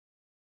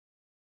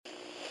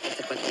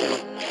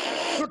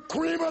The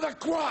cream of the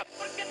crop.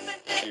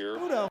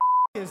 Who the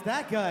is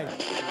that guy?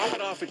 I'm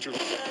it off at your...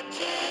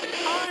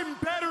 I'm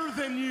better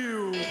than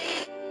you.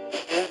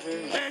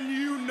 And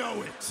you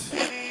know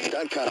it.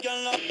 I'm kind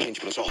of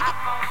change us all.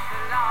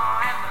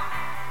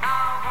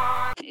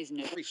 Isn't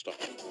it? Restart.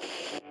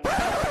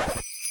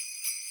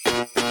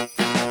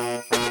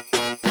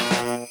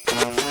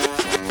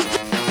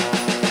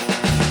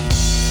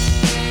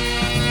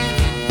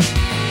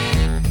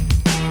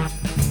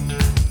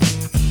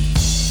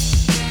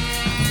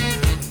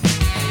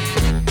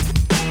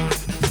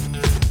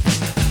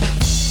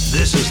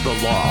 This is The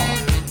Law,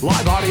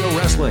 live audio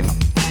wrestling.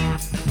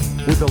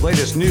 With the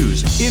latest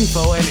news,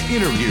 info, and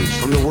interviews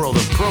from the world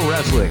of pro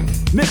wrestling,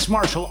 mixed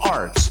martial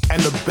arts,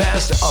 and the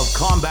best of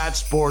combat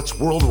sports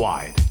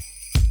worldwide.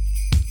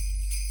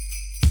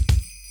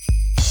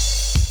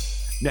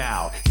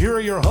 Now, here are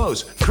your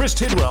hosts, Chris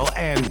Tidwell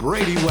and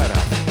Brady Wedham.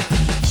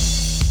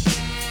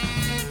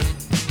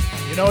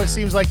 You know, it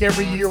seems like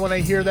every year when I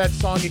hear that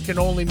song, it can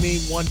only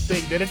mean one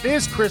thing, that it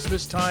is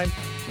Christmas time.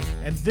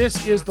 And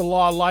this is The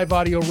Law, live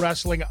audio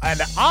wrestling. And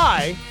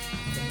I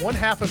am one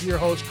half of your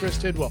host, Chris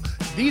Tidwell.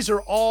 These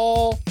are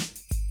all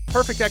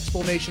perfect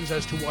explanations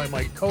as to why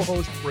my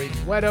co-host, Brady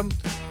Wedham,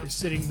 is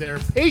sitting there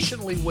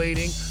patiently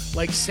waiting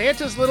like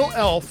Santa's little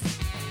elf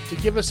to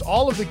give us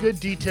all of the good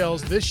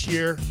details this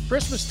year.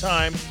 Christmas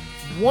time,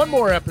 one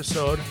more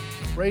episode.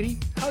 Brady,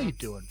 how you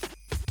doing?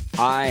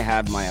 I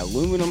have my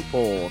aluminum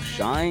pole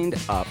shined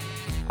up.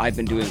 I've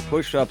been doing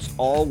push-ups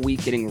all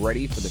week getting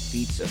ready for the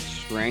feats of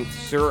strength.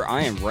 Sir,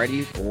 I am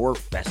ready for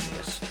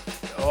Festivus.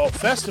 Oh,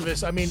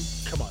 Festivus. I mean,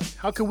 come on.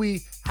 How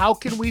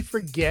can we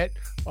forget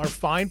our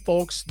fine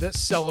folks that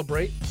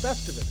celebrate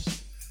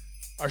Festivus?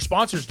 Our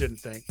sponsors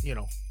didn't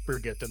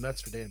forget them.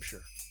 That's for damn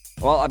sure.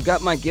 Well, I've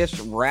got my gifts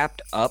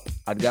wrapped up.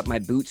 I've got my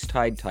boots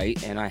tied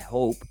tight, and I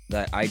hope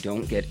that I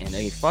don't get in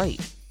a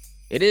fight.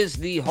 It is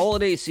the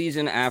holiday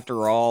season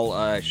after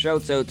all.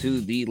 Shouts out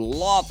to the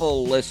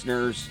lawful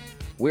listeners.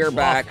 We're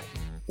back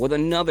with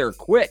another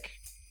quick.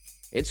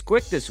 It's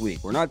quick this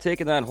week. We're not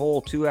taking that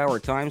whole 2-hour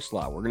time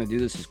slot. We're going to do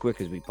this as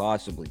quick as we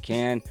possibly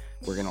can.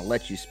 We're going to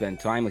let you spend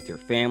time with your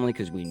family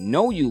because we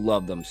know you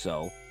love them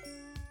so.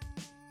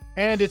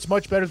 And it's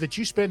much better that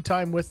you spend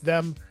time with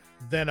them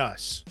than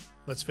us.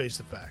 Let's face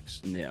the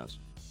facts. Yes.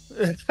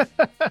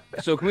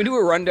 So can we do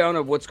a rundown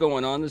of what's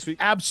going on this week?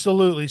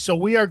 Absolutely. So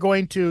we are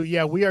going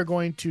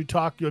to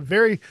talk to a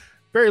very,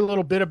 very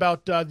little bit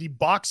about the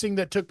boxing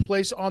that took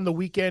place on the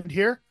weekend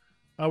here.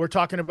 We're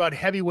talking about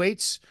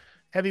heavyweights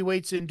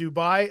in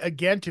Dubai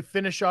again to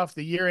finish off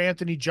the year.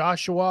 Anthony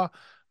Joshua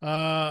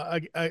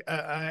and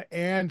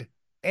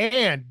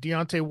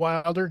Deontay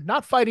Wilder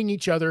not fighting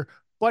each other,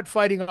 but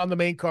fighting on the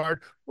main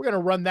card. We're going to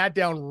run that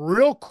down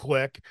real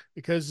quick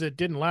because it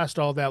didn't last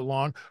all that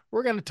long.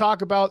 We're going to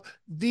talk about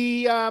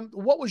the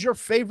what was your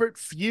favorite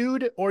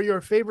feud or your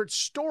favorite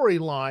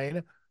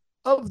storyline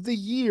of the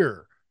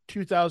year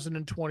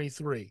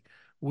 2023.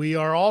 We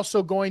are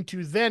also going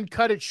to then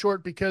cut it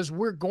short because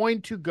we're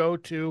going to go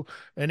to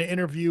an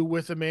interview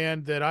with a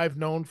man that I've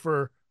known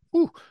for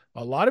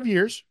a lot of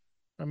years.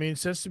 I mean,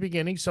 since the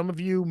beginning. Some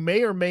of you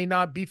may or may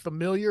not be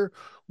familiar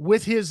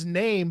with his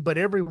name, but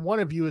every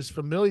one of you is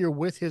familiar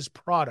with his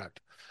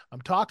product.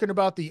 I'm talking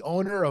about the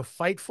owner of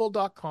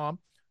Fightful.com.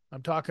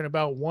 I'm talking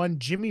about one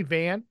Jimmy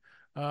Van,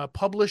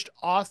 published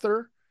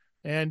author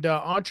and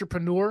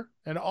entrepreneur,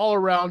 and all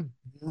around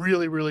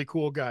really, really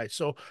cool guy.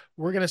 So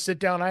we're going to sit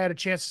down. I had a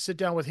chance to sit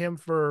down with him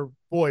for,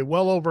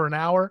 well over an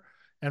hour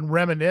and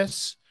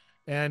reminisce.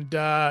 And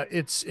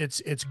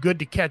it's good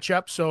to catch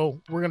up.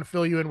 So we're going to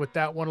fill you in with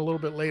that one a little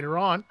bit later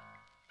on.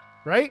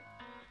 Right?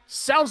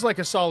 Sounds like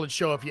a solid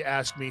show if you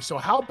ask me. So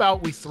how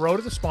about we throw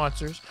to the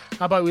sponsors?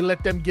 How about we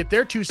let them get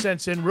their 2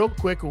 cents in real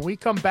quick? When we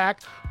come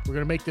back, we're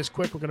going to make this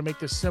quick. We're going to make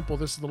this simple.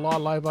 This is The Law,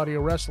 live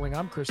audio wrestling.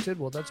 I'm Chris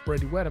Tidwell. That's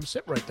Brady Wedham.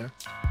 Sit right there.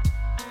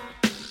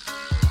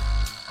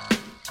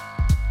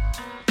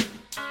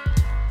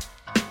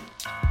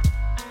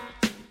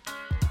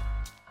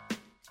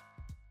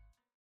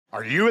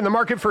 Are you in the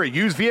market for a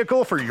used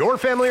vehicle for your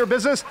family or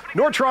business?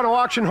 North Toronto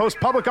Auction hosts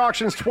public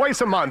auctions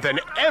twice a month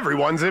and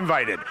everyone's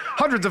invited.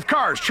 Hundreds of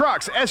cars,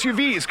 trucks,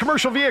 SUVs,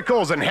 commercial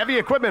vehicles, and heavy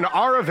equipment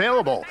are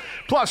available.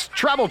 Plus,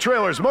 travel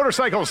trailers,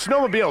 motorcycles,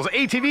 snowmobiles,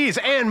 ATVs,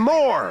 and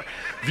more.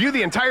 View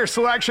the entire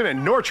selection at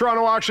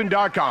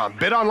NorthTorontoAuction.com.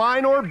 Bid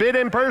online or bid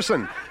in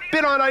person.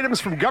 Bid on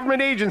items from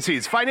government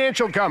agencies,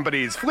 financial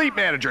companies, fleet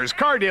managers,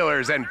 car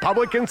dealers, and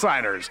public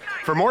consigners.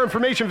 For more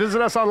information,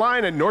 visit us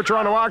online at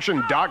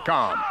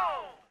NorthTorontoAuction.com.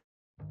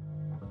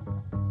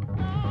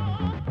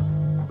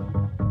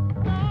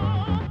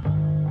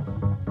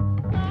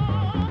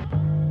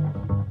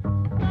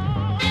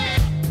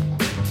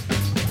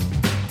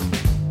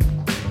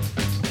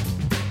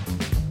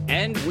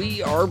 And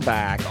we are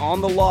back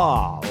on The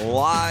Law,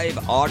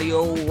 live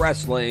audio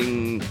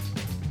wrestling.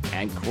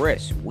 And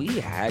Chris, we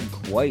had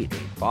quite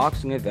a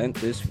boxing event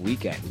this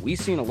weekend. We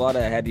seen a lot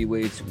of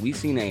heavyweights. We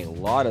seen a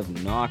lot of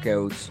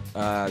knockouts.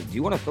 Do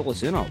you want to fill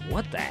us in on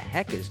what the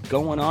heck is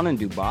going on in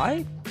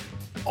Dubai?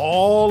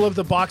 all of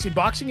the boxing.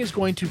 Boxing is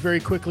going to very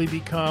quickly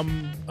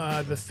become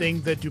the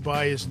thing that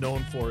Dubai is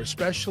known for,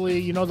 especially,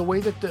 you know, the way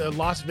that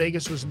Las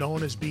Vegas was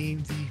known as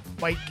being the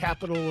fight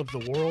capital of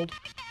the world.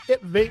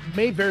 It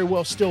may very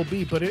well still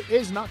be, but it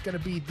is not going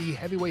to be the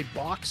heavyweight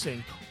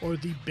boxing or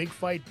the big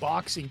fight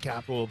boxing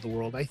capital of the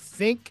world. I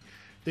think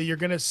that you're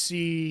going to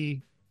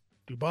see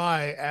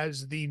Dubai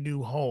as the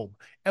new home.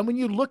 And when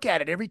you look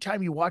at it, every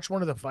time you watch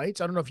one of the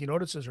fights, I don't know if you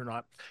notice this or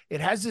not,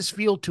 it has this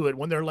feel to it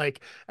when they're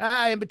like,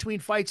 in between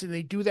fights, and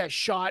they do that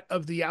shot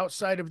of the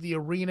outside of the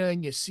arena,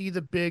 and you see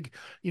the big,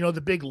 you know,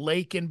 the big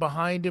lake in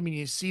behind them, and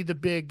you see the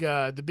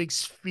big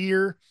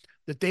sphere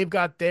that they've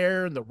got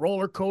there, and the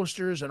roller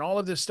coasters and all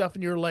of this stuff.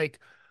 And you're like,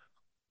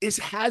 this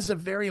has a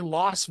very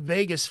Las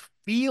Vegas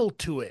feel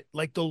to it,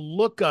 like the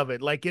look of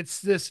it, like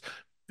it's this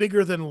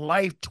bigger than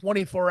life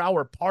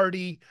 24-hour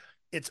party.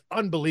 It's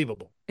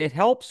unbelievable. It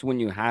helps when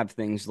you have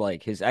things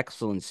like His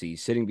Excellency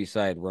sitting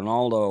beside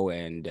Ronaldo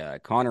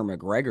and Conor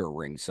McGregor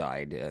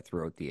ringside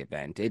throughout the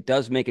event. It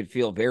does make it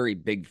feel very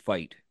big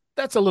fight.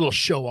 That's a little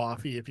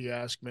show-offy, if you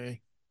ask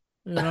me.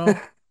 You know,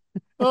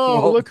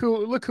 oh,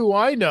 well, look who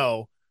I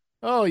know.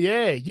 Oh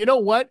yeah, you know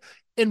what?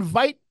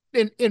 Invite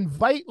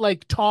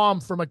like Tom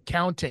from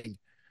accounting.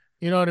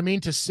 You know what I mean?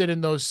 To sit in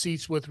those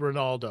seats with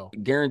Ronaldo.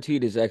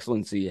 Guaranteed His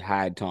Excellency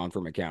had Tom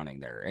from accounting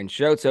there. And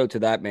shouts out to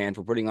that man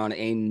for putting on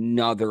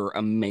another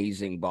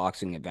amazing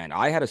boxing event.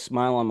 I had a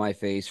smile on my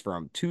face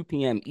from 2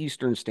 p.m.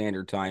 Eastern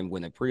Standard Time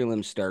when the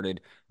prelims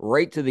started,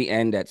 right to the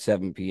end at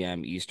 7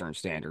 p.m. Eastern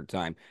Standard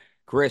Time.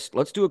 Chris,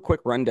 let's do a quick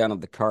rundown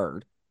of the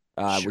card.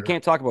 Sure. We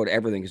can't talk about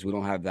everything because we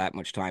don't have that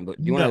much time, but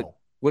do you want to,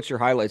 what's your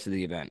highlights of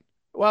the event?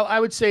 Well, I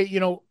would say,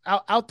 you know,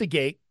 out the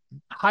gate,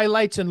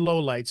 highlights and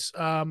lowlights.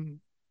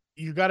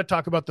 You got to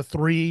talk about the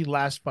 3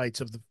 last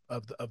fights of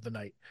the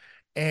night,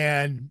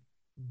 and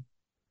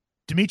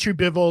Dmitry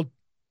Bivol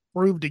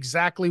proved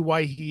exactly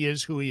why he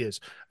is who he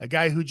is. A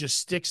guy who just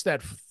sticks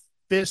that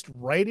fist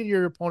right in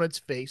your opponent's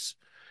face,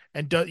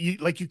 and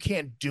you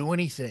can't do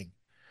anything.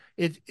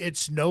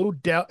 It's no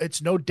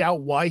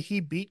doubt why he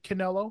beat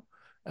Canelo.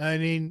 I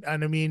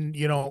mean,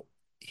 you know,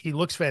 he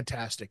looks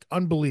fantastic,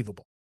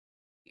 unbelievable.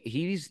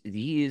 He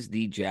is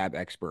the jab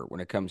expert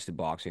when it comes to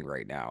boxing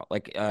right now.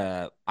 Like,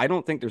 I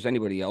don't think there's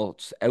anybody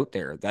else out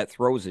there that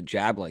throws a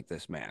jab like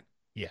this man.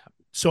 Yeah.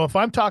 So if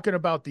I'm talking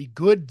about the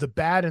good, the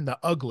bad, and the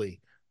ugly,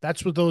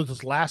 that's what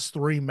those last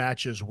 3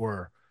 matches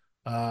were.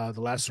 The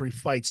last 3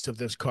 fights of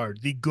this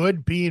card. The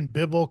good being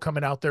Bivol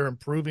coming out there and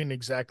proving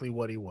exactly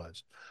what he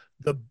was.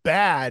 The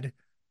bad,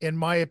 in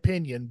my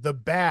opinion, the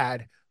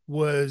bad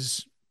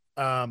was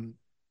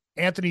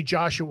Anthony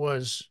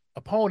Joshua's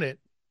opponent.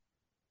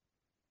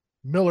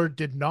 Miller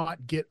did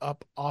not get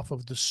up off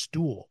of the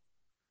stool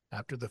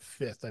after the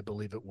 5th, I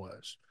believe it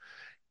was.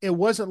 It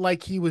wasn't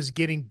like he was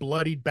getting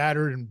bloodied,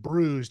 battered, and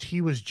bruised. He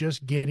was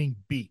just getting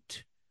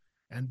beat.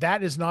 And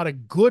that is not a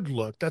good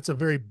look. That's a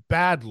very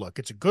bad look.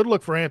 It's a good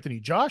look for Anthony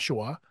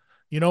Joshua,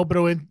 you know, but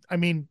I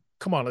mean,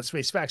 come on, let's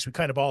face facts. We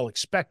kind of all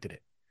expected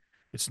it.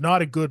 It's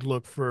not a good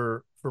look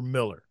for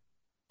Miller.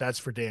 That's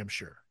for damn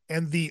sure.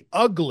 And the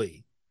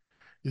ugly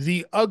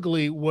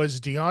was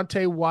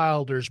Deontay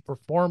Wilder's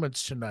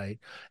performance tonight.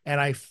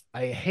 And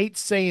I hate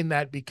saying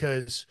that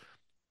because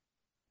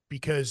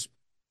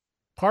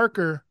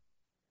Parker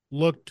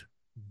looked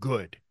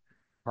good.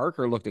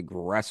 Parker looked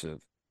aggressive.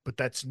 But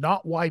that's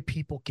not why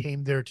people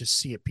came there to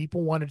see it.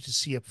 People wanted to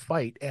see a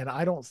fight, and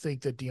I don't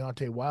think that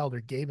Deontay Wilder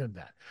gave him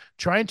that.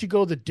 Trying to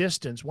go the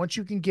distance, once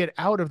you can get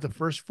out of the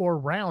first 4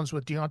 rounds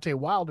with Deontay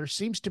Wilder,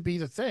 seems to be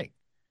the thing.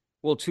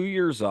 Well, 2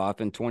 years off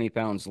and 20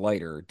 pounds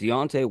lighter,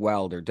 Deontay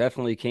Wilder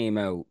definitely came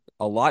out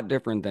a lot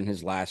different than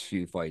his last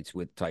few fights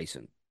with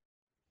Tyson.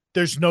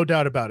 There's no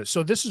doubt about it.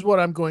 So this is what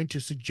I'm going to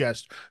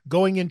suggest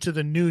going into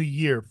the new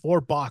year for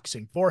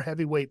boxing, for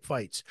heavyweight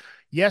fights.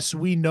 Yes,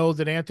 we know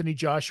that Anthony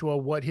Joshua,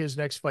 what his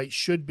next fight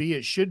should be,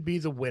 it should be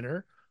the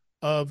winner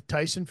of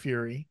Tyson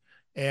Fury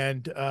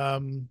and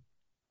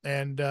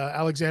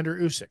Alexander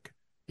Usyk.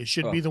 It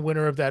should be the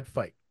winner of that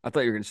fight. I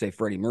thought you were going to say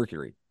Freddie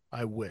Mercury.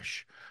 I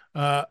wish.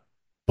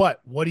 But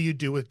what do you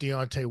do with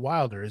Deontay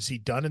Wilder? Is he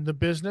done in the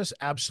business?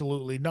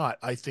 Absolutely not.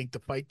 I think the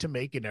fight to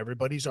make, and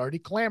everybody's already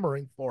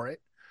clamoring for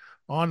it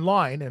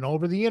online and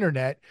over the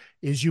internet,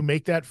 is you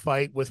make that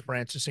fight with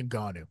Francis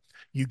Ngannou.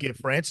 You give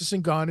Francis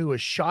Ngannou a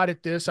shot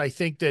at this. I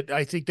think that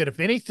if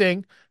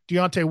anything,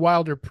 Deontay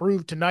Wilder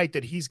proved tonight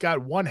that he's got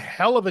one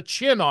hell of a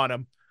chin on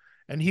him,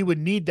 and he would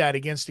need that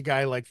against a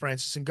guy like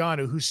Francis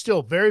Ngannou, who's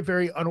still very,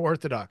 very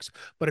unorthodox.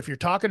 But if you're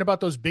talking about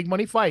those big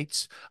money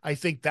fights, I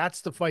think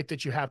that's the fight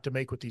that you have to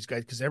make with these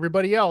guys, because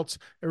everybody else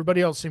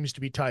seems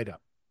to be tied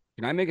up.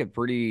 Can I make a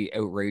pretty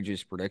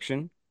outrageous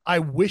prediction? I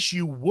wish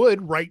you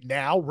would right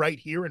now, right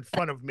here in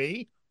front of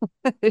me.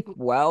 If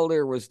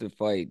Wilder was to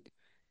fight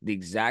the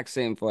exact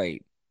same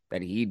fight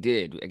that he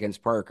did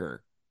against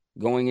Parker,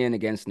 going in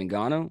against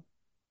Ngannou,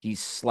 he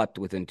slept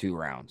within 2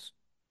 rounds.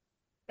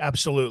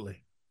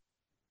 Absolutely.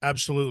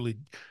 Absolutely.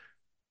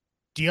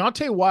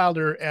 Deontay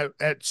Wilder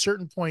at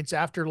certain points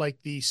after like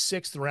the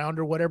 6th round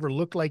or whatever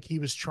looked like he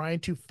was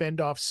trying to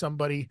fend off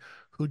somebody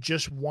who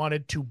just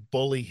wanted to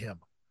bully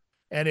him.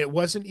 And it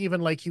wasn't even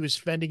like he was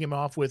fending him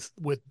off with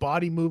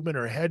body movement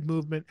or head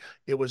movement.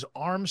 It was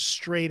arms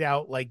straight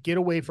out, like, get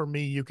away from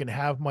me. You can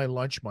have my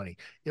lunch money.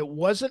 It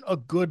wasn't a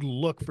good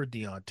look for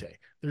Deontay.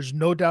 There's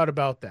no doubt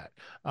about that.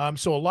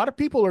 So a lot of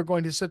people are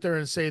going to sit there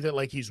and say that,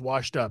 like, he's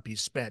washed up,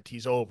 he's spent,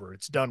 he's over,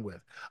 it's done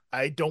with.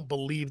 I don't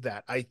believe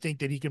that. I think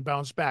that he can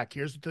bounce back.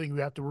 Here's the thing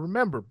you have to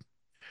remember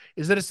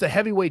is that it's the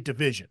heavyweight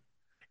division.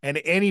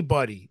 And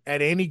anybody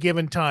at any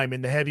given time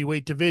in the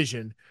heavyweight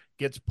division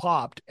gets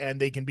popped and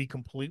they can be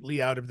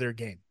completely out of their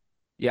game.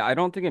 Yeah, I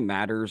don't think it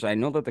matters. I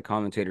know that the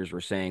commentators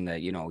were saying that,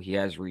 he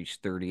has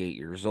reached 38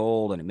 years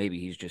old and maybe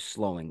he's just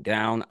slowing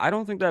down. I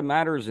don't think that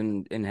matters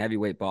in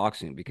heavyweight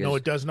boxing because no,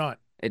 it does not.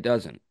 It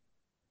doesn't.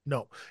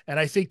 No. And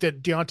I think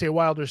that Deontay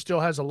Wilder still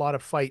has a lot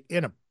of fight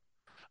in him.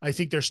 I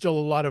think there's still a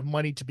lot of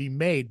money to be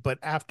made. But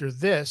after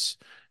this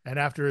and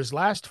after his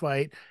last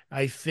fight,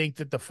 I think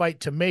that the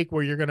fight to make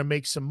where you're going to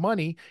make some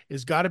money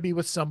is got to be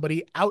with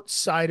somebody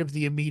outside of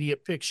the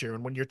immediate picture.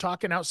 And when you're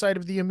talking outside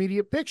of the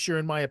immediate picture,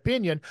 in my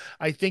opinion,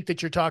 I think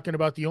that you're talking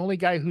about the only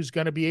guy who's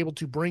going to be able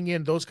to bring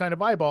in those kind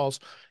of eyeballs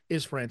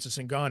is Francis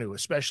Ngannou,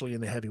 especially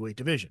in the heavyweight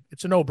division.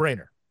 It's a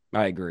no-brainer.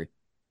 I agree.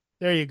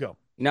 There you go.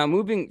 Now,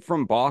 moving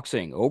from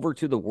boxing over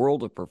to the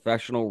world of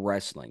professional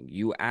wrestling,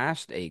 you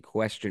asked a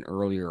question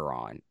earlier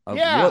on of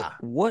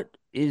what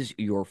is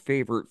your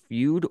favorite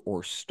feud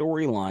or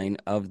storyline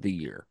of the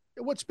year?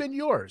 What's been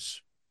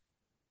yours?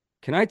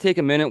 Can I take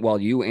a minute while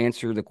you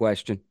answer the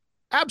question?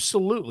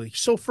 Absolutely.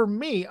 So for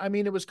me, I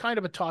mean, it was kind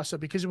of a toss-up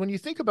because when you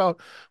think about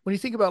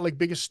like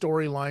biggest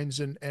storylines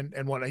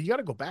and whatnot, you got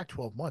to go back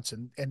 12 months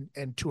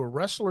and to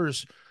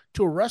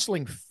a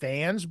wrestling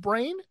fan's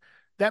brain,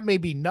 that may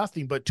be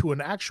nothing, but to an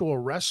actual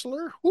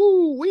wrestler,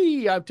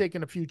 I've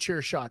taken a few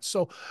chair shots.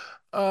 So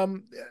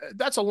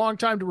that's a long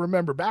time to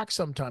remember back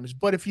sometimes.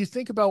 But if you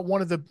think about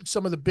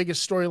some of the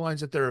biggest storylines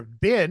that there have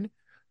been,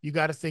 you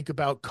got to think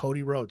about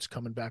Cody Rhodes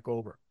coming back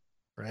over,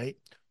 right?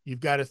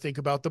 You've got to think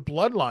about the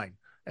Bloodline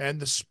and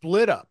the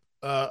split up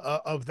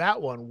of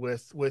that one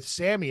with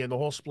Sammy and the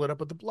whole split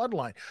up of the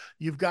Bloodline.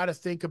 You've got to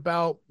think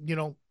about,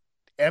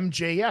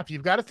 MJF.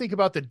 You've got to think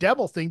about the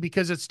Devil thing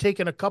because it's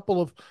taken a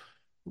couple of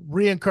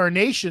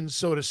reincarnations,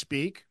 so to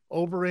speak,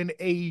 over in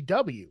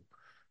AEW.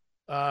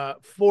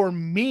 For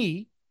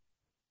me,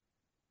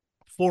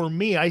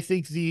 I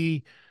think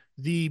the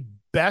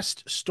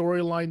best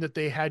storyline that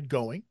they had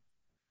going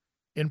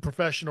in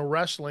professional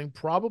wrestling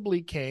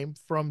probably came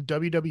from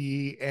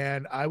WWE,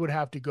 and I would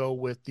have to go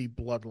with the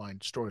Bloodline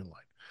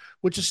storyline,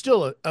 which is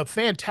still a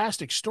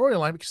fantastic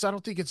storyline because I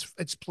don't think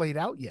it's played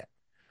out yet.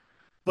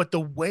 But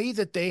the way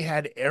that they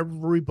had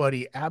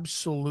everybody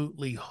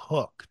absolutely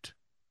hooked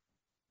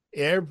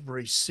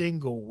every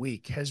single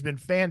week has been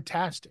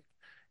fantastic.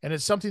 And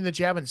it's something that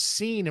you haven't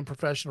seen in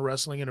professional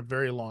wrestling in a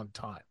very long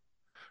time.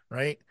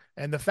 Right.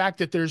 And the fact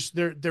that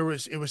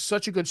it was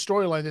such a good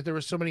storyline that there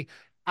were so many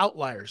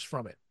outliers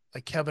from it.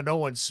 Like Kevin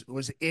Owens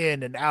was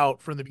in and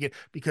out from the beginning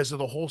because of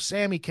the whole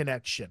Sammy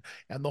connection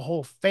and the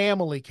whole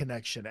family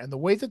connection and the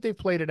way that they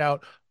played it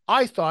out.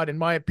 I thought, in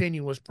my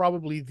opinion, was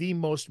probably the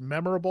most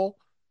memorable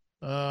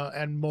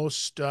and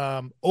most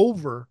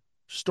over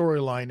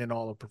storyline in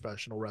all of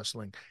professional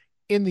wrestling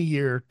in the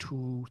year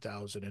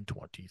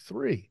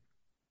 2023.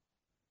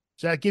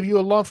 Does that give you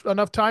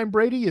enough time,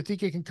 Brady? You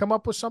think you can come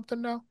up with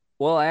something now?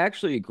 Well, I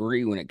actually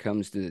agree when it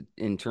comes to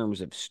in terms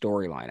of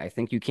storyline. I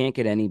think you can't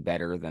get any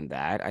better than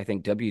that. I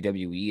think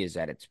WWE is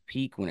at its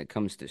peak when it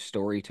comes to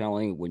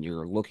storytelling when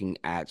you're looking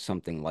at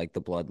something like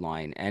the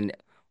Bloodline and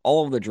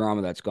all of the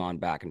drama that's gone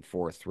back and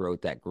forth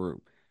throughout that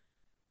group.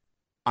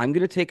 I'm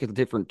going to take a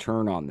different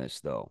turn on this,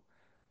 though.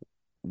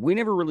 We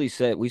never really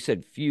we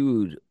said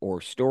feud or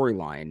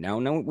storyline. No,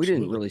 we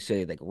didn't really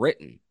say like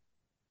written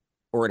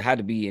or it had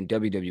to be in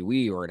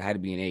WWE or it had to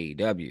be in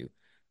AEW.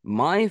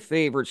 My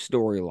favorite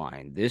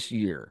storyline this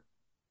year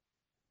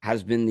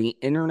has been the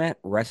internet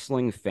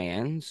wrestling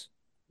fans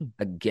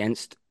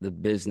against the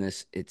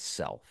business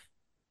itself.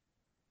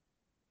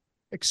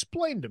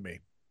 Explain to me.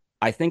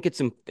 I think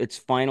it's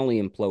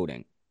finally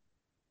imploding.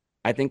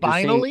 I think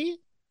finally?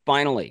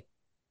 Finally.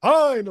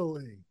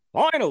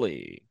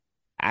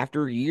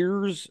 After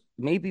years,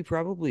 maybe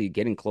probably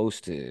getting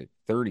close to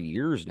 30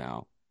 years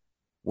now,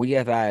 we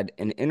have had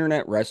an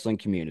internet wrestling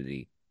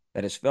community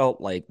that has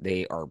felt like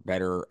they are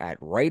better at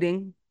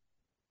writing,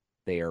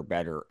 they are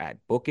better at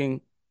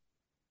booking,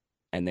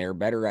 and they're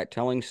better at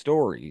telling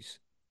stories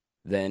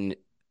than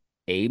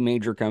a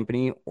major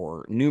company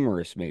or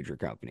numerous major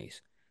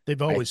companies.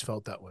 They've always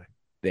felt that way.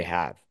 They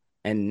have.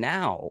 And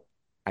now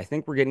I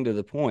think we're getting to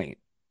the point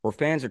where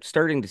fans are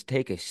starting to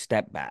take a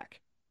step back,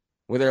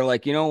 where they're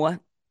like, you know what?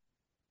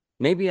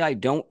 Maybe I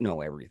don't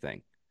know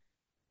everything,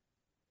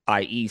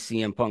 i.e.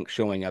 CM Punk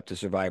of up to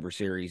Survivor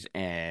Series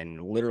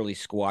and literally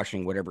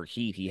squashing whatever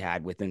heat he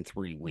had within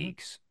 3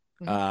 weeks.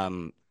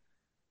 Mm-hmm.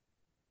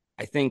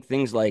 I think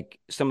things like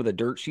some of the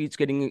dirt sheets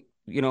getting,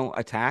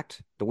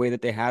 attacked the way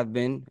that they have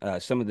been,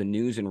 some of the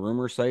news and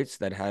rumor sites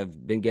that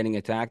have been getting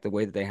attacked the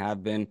way that they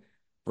have been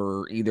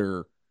for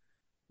either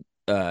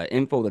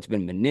info that's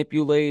been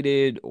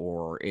manipulated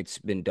or it's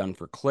been done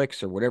for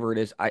clicks or whatever it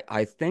is.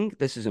 I think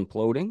this is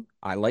imploding.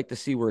 I like to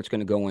see where it's going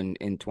to go in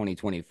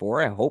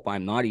 2024. I hope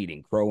I'm not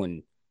eating crow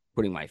and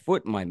putting my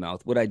foot in my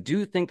mouth, but I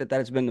do think that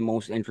has been the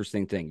most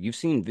interesting thing. You've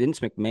seen Vince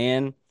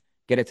McMahon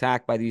get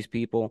attacked by these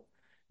people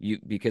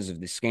because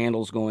of the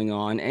scandals going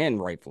on,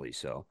 and rightfully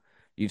so.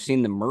 You've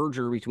seen the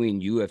merger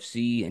between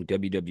UFC and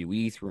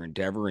WWE through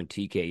Endeavor and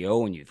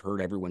TKO, and you've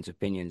heard everyone's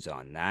opinions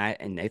on that,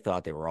 and they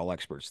thought they were all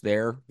experts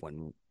there,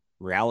 when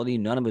reality,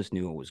 none of us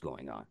knew what was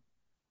going on.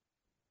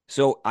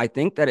 So I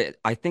think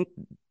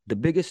the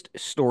biggest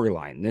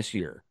storyline this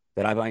year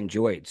that I've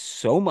enjoyed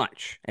so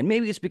much, and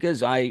maybe it's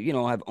because I,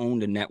 have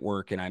owned a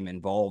network and I'm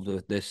involved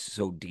with this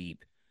so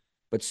deep,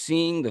 but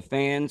seeing the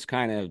fans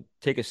kind of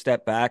take a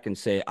step back and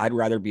say, I'd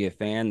rather be a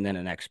fan than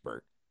an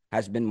expert,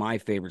 has been my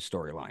favorite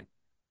storyline.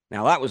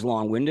 Now, that was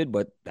long-winded,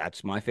 but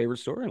that's my favorite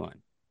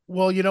storyline.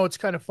 Well, it's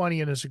kind of funny,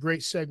 and it's a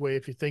great segue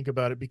if you think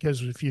about it,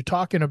 because if you're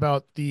talking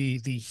about the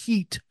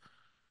heat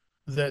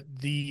that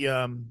the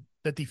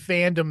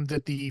fandom,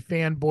 that the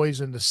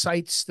fanboys and the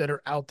sites that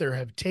are out there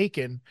have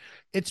taken,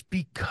 it's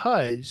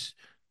because,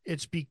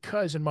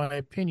 in my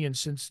opinion,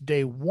 since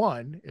day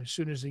one, as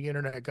soon as the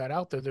internet got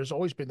out there, there's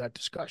always been that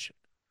discussion.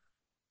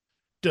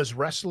 Does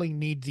wrestling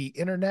need the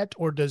internet,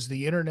 or does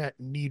the internet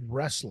need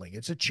wrestling?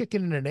 It's a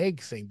chicken and an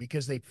egg thing,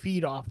 because they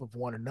feed off of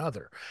one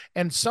another.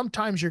 And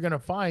sometimes you're going to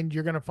find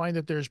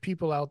that there's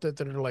people out there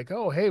that are like,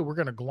 oh, hey, we're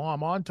going to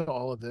glom onto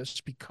all of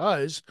this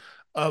because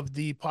of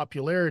the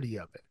popularity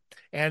of it.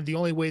 And the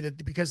only way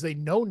that, because they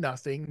know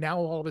nothing, now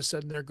all of a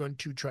sudden they're going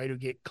to try to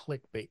get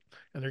clickbait,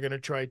 and they're going to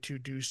try to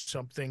do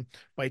something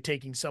by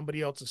taking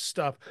somebody else's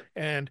stuff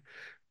and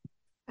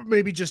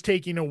maybe just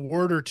taking a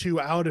word or two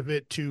out of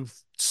it to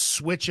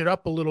switch it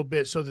up a little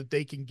bit so that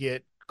they can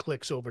get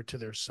clicks over to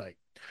their site.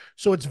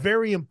 So it's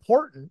very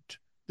important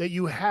that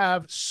you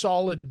have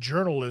solid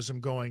journalism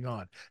going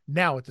on.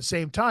 Now, at the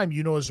same time,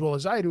 as well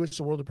as I do, it's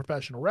the world of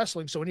professional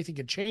wrestling, so anything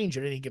can change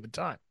at any given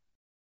time.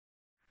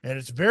 And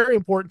it's very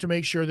important to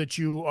make sure that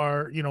you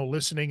are,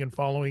 listening and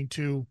following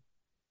to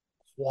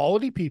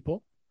quality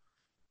people.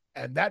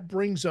 And that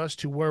brings us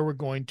to where we're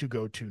going to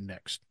go to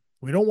next.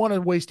 We don't want to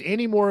waste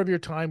any more of your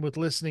time with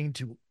listening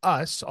to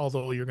us,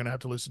 although you're going to have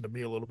to listen to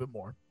me a little bit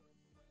more.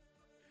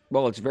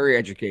 Well, it's very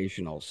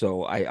educational,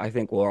 so I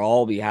think we'll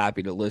all be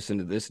happy to listen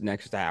to this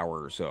next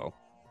hour or so.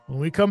 When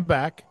we come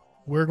back,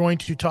 we're going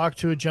to talk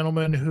to a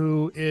gentleman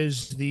who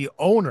is the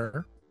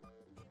owner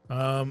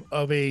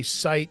of a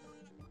site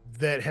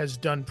that has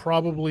done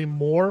probably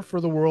more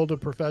for the world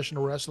of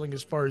professional wrestling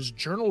as far as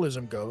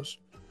journalism goes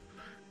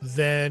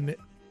than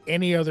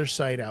any other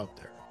site out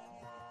there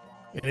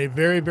in a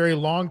very, very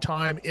long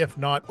time, if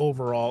not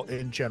overall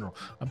in general.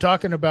 I'm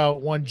talking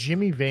about one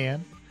Jimmy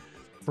Van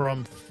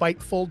from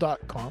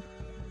Fightful.com.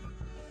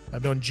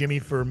 I've known Jimmy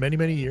for many,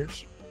 many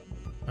years.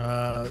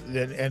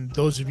 And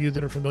those of you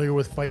that are familiar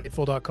with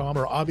Fightful.com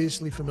are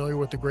obviously familiar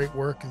with the great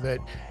work that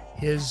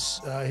his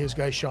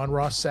guy, Sean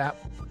Ross Sapp,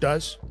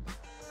 does,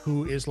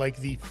 who is like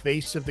the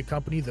face of the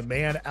company, the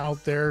man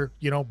out there,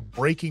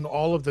 breaking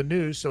all of the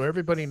news. So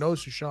everybody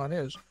knows who Sean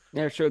is.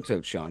 Yeah, shouts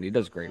out Sean. He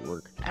does great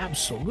work.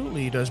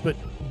 Absolutely, he does. But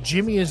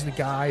Jimmy is the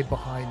guy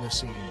behind the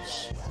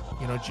scenes.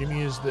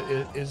 Jimmy is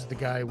the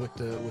guy with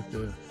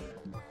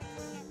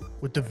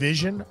the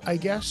vision, I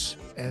guess.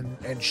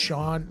 And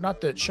Sean,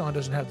 not that Sean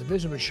doesn't have the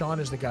vision, but Sean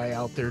is the guy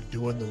out there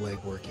doing the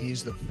legwork.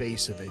 He's the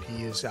face of it.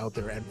 He is out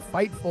there. And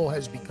Fightful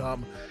has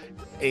become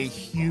a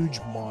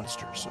huge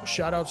monster. So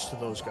shout outs to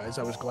those guys.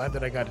 I was glad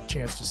that I got a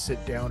chance to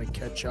sit down and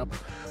catch up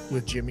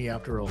with Jimmy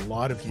after a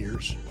lot of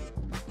years.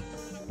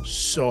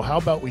 So how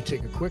about we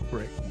take a quick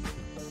break?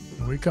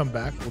 When we come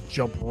back, we'll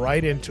jump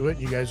right into it.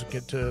 You guys will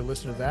get to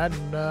listen to that.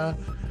 And,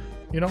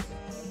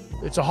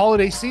 it's a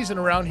holiday season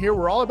around here.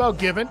 We're all about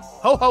giving.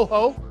 Ho, ho,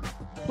 ho.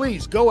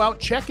 Please go out,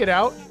 check it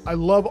out. I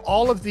love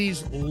all of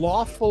these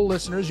lawful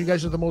listeners. You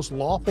guys are the most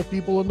lawful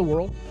people in the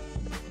world.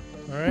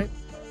 All right.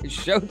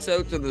 Shouts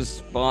out to the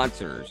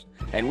sponsors.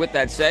 And with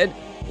that said,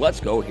 let's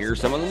go hear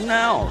some of them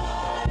now.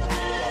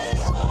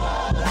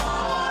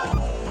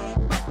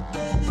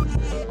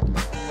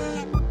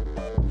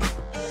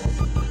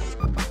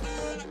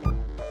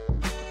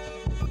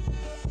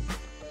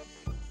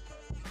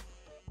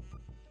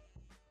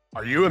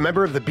 Are you a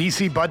member of the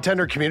BC Bud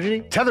Tender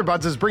community? Tether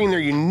Buds is bringing their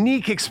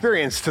unique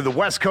experience to the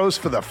West Coast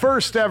for the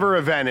first ever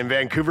event in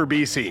Vancouver,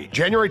 BC.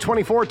 January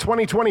 24,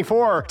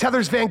 2024,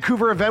 Tether's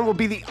Vancouver event will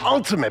be the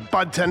ultimate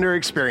Bud Tender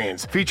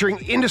experience, featuring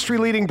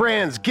industry-leading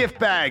brands, gift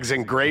bags,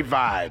 and great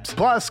vibes.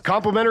 Plus,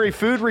 complimentary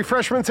food,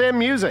 refreshments, and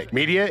music.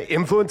 Media,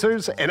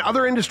 influencers, and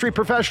other industry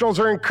professionals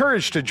are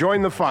encouraged to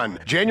join the fun.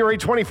 January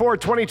 24,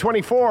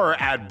 2024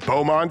 at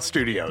Beaumont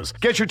Studios.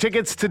 Get your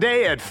tickets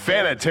today at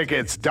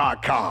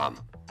fanatickets.com.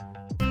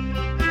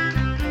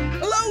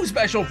 Hello,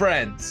 special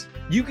friends!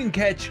 You can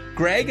catch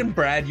Greg and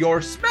Brad,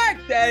 your Smack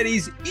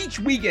Daddies, each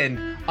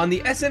weekend on the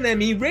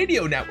SNME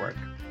Radio Network.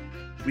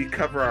 We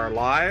cover our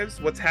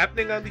lives, what's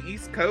happening on the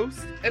East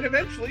Coast, and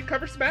eventually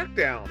cover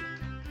SmackDown.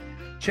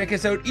 Check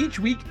us out each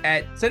week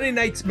at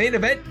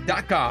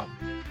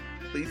SundayNightsMainEvent.com.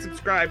 Please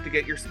subscribe to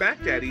get your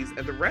Smack Daddies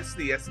and the rest of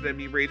the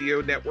SNME Radio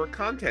Network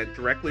content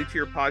directly to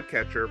your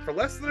podcatcher for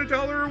less than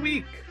 $1 a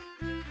week.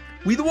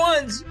 We the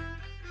ones.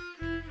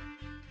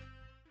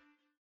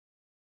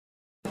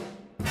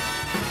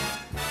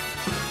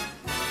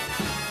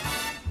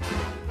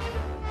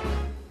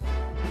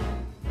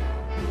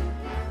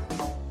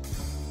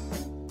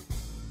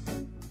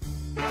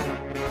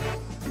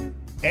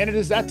 And it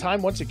is that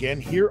time once again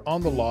here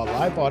on the Law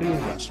Live Audio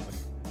Wrestling,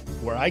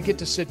 where I get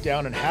to sit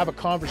down and have a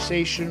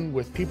conversation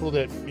with people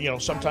that,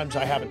 sometimes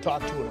I haven't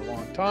talked to in a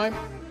long time,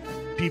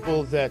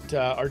 people that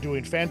are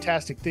doing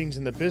fantastic things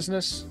in the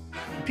business,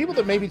 and people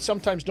that maybe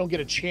sometimes don't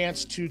get a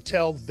chance to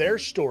tell their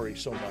story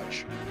so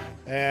much.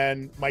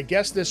 And my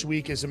guest this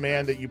week is a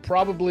man that you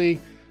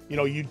probably,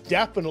 you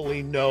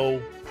definitely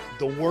know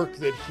the work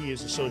that he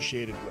is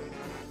associated with.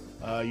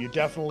 You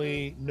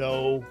definitely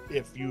know,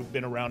 if you've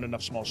been around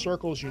enough small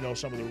circles, you know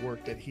some of the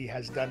work that he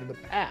has done in the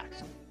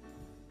past.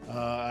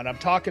 And I'm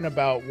talking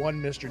about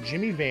one Mr.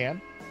 Jimmy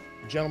Van,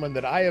 a gentleman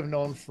that I have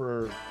known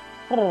for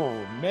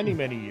many,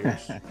 many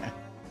years,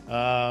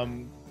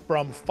 from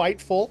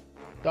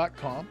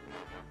Fightful.com,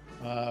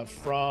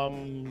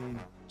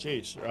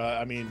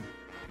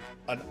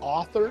 an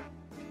author,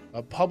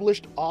 a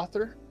published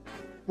author,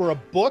 for a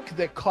book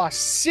that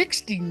costs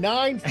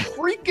 $69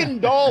 freaking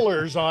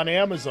dollars on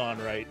Amazon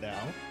right now.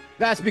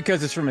 That's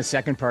because it's from a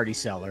second party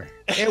seller.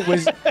 It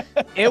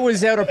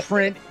was out of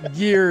print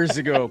years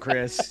ago,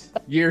 Chris.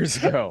 Years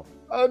ago.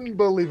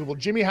 Unbelievable.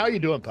 Jimmy, how you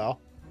doing,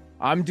 pal?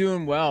 I'm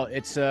doing well.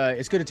 It's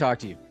good to talk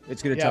to you.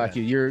 It's good to talk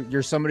to you.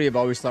 You're somebody I've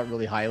always thought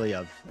really highly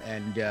of.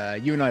 And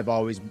you and I have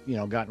always,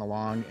 gotten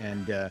along.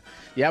 And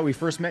we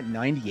first met in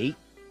 98.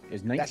 It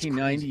was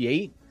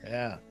 1998.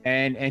 Yeah.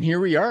 And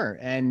here we are.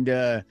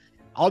 And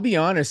I'll be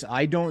honest,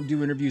 I don't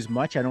do interviews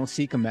much. I don't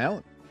seek them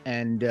out.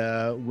 And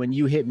when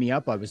you hit me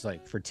up, I was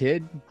like, for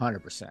Tid,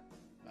 100%.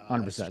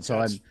 100%.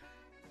 So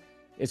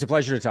it's a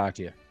pleasure to talk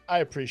to you. I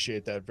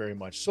appreciate that very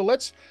much. So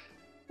let's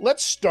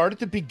start at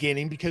the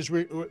beginning, because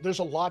there's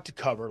a lot to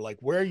cover, like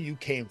where you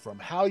came from,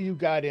 how you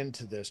got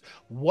into this,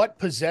 what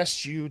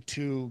possessed you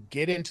to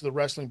get into the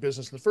wrestling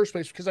business in the first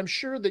place, because I'm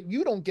sure that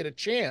you don't get a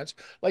chance,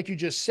 like you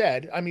just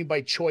said,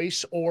 by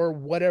choice or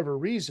whatever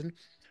reason,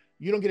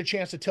 you don't get a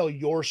chance to tell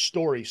your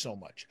story so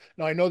much.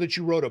 Now, I know that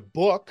you wrote a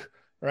book,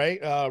 right?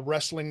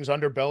 Wrestling's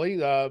Underbelly,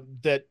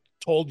 that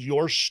told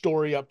your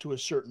story up to a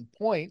certain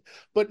point,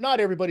 but not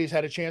everybody's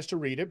had a chance to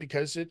read it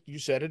because you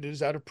said it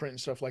is out of print and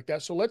stuff like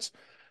that. So let's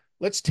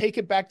take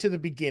it back to the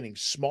beginning.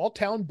 Small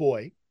town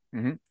boy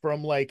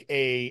from like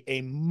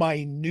a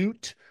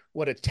minute,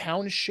 a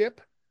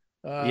township?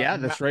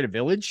 That's right. A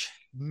village.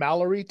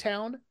 Mallory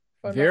Town.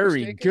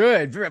 Very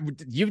good.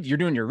 You're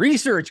doing your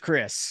research,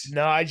 Chris.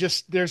 No,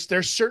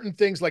 there's certain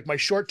things, like my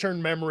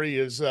short-term memory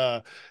is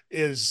the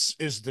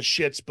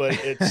shits, but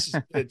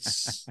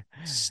it's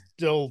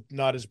still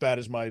not as bad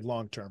as my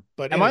long-term.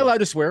 But am I allowed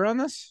to swear on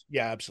this?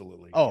 Yeah,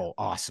 absolutely. Oh,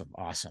 awesome.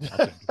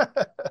 Okay.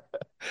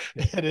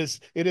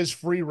 It is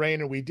free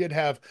reign. And we did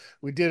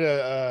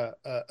a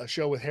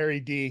show with Harry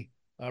D,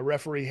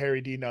 referee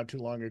Harry D, not too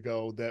long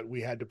ago, that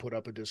we had to put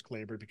up a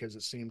disclaimer because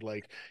it seemed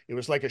like it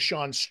was like a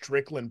Sean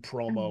Strickland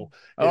promo.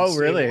 Oh,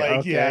 really?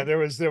 Okay. Yeah, there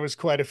was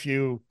quite a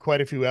few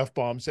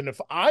F-bombs. And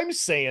if I'm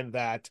saying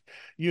that,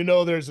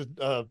 there's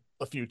a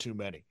few too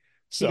many.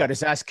 So he got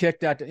his ass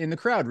kicked in the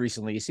crowd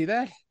recently. You see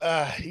that?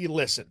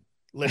 Listen,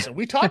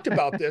 we talked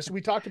about this.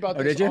 We talked about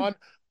this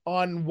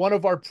on one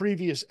of our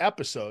previous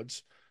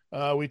episodes.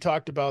 We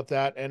talked about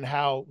that and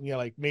how,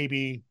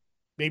 maybe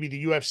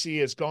the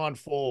UFC has gone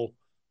full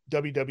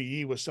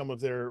WWE with some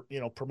of their,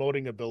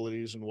 promoting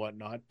abilities and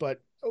whatnot,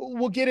 but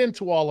we'll get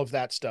into all of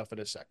that stuff in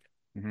a second.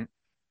 Mm-hmm.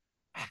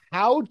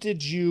 How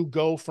did you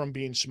go from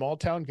being small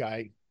town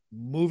guy,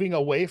 moving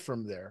away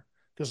from there?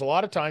 Because a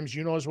lot of times,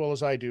 as well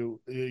as I do,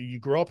 you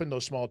grow up in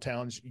those small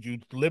towns, you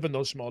live in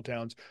those small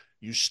towns,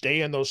 you stay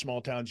in those small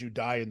towns, you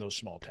die in those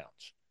small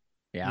towns.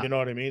 Yeah. You know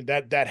what I mean?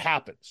 That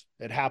happens.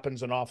 It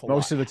happens an awful lot.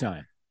 Most of the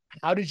time.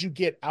 How did you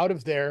get out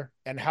of there,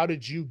 and how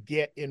did you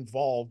get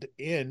involved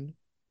in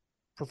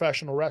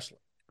professional wrestling?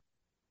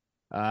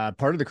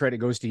 Part of the credit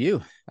goes to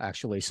you,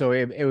 actually. So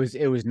it was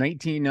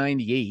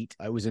 1998.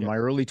 I was in my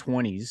early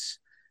 20s,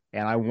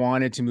 and I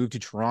wanted to move to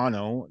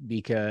Toronto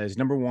because,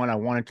 number one, I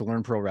wanted to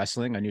learn pro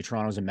wrestling. I knew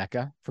Toronto's a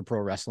mecca for pro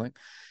wrestling.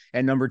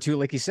 And number two,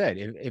 like you said,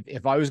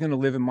 if I was going to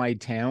live in my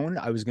town,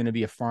 I was going to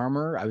be a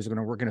farmer, I was going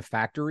to work in a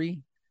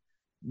factory,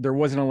 there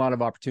wasn't a lot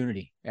of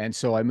opportunity. And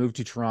so I moved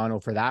to Toronto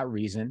for that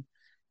reason.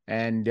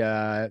 And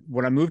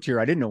when I moved here,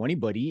 I didn't know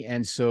anybody.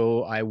 And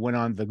so I went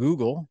on the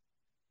Google.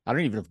 I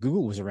don't even know if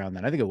Google was around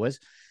then. I think it was.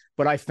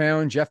 But I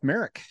found Jeff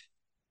Merrick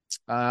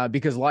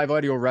because Live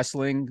Audio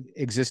Wrestling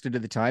existed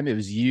at the time. It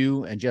was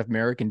you and Jeff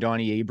Merrick and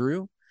Donnie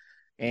Abreu.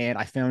 And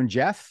I found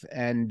Jeff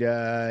and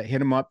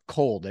hit him up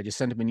cold. I just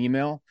sent him an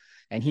email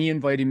and he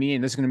invited me,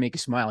 and this is going to make you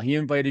smile. He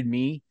invited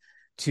me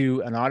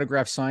to an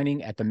autograph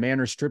signing at the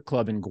Manor Strip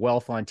Club in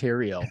Guelph,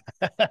 Ontario.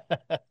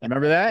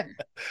 Remember that?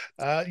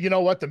 You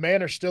know what? The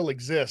Manor still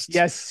exists.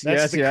 Yes,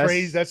 That's yes.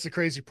 crazy. That's the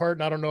crazy part.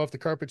 And I don't know if the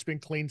carpet's been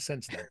cleaned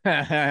since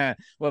then.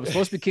 Well, it was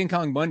supposed to be King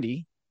Kong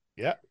Bundy.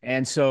 Yeah.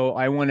 And so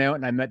I went out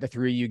and I met the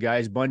three of you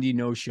guys. Bundy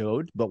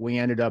no-showed, but we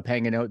ended up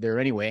hanging out there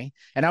anyway.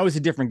 And I was a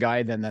different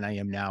guy then than I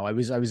am now. I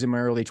was in my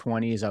early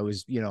 20s. I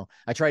was,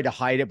 I tried to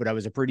hide it, but I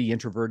was a pretty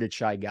introverted,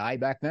 shy guy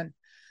back then.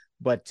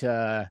 But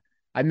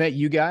I met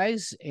you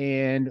guys,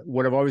 and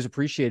what I've always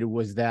appreciated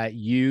was that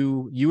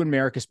you and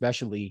Merrick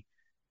especially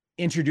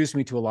introduced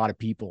me to a lot of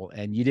people,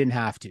 and you didn't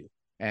have to.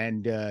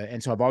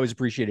 And so I've always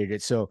appreciated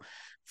it. So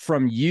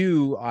from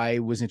you, I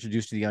was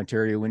introduced to the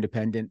Ontario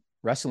independent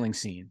wrestling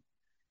scene.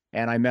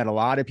 And I met a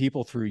lot of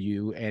people through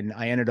you, and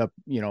I ended up,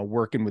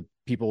 working with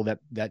people that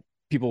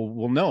people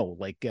will know,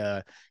 like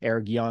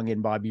Eric Young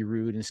and Bobby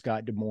Roode and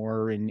Scott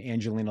D'Amore and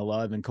Angelina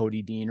Love and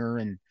Cody Deaner.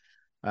 And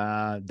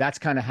that's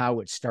kind of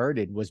how it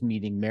started, was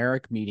meeting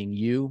Merrick, meeting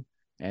you.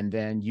 And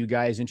then you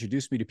guys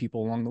introduced me to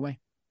people along the way.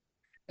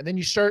 And then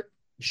you start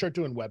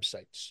doing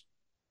websites.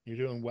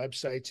 You're doing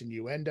websites, and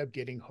you end up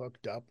getting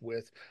hooked up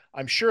with,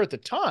 I'm sure at the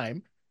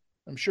time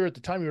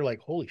you were like,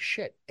 holy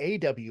shit,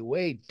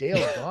 AWA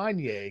Dale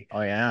Gagne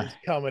oh yeah, is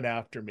coming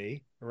after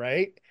me,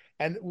 right?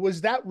 And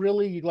was that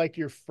really like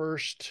your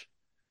first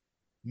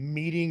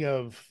meeting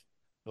of,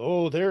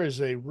 oh, there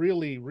is a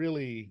really,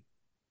 really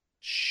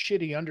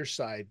shitty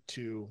underside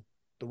to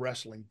the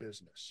wrestling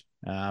business?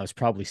 It was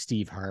probably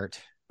Steve Hart.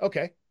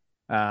 Okay.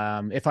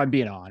 If I'm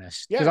being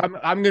honest, because Yeah.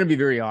 I'm going to be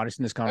very honest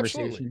in this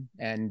conversation. Absolutely.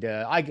 And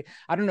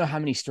I don't know how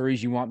many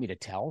stories you want me to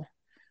tell,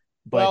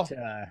 but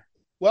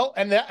well,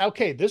 and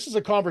this is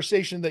a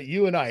conversation that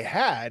you and I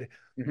had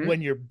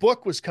when your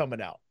book was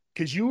coming out,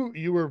 because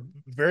you were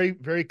very,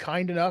 very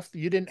kind enough.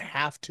 You didn't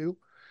have to.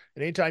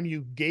 And anytime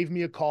you gave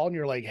me a call and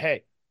you're like,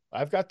 hey,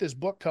 I've got this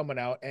book coming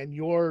out and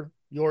you're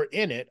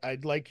in it,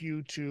 I'd like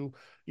you to,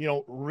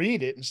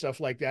 read it and stuff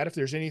like that. If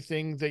there's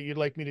anything that you'd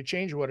like me to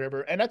change or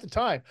whatever. And at the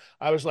time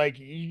I was like,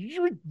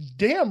 you're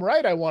damn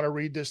right, I want to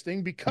read this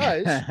thing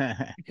because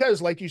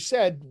like you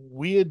said,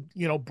 we had,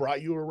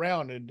 brought you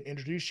around and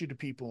introduced you to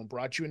people and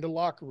brought you into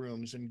locker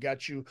rooms and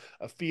got you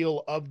a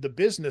feel of the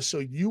business. So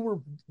you were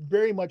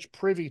very much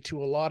privy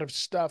to a lot of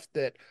stuff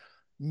that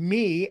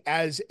me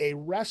as a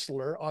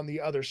wrestler on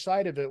the other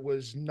side of it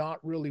was not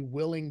really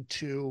willing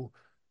to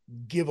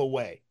give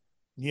away.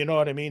 You know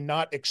what I mean?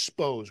 Not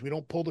expose. We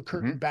don't pull the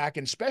curtain back.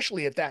 And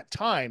especially at that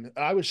time,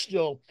 I was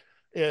still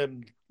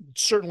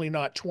certainly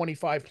not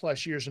 25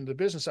 plus years into the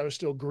business. I was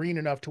still green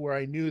enough to where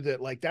I knew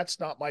that, like, that's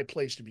not my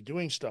place to be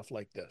doing stuff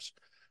like this.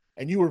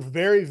 And you were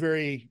very,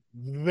 very,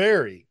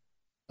 very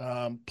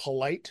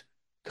polite,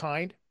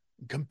 kind,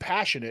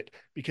 compassionate,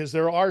 because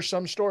there are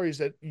some stories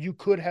that you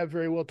could have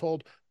very well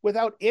told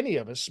without any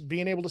of us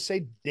being able to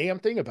say damn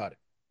thing about it,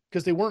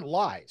 because they weren't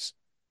lies.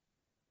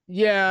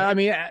 Yeah, I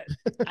mean,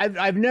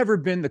 I've never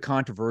been the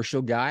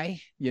controversial guy,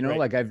 Right.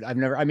 like I've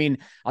never. I mean,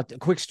 a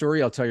quick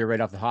story I'll tell you right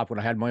off the hop. When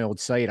I had my old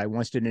site, I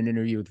once did an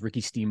interview with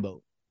Ricky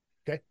Steamboat.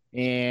 Okay.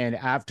 And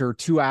after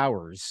 2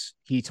 hours,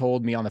 he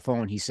told me on the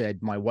phone, he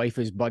said, my wife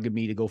is bugging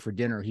me to go for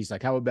dinner. He's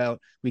like, how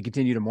about we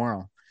continue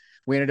tomorrow?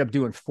 We ended up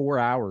doing 4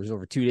 hours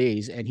over 2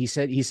 days. And he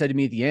said to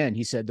me at the end,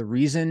 he said, the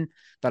reason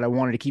that I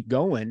wanted to keep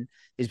going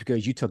is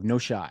because you took no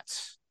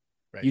shots.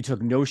 Right. You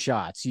took no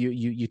shots.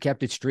 You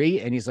kept it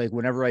straight. And he's like,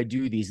 whenever I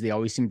do these, they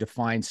always seem to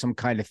find some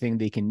kind of thing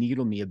they can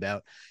needle me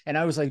about. And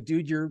I was like,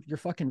 dude, you're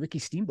fucking Ricky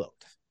Steamboat.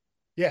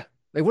 Yeah.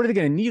 Like, what are they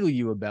going to needle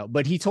you about?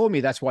 But he told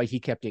me that's why he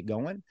kept it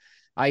going.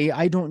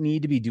 I don't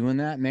need to be doing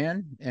that,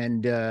 man.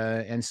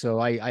 And so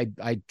I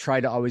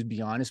try to always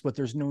be honest, but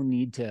there's no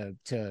need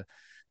to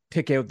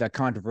pick out that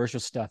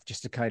controversial stuff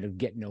just to kind of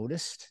get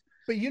noticed.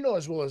 But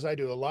as well as I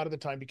do, a lot of the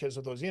time, because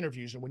of those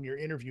interviews, and when you're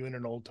interviewing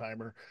an old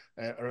timer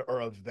or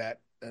a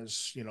vet,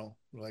 as we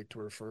like to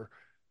refer,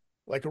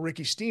 like a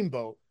Ricky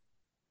Steamboat,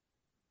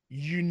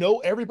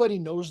 everybody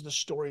knows the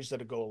stories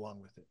that go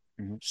along with it.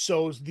 Mm-hmm.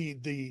 So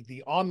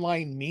the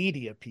online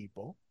media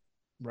people,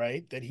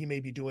 right, that he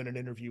may be doing an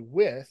interview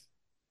with,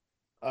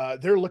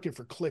 they're looking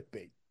for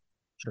clickbait.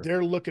 Sure.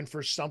 They're looking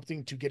for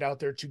something to get out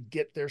there to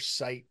get their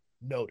site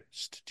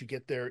noticed, to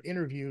get their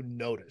interview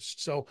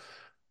noticed. So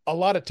a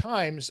lot of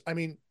times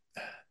you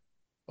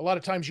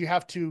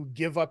have to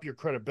give up your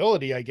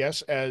credibility, I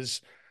guess,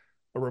 as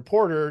a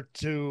reporter,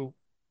 to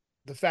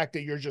the fact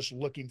that you're just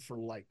looking for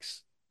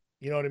likes.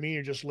 You know what I mean?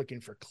 You're just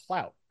looking for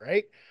clout,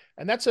 right?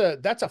 And that's a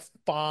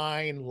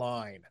fine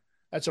line.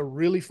 That's a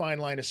really fine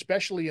line,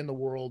 especially in the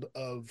world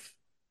of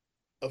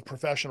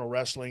professional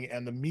wrestling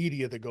and the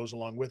media that goes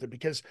along with it,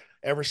 because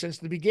ever since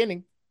the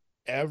beginning,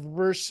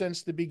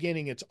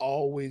 it's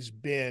always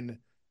been,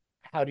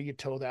 how do you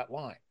toe that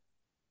line?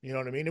 You know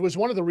what I mean? It was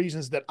one of the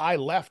reasons that I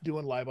left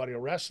doing live audio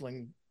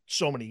wrestling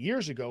so many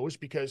years ago, was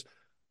because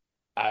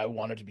I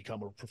wanted to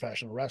become a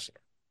professional wrestler.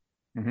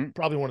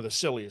 Probably one of the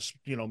silliest,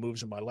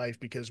 moves in my life,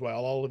 because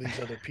while all of these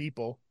other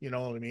people, you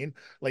know what I mean?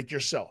 Like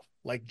yourself,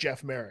 like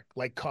Jeff Merrick,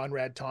 like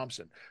Conrad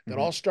Thompson, that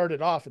all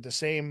started off at the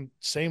same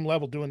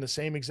level, doing the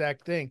same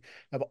exact thing,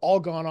 have all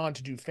gone on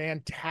to do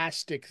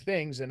fantastic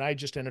things. And I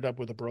just ended up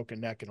with a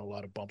broken neck and a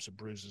lot of bumps and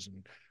bruises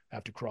and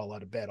have to crawl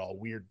out of bed all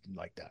weird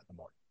like that in the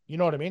morning. You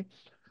know what I mean?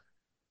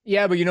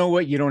 Yeah, but you know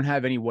what? You don't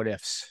have any what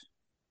ifs.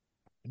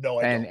 No,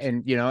 I don't.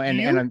 And you know,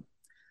 and I'm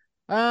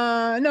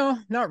no,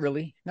 not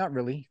really. Not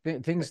really.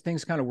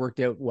 Things kind of worked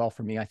out well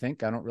for me, I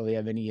think. I don't really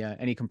have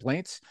any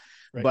complaints.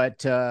 Right.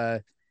 But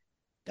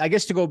I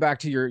guess to go back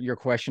to your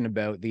question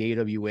about the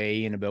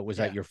AWA and about was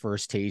that your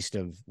first taste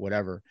of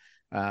whatever.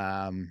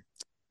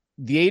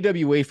 The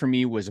AWA for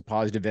me was a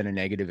positive and a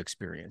negative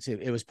experience.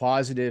 It was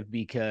positive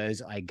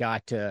because I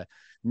got to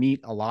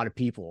meet a lot of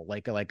people.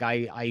 Like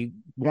I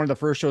one of the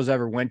first shows I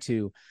ever went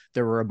to,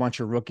 there were a bunch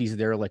of rookies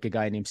there, like a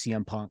guy named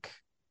CM Punk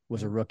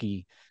was a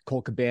rookie.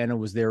 Colt Cabana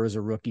was there as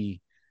a rookie.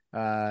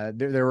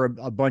 There were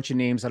a bunch of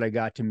names that I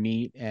got to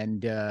meet.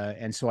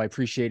 And so I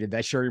appreciated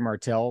that. Sherry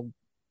Martel,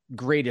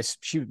 greatest.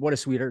 What a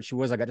sweetheart she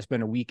was. I got to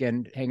spend a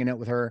weekend hanging out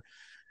with her.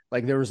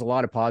 Like, there was a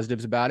lot of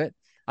positives about it.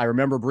 I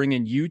remember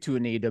bringing you to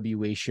an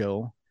AWA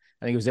show.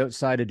 I think it was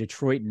outside of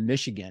Detroit,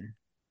 Michigan.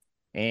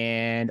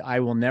 And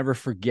I will never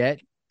forget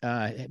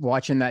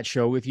watching that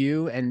show with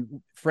you.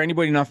 And for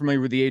anybody not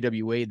familiar with the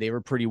AWA, they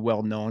were pretty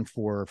well known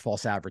for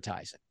false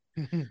advertising.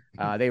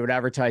 They would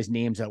advertise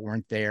names that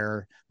weren't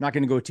there. I'm not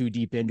going to go too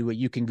deep into it.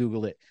 You can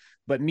Google it.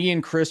 But me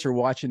and Chris are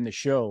watching the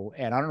show.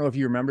 And I don't know if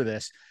you remember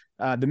this,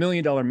 the $1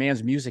 Million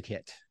Man's music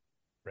hit.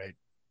 Right.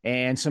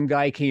 And some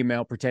guy came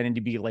out pretending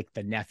to be like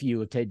the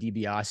nephew of Ted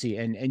DiBiase.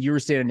 And you were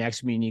standing next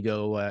to me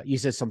and you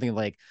said something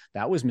like,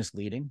 that was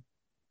misleading.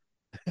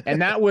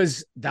 And that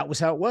was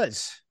how it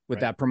was with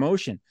that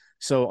promotion.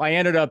 So I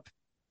ended up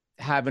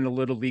having a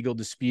little legal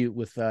dispute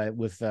with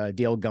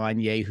Dale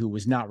Gagne, who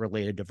was not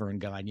related to Vern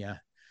Gagne.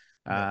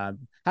 Had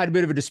a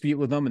bit of a dispute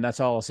with them, and that's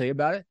all I'll say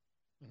about it.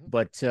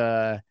 But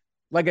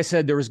like I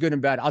said, there was good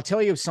and bad. I'll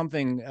tell you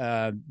something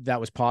that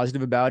was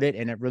positive about it,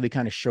 and it really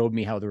kind of showed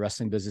me how the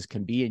wrestling business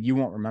can be, and you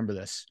won't remember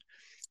this.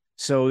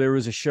 So there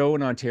was a show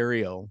in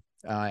Ontario,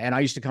 and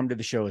I used to come to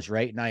the shows,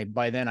 right? And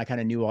by then I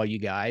kind of knew all you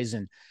guys,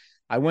 and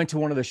I went to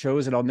one of the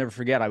shows, and I'll never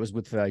forget, I was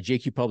with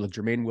JQ Public,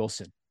 Jermaine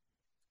Wilson.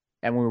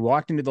 And when we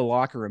walked into the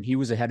locker room, he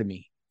was ahead of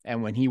me.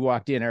 And when he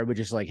walked in, everybody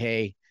just like,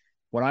 hey.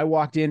 When I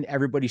walked in,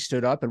 everybody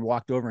stood up and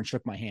walked over and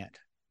shook my hand.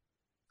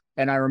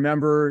 And I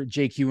remember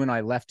JQ and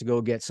I left to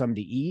go get something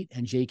to eat.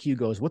 And JQ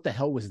goes, what the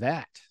hell was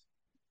that?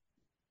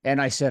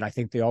 And I said, I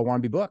think they all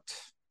want to be booked.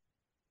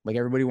 Like,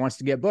 everybody wants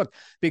to get booked,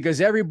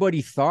 because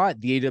everybody thought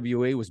the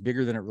AWA was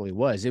bigger than it really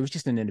was. It was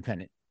just an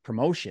independent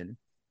promotion,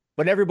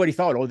 but everybody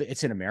thought, oh,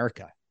 it's in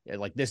America.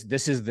 Like,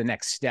 this is the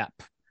next step.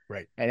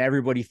 Right. And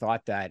everybody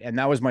thought that. And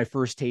that was my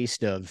first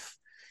taste of,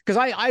 because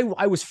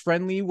I was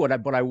friendly,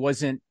 but I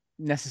wasn't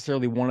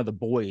necessarily one of the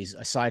boys,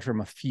 aside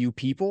from a few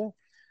people,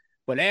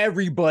 but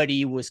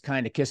everybody was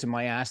kind of kissing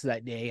my ass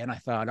that day. And I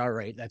thought, all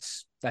right,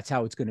 that's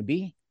how it's going to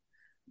be.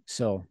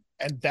 So,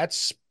 and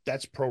that's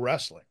pro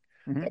wrestling.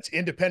 That's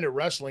independent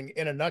wrestling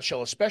in a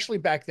nutshell, especially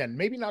back then.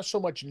 Maybe not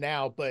so much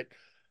now, but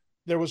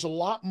there was a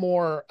lot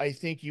more. I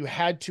think you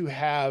had to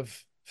have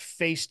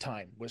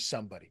FaceTime with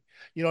somebody,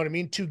 you know what I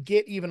mean? To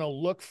get even a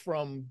look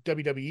from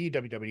WWE,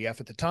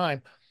 WWF at the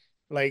time,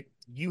 like,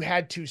 you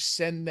had to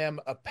send them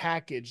a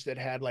package that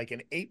had like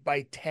an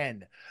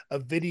 8x10, a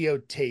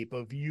videotape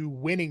of you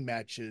winning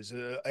matches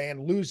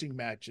and losing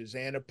matches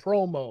and a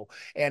promo,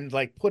 and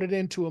like put it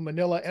into a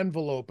manila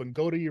envelope and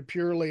go to your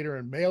Purelator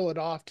and mail it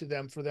off to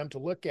them for them to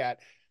look at.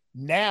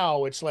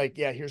 Now it's like,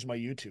 yeah, here's my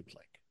YouTube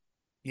link.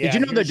 Yeah, did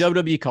you know that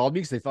WWE called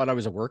me because they thought I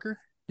was a worker?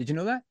 Did you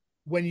know that?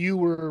 When you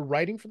were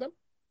writing for them?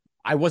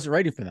 I wasn't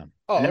writing for them.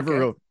 Oh, I never okay.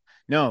 wrote.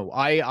 No,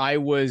 I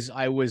was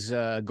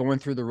going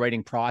through the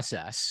writing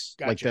process,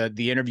 Gotcha. like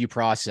the interview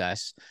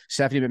process.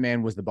 Stephanie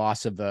McMahon was the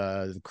boss of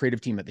the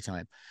creative team at the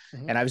time.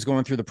 And I was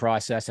going through the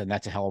process, and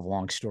that's a hell of a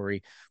long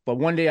story. But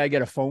one day I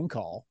get a phone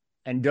call,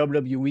 and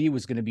WWE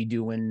was going to be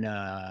doing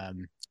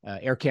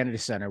Air Canada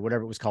Center,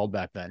 whatever it was called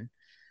back then.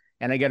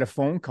 And I get a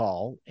phone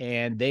call,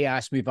 and they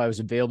asked me if I was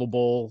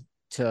available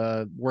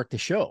to work the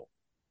show.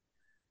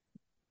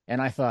 And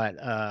I thought,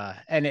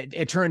 and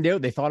it turned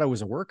out they thought I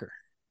was a worker.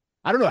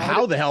 I don't know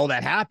how the hell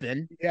that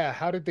happened. Yeah.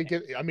 How did they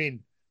get, I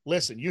mean,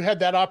 listen, you had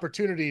that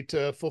opportunity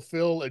to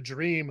fulfill a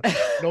dream,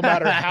 no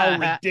matter how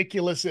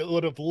ridiculous it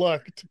would have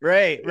looked.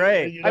 Right.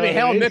 You know I mean,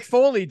 hell, what I mean? Mick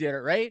Foley did it,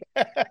 right?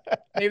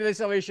 Maybe that's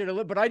how he should have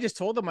lived. But I just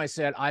told them, I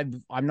said,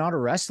 I'm not a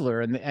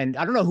wrestler. And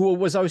I don't know who it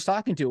was I was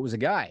talking to. It was a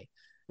guy.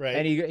 Right.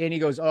 And he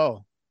goes,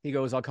 I'll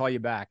call you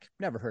back.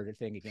 Never heard a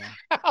thing again.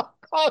 I'll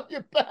call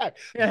you back.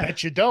 Yeah.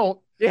 Bet you don't.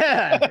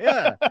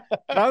 Yeah.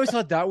 But I always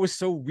thought that was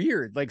so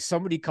weird. Like,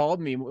 somebody called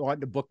me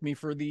wanting to book me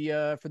for the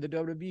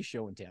WWE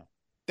show in town.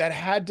 That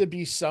had to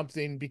be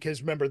something,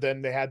 because remember,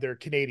 then they had their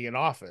Canadian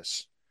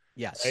office.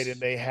 Yes. Right. And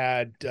they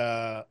had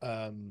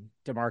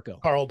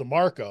DeMarco. Carl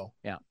DeMarco.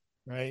 Yeah.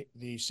 Right.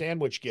 The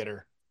sandwich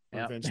getter for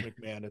Yeah. Vince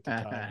McMahon at the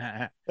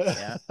time.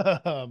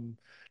 Yeah.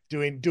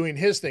 doing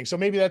his thing. So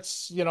maybe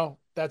that's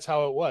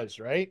how it was,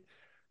 right?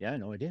 Yeah,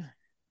 no idea.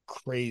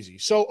 Crazy.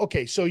 So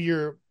okay, so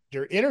you're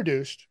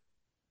introduced,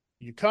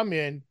 you come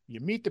in, you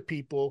meet the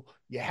people,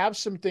 you have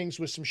some things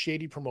with some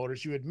shady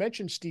promoters. You had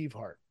mentioned Steve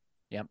Hart.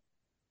 Yep.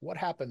 What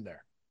happened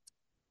there?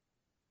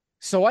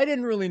 So I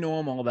didn't really know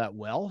him all that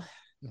well.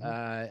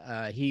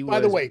 He was, by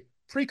the way,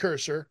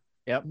 precursor.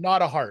 Yep.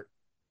 Not a Hart.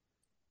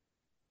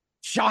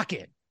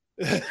 Shocking.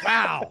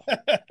 Wow.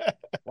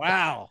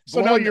 Wow.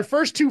 So now your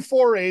first two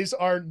forays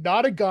are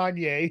not a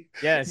Gagne.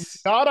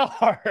 Yes. Not a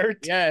Hart.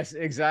 Yes,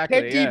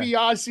 exactly. Ted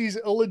DiBiase's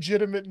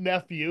illegitimate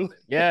nephew.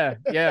 Yeah.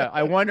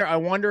 I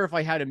wonder if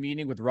I had a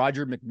meeting with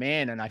Roger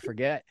McMahon and I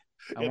forget.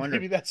 I wonder.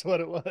 Maybe that's what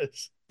it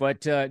was.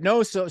 But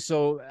no,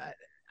 so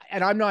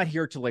and I'm not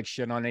here to like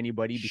shit on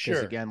anybody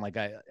because again, like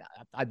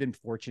I've been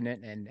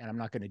fortunate and I'm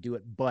not going to do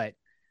it, but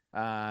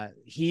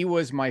he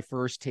was my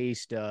first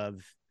taste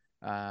of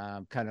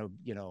kind of,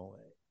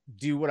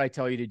 do what I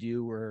tell you to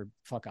do or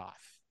fuck off,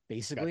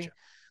 basically. Gotcha.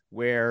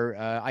 Where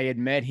I had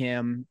met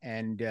him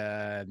and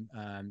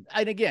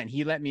again,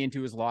 he let me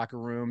into his locker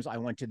rooms. I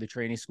went to the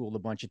training school a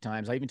bunch of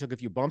times. I even took a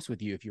few bumps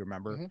with you, if you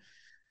remember. Mm-hmm.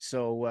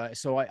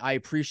 So I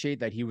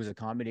appreciate that he was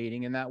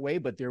accommodating in that way,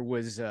 but there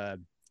was a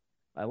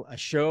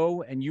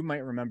show, and you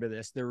might remember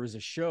this. There was a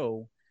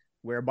show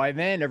where by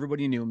then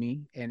everybody knew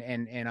me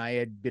and I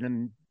had been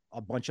in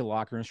a bunch of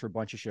locker rooms for a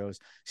bunch of shows.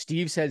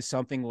 Steve said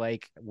something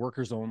like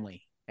workers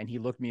only. And he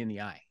looked me in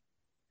the eye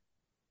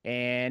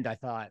and I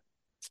thought,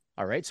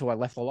 all right. So I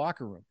left the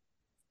locker room.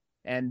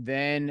 And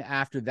then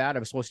after that, I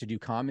was supposed to do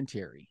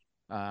commentary.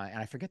 And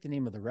I forget the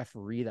name of the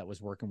referee that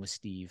was working with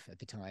Steve at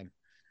the time.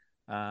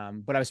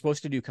 But I was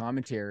supposed to do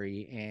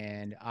commentary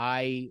and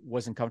I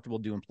wasn't comfortable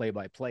doing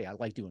play-by-play. I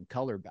like doing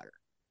color better.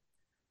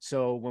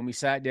 So when we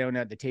sat down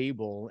at the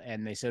table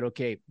and they said,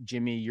 okay,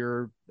 Jimmy,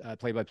 you're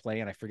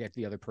play-by-play, and I forget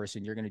the other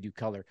person, you're going to do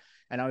color.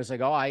 And I was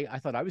like, oh, I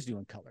thought I was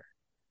doing color.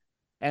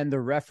 And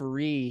the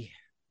referee,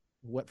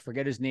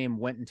 forget his name,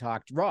 went and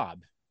talked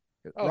Rob,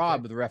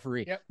 the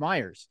referee, yep.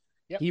 Myers.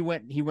 Yep. He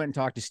went and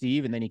talked to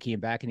Steve, and then he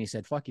came back and he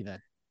said, fuck you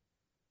then.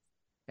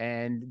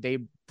 And they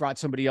brought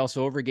somebody else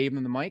over, gave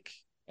him the mic.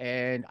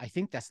 And I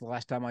think that's the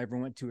last time I ever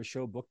went to a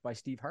show booked by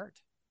Steve Hart,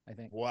 I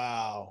think.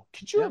 Wow.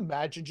 Could you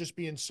imagine just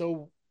being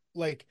so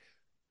like,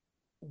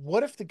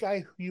 what if the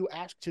guy who you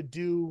asked to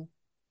do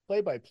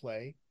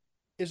play-by-play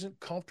isn't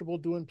comfortable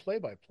doing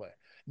play-by-play?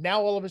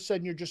 Now, all of a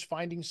sudden, you're just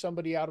finding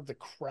somebody out of the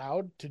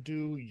crowd to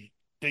do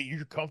that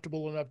you're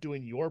comfortable enough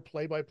doing your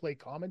play-by-play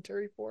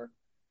commentary for.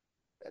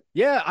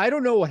 Yeah, I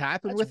don't know what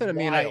happened with it. I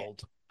mean,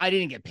 I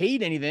didn't get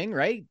paid anything,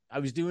 right? I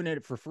was doing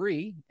it for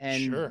free,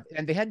 and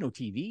they had no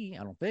TV,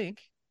 I don't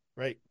think.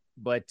 Right.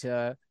 But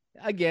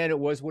again, it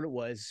was what it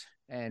was,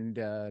 and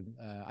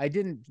I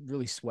didn't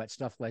really sweat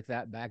stuff like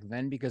that back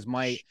then because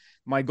my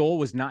goal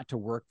was not to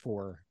work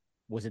for.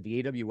 Was it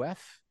the AWF?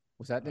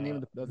 Was that the name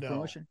of the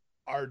promotion?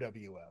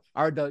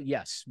 RWF.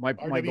 Yes. My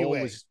goal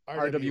was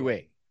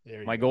RWA.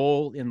 My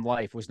goal in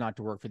life was not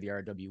to work for the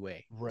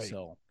RWA. Right.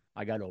 So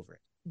I got over it.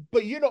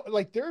 But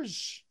like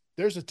there's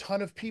a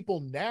ton of people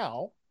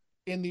now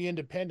in the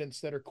independents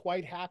that are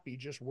quite happy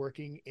just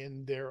working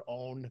in their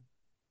own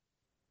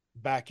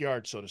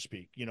backyard, so to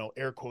speak,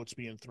 air quotes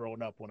being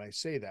thrown up when I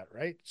say that.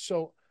 Right.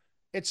 So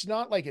it's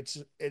not like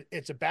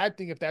it's a bad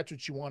thing if that's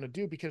what you want to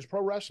do, because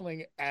pro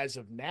wrestling as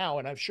of now,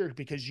 and I'm sure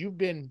because you've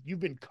been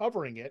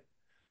covering it,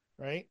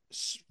 right,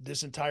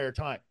 this entire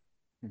time.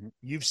 Mm-hmm.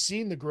 You've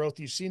seen the growth,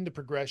 you've seen the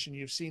progression,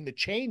 you've seen the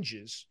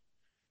changes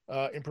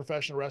in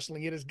professional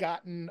wrestling. It has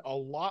gotten a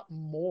lot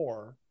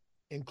more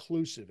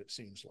inclusive, it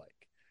seems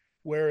like.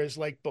 Whereas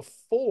like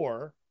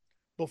before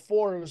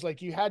it was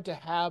like you had to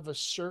have a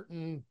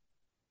certain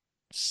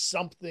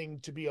something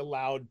to be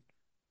allowed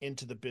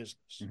into the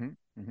business. Mm-hmm.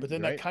 Mm-hmm. But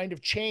then that kind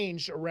of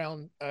changed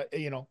around,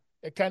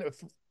 it kind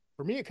of,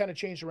 for me, it kind of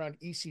changed around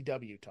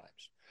ECW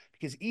times.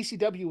 Because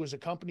ECW was a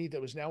company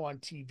that was now on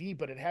TV,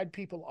 but it had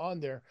people on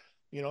there.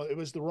 It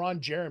was the Ron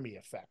Jeremy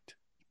effect,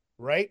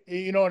 right?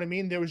 You know what I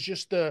mean? There was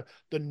just the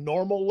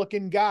normal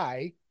looking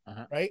guy,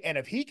 right? And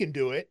if he can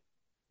do it,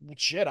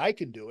 shit, I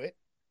can do it,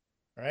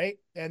 right?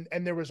 And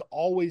there was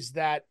always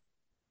that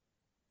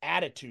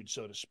attitude,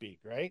 so to speak,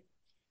 right?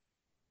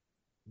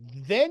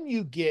 Then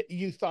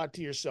you thought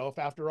to yourself,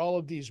 after all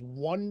of these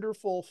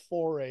wonderful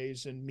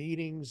forays and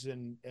meetings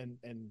and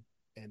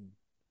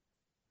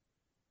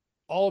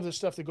all of the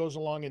stuff that goes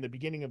along in the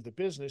beginning of the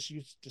business,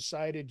 you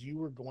decided you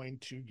were going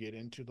to get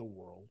into the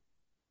world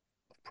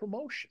of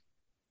promotion,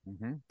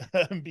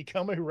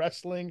 become a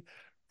wrestling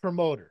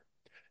promoter.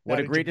 What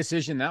a great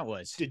decision that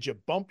was. Did you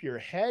bump your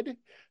head?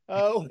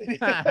 Oh,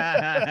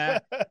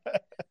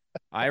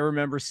 I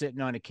remember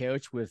sitting on a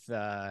couch with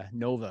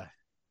Nova.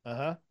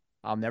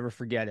 I'll never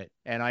forget it.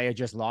 And I had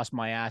just lost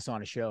my ass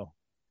on a show.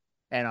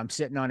 And I'm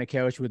sitting on a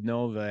couch with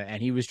Nova,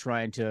 and he was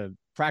trying to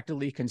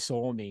practically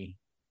console me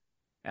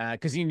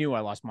because he knew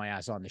I lost my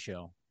ass on the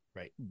show.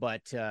 Right.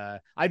 But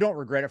I don't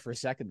regret it for a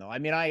second, though. I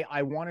mean,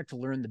 I wanted to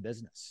learn the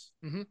business.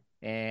 Mm-hmm.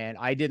 And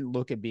I didn't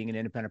look at being an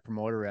independent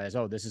promoter as,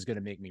 oh, this is going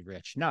to make me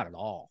rich. Not at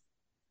all.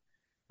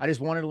 I just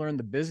wanted to learn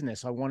the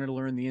business. I wanted to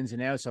learn the ins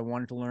and outs. I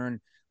wanted to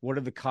learn what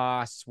are the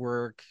costs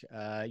work,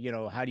 you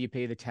know, how do you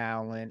pay the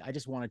talent? I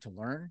just wanted to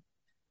learn.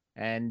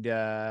 And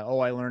I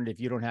learned if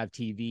you don't have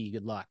TV,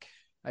 good luck.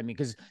 I mean,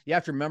 because you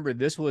have to remember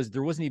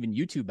there wasn't even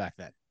YouTube back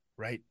then.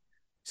 Right.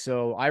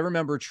 So I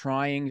remember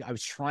I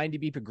was trying to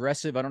be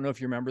progressive. I don't know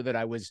if you remember that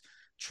I was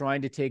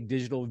trying to take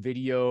digital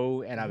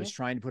video and I was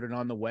trying to put it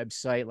on the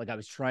website. Like I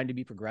was trying to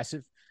be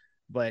progressive,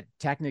 but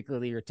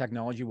technically or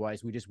technology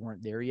wise, we just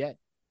weren't there yet.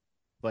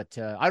 But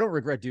I don't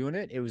regret doing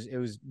it.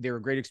 They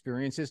were great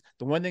experiences.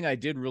 The one thing I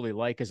did really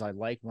like is I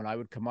liked when I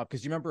would come up,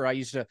 because you remember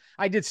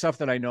I did stuff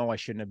that I know I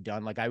shouldn't have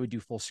done. Like I would do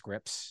full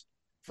scripts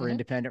for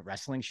independent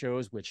wrestling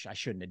shows, which I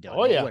shouldn't have done.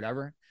 Oh yeah.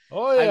 Whatever.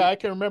 Oh yeah. I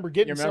can remember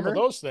getting some of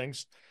those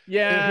things.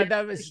 Yeah.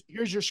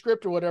 Here's your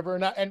script or whatever.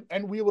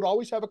 And we would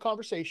always have a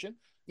conversation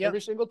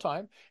every single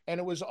time. And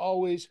it was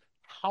always,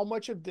 how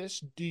much of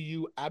this do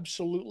you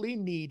absolutely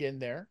need in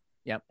there?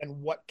 Yep.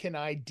 And what can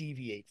I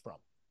deviate from?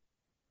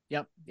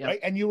 Yep. Right.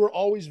 And you were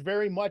always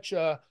very much,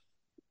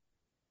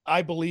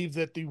 I believe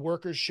that the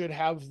workers should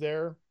have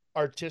their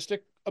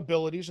artistic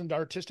abilities and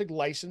artistic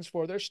license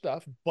for their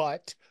stuff,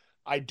 but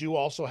I do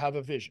also have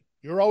a vision.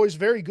 You're always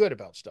very good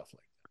about stuff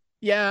like that.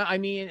 Yeah. I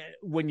mean,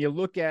 when you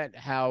look at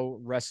how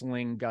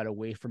wrestling got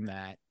away from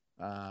that,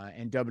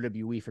 and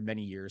WWE for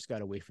many years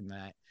got away from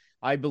that,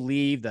 I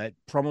believe that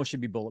promo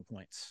should be bullet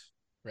points.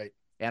 Right.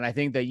 And I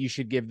think that you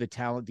should give the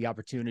talent the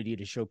opportunity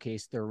to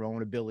showcase their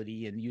own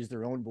ability and use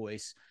their own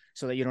voice,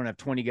 so that you don't have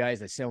 20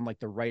 guys that sound like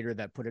the writer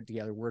that put it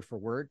together word for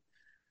word.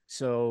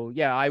 So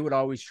yeah, I would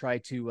always try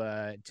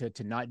to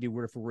not do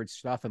word for word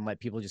stuff and let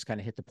people just kind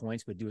of hit the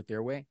points, but do it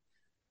their way.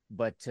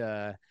 But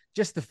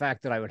just the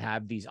fact that I would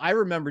have these, I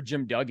remember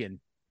Jim Duggan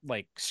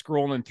like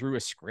scrolling through a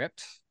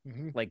script,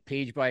 like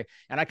page by,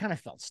 and I kind of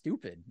felt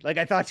stupid. Like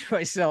I thought to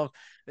myself,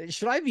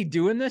 should I be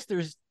doing this?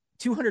 There's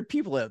 200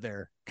 people out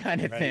there,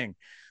 kind of thing.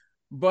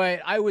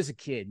 But I was a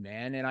kid,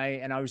 man,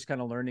 and I was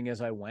kind of learning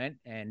as I went.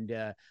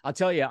 And I'll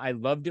tell you, I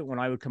loved it when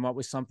I would come up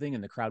with something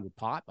and the crowd would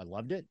pop. I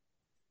loved it.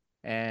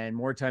 And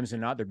more times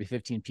than not, there'd be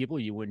 15 people,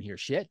 you wouldn't hear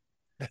shit.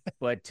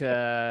 But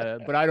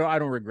I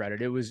don't regret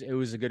it. It was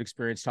a good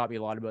experience. Taught me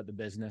a lot about the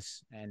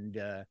business,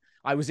 and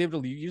I was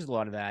able to use a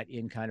lot of that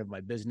in kind of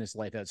my business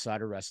life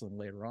outside of wrestling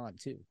later on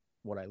too.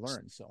 What I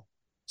learned. So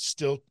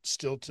still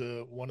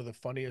to one of the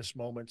funniest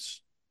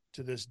moments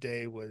to this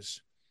day was,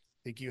 I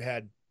think you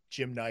had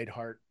Jim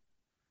Neidhart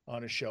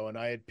on a show, and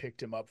I had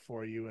picked him up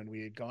for you, and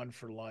we had gone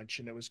for lunch,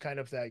 and it was kind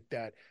of like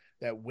that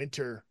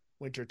winter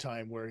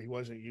time where he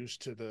wasn't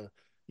used to the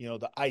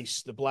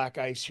ice, the black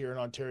ice here in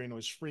Ontario, and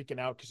was freaking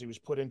out because he was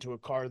put into a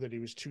car that he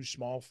was too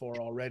small for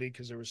already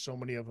because there was so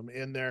many of them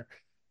in there,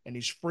 and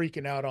he's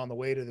freaking out on the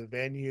way to the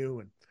venue.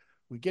 And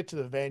we get to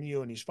the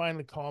venue and he's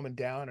finally calming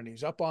down, and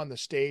he's up on the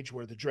stage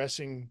where the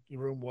dressing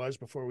room was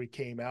before we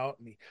came out,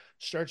 and he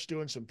starts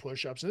doing some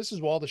push-ups. And this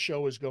is while the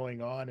show is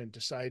going on, and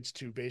decides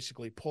to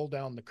basically pull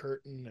down the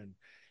curtain and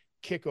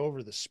kick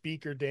over the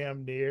speaker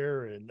damn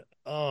near. And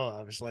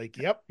I was like,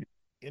 yep,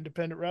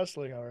 independent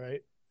wrestling. All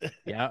right.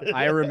 Yeah.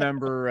 I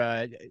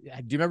remember, do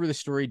you remember the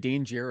story?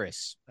 Dane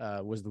Jarvis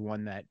was the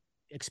one that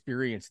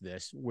experienced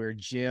this, where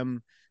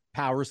Jim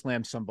power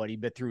slammed somebody,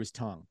 bit through his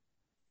tongue.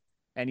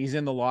 And he's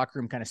in the locker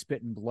room kind of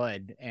spitting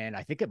blood. And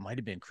I think it might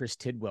have been Chris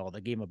Tidwell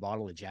that gave him a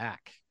bottle of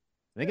Jack.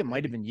 I think it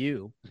might have been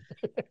you.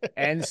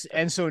 And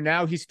so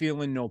now he's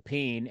feeling no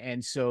pain.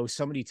 And so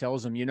somebody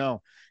tells him,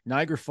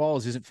 Niagara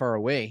Falls isn't far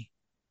away.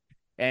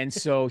 And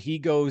so he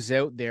goes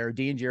out there.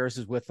 Dane Jarvis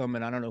is with him,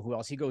 and I don't know who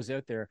else. He goes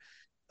out there,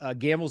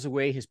 gambles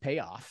away his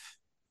payoff,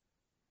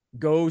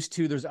 goes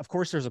to, there's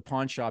a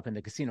pawn shop in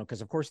the casino,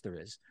 because of course there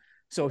is.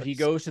 So he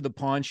goes to the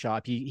pawn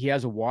shop. He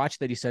has a watch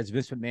that he says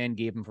Vince McMahon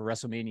gave him for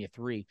WrestleMania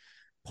 3,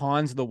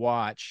 pawns the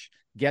watch,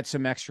 gets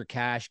some extra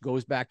cash,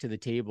 goes back to the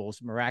tables,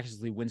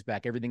 miraculously wins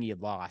back everything he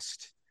had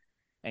lost,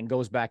 and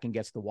goes back and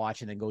gets the watch,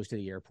 and then goes to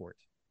the airport.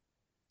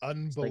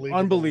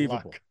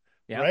 Unbelievable. Luck.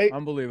 Yeah, right?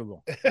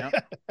 Unbelievable. Yeah.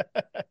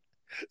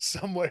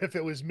 Somewhere, if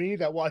it was me,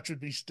 that watch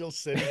would be still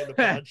sitting in the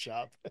pawn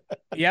shop.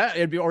 Yeah,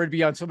 it'd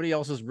be on somebody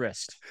else's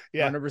wrist.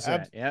 Yeah,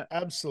 100%. Yeah,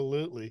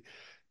 absolutely.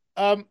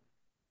 Let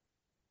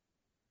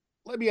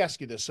me ask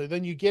you this. So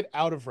then you get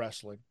out of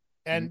wrestling,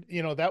 and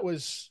that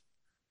was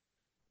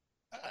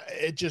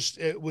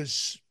it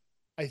was,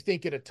 I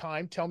think at a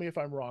time, tell me if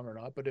I'm wrong or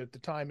not, but at the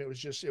time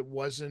it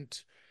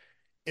wasn't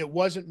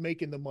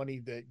making the money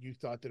that you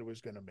thought that it was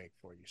going to make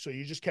for you. So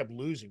you just kept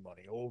losing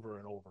money over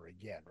and over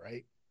again,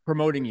 right?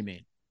 Promoting, you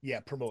mean?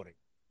 Yeah, promoting.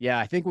 Yeah,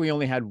 I think we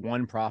only had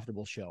one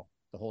profitable show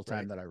the whole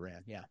time that I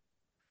ran. Yeah.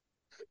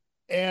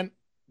 And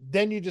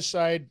then you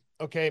decide,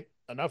 okay,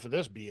 enough of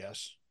this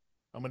BS.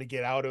 I'm going to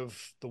get out of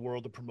the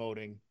world of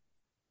promoting.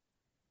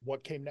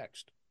 What came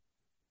next?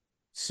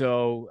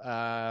 So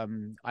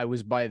I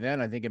was, by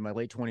then, I think in my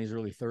late 20s,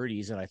 early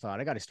 30s, and I thought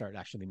I got to start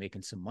actually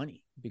making some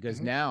money,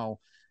 because now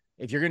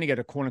if you're going to get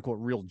a quote unquote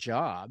real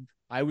job,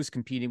 I was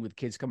competing with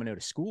kids coming out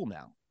of school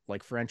now,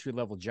 like for entry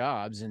level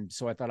jobs. And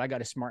so I thought I got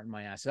to smarten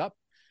my ass up.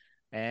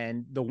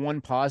 And the one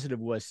positive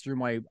was, through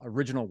my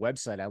original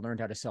website, I learned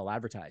how to sell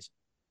advertising,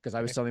 because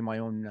I was selling my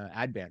own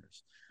ad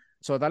banners.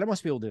 So I thought I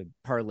must be able to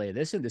parlay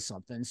this into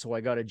something. So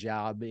I got a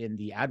job in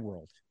the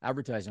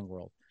advertising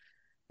world.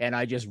 And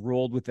I just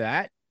rolled with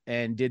that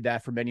and did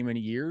that for many, many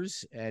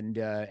years, and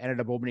ended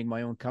up opening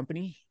my own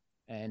company.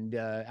 And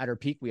at our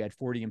peak, we had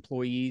 40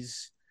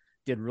 employees,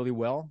 did really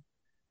well.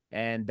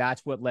 And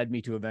that's what led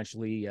me to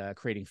eventually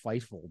creating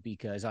Fightful,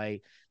 because I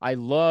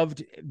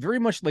loved, very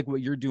much like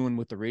what you're doing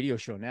with the radio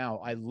show now,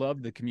 I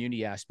loved the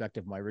community aspect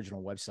of my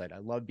original website. I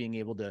love being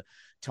able to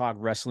talk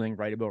wrestling,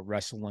 write about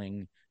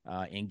wrestling,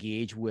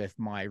 engage with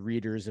my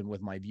readers and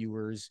with my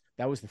viewers.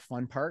 That was the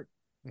fun part.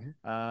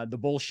 The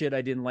bullshit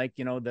I didn't like,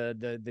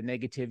 the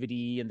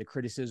negativity and the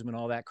criticism and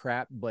all that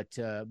crap, but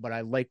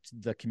I liked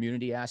the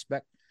community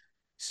aspect.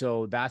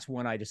 So that's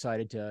when I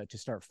decided to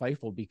start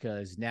Fightful,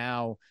 because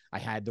now I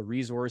had the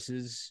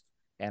resources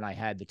and I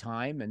had the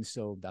time. And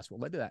so that's what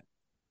led to that.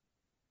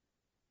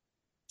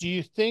 Do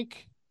you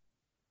think,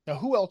 now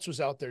who else was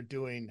out there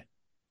doing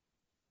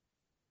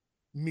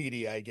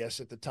media, I guess,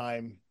 at the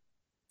time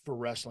for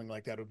wrestling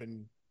like that? It would have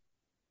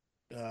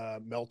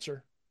been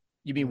Meltzer.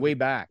 You mean way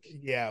back?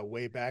 Yeah,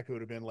 way back. It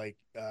would have been like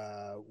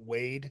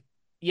Wade.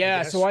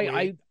 Yeah, so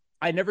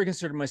I never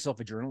considered myself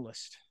a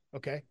journalist.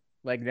 Okay.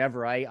 Like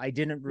never. I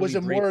didn't really. Was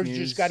it more news.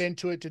 Just got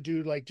into it to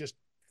do like just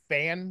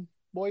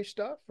fanboy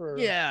stuff? Or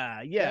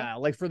yeah.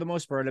 Like for the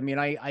most part, I mean,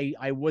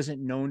 I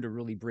wasn't known to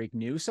really break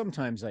news.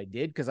 Sometimes I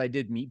did, because I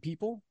did meet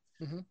people.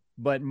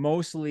 But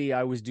mostly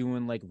I was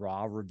doing like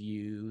Raw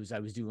reviews. I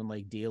was doing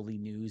like daily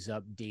news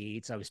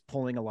updates. I was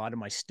pulling a lot of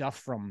my stuff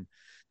from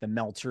the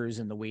Meltzers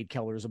and the Wade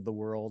Kellers of the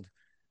world.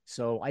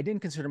 So I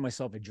didn't consider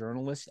myself a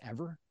journalist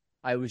ever.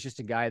 I was just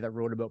a guy that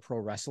wrote about pro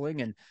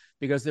wrestling. And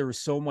because there was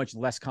so much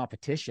less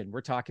competition, we're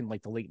talking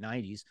like the late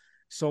 90s,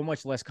 so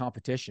much less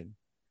competition,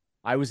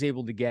 I was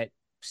able to get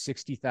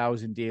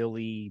 60,000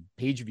 daily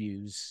page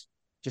views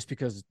just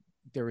because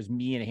there was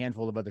me and a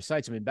handful of other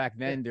sites. I mean, back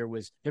then there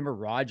was, remember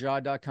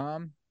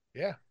Raja.com?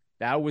 Yeah.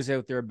 That was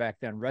out there back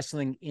then.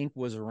 Wrestling Inc.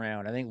 was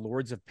around. I think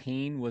Lords of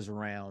Pain was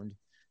around.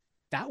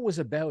 That was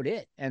about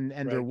it. And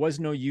there was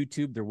no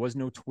YouTube. There was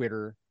no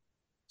Twitter.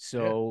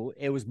 So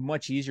it was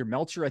much easier.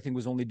 Meltzer, I think,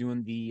 was only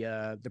doing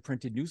the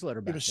printed newsletter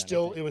back then.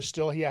 It was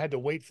still, you had to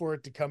wait for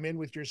it to come in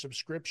with your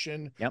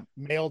subscription,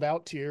 mailed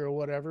out to you or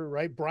whatever,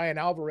 right? Brian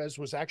Alvarez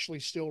was actually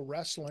still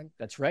wrestling.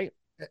 That's right.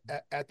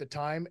 At the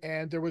time.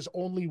 And there was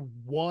only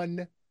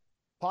one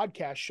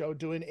podcast show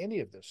doing any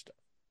of this stuff.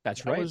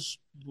 That was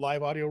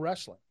Live Audio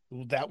Wrestling.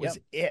 That was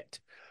it.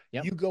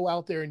 Yep. You go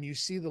out there and you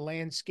see the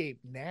landscape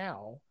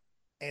now,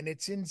 and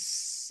it's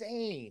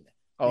insane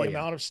the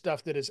amount of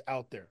stuff that is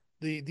out there,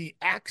 the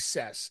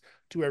access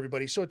to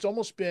everybody. So it's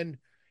almost been,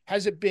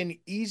 has it been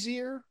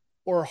easier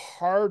or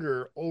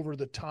harder over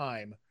the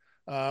time?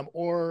 Has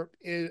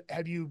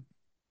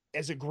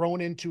it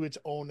grown into its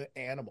own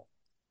animal?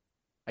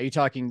 Are you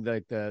talking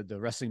the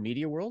wrestling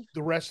media world?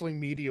 The wrestling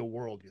media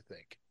world, you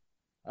think?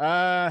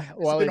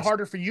 Well, it's been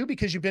harder for you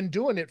because you've been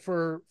doing it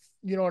for,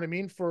 you know what I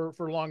mean, for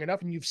long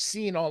enough, and you've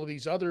seen all of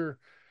these other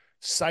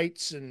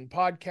sites and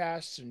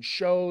podcasts and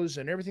shows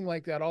and everything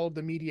like that, all of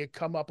the media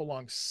come up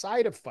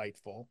alongside of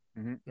Fightful,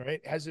 right?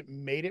 Has it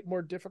made it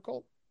more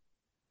difficult?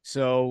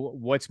 So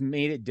what's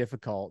made it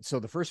difficult? So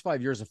the first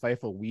 5 years of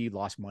Fightful, we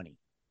lost money.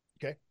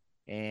 Okay.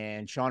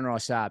 And Sean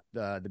Ross Sapp,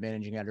 the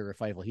managing editor of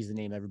Fightful, he's the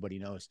name everybody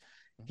knows.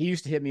 He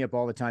used to hit me up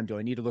all the time. Do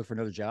I need to look for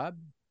another job?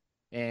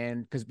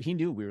 And because he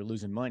knew we were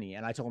losing money.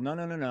 And I told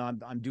him, no,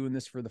 I'm doing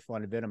this for the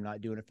fun of it. I'm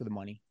not doing it for the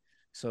money.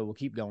 So we'll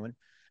keep going.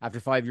 After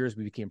 5 years,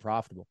 we became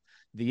profitable.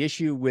 The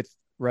issue with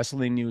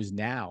wrestling news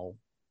now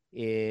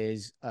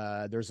is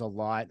there's a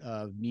lot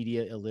of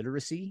media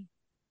illiteracy,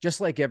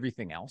 just like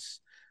everything else.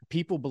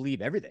 People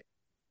believe everything.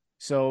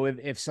 So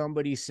if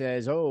somebody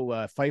says,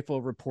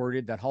 Fightful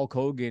reported that Hulk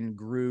Hogan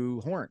grew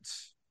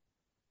horns,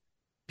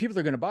 people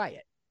are going to buy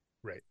it.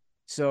 Right.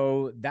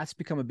 So that's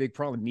become a big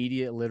problem,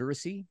 media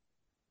illiteracy.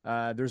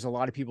 There's a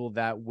lot of people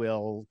that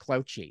will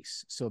clout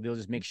chase. So they'll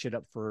just make shit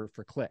up for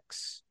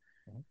clicks.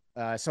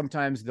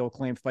 Sometimes they'll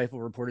claim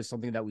Fightful reported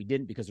something that we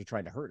didn't because they're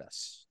trying to hurt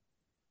us.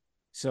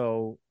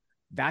 So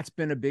that's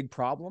been a big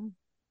problem.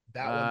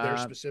 That one there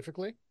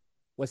specifically?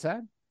 What's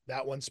that?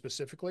 That one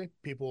specifically?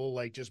 People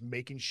like just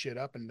making shit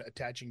up and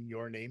attaching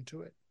your name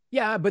to it?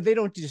 Yeah, but they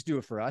don't just do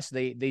it for us.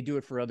 They do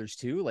it for others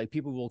too. Like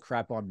people will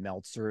crap on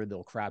Meltzer.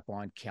 They'll crap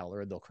on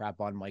Keller. They'll crap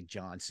on Mike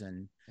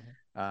Johnson.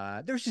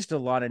 There's just a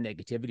lot of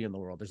negativity in the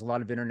world. There's a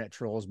lot of internet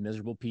trolls,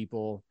 miserable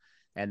people,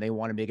 and they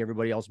want to make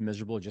everybody else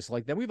miserable just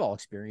like them. We've all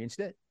experienced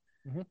it.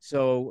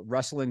 So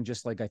wrestling,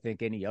 just like I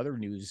think any other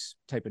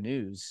type of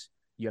news,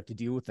 you have to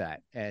deal with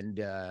that.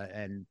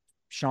 And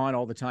Sean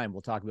all the time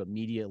will talk about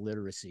media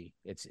literacy.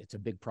 It's a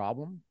big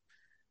problem.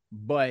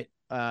 But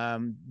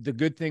the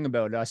good thing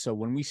about us, so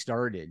when we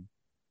started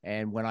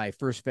and when I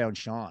first found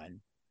Sean,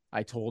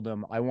 I told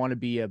him, I want to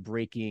be a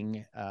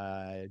breaking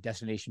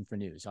destination for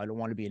news. I don't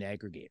want to be an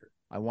aggregator.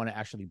 I want to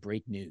actually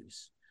break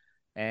news.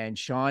 And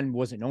Sean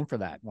wasn't known for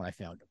that when I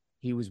found him.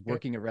 He was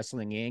working at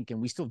Wrestling Inc.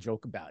 and we still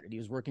joke about it. He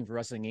was working for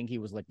Wrestling Inc. He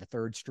was like the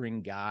third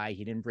string guy.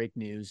 He didn't break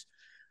news.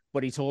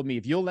 But he told me,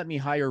 if you'll let me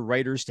hire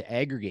writers to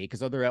aggregate,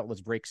 because other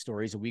outlets break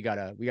stories and we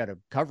gotta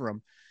cover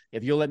them.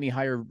 If you'll let me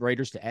hire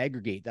writers to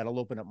aggregate, that'll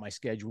open up my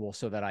schedule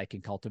so that I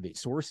can cultivate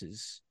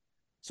sources.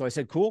 So I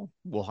said, cool,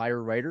 we'll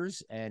hire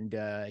writers. And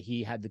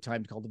he had the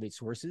time to cultivate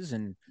sources.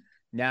 And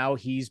now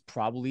he's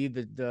probably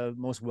the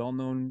most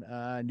well-known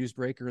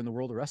newsbreaker in the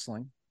world of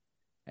wrestling.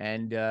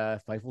 And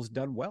Fightful's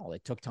done well.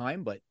 It took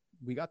time, but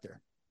we got there.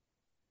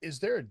 Is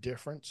there a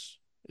difference?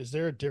 Is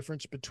there a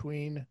difference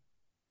between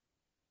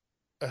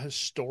a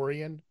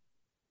historian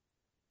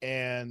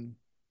and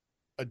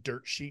a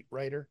dirt sheet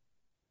writer?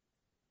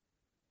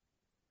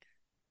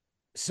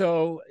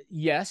 So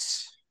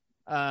yes,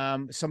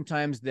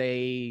 sometimes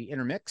they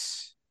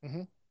intermix.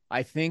 Mm-hmm.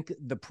 I think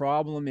the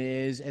problem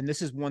is, and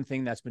this is one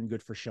thing that's been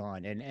good for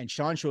Sean, and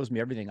Sean shows me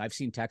everything. I've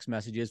seen text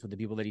messages with the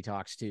people that he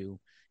talks to.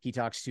 He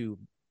talks to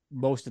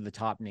most of the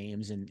top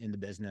names in the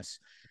business.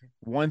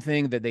 Mm-hmm. One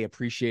thing that they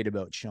appreciate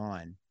about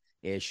Sean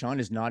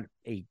is not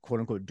a quote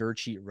unquote dirt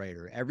sheet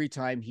writer. Every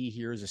time he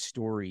hears a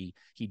story,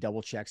 he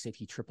double checks it,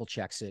 he triple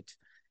checks it.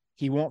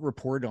 He won't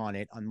report on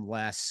it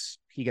unless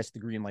he gets the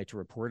green light to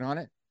report on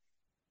it.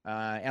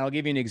 And I'll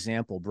give you an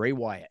example. Bray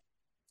Wyatt.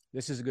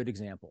 This is a good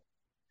example.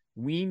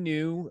 We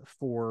knew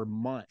for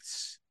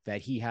months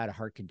that he had a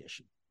heart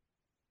condition.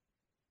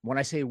 When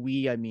I say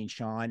we, I mean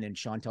Sean, and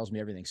Sean tells me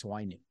everything, so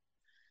I knew.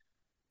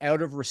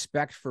 Out of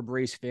respect for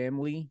Bray's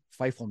family,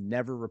 Fightful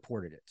never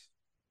reported it.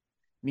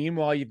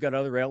 Meanwhile, you've got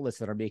other outlets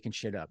that are making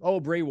shit up. Oh,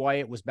 Bray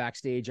Wyatt was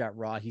backstage at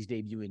Raw. He's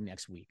debuting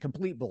next week.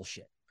 Complete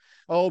bullshit.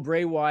 Oh,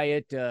 Bray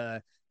Wyatt,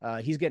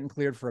 he's getting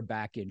cleared for a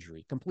back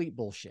injury. Complete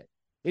bullshit.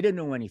 They didn't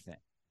know anything.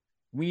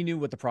 We knew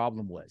what the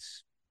problem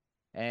was.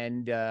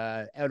 And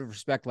out of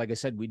respect, like I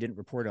said, we didn't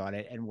report on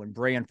it. And when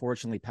Bray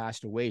unfortunately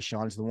passed away,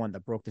 Sean's the one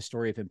that broke the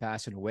story of him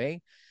passing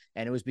away.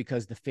 And it was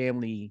because the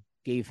family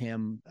gave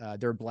him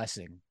their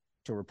blessing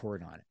to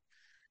report on it.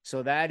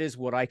 So that is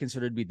what I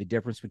consider to be the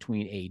difference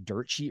between a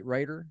dirt sheet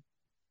writer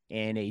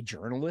and a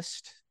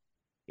journalist,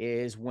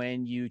 is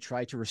when you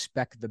try to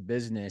respect the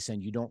business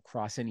and you don't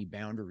cross any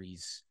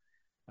boundaries.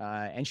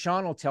 And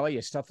Sean will tell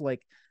you stuff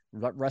like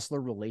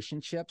wrestler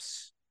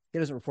relationships. He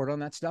doesn't report on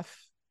that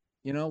stuff.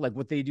 You know, like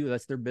what they do,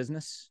 that's their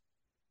business.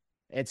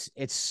 It's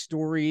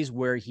stories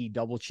where he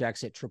double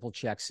checks it, triple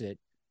checks it,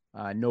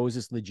 knows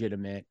it's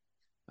legitimate.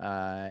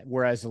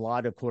 Whereas a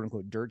lot of quote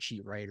unquote dirt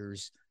sheet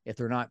writers, if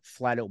they're not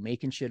flat out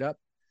making shit up,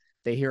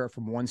 they hear it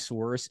from one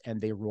source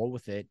and they roll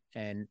with it.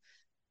 And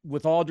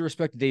with all due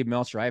respect to Dave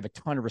Meltzer, I have a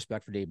ton of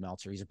respect for Dave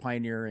Meltzer. He's a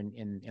pioneer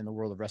in the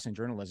world of wrestling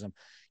journalism.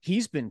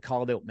 He's been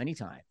called out many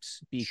times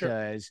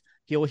because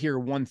he'll hear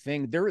one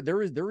thing. There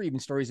were even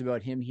stories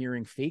about him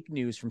hearing fake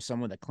news from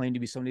someone that claimed to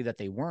be somebody that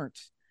they weren't,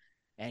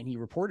 and he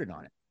reported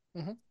on it.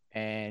 Mm-hmm.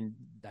 And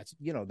that's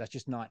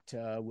just not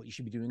what you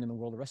should be doing in the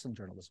world of wrestling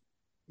journalism.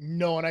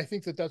 No, and I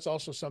think that that's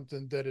also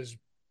something that has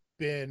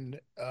been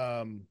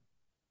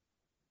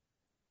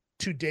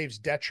to Dave's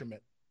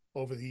detriment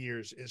over the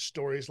years, is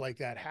stories like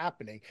that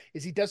happening,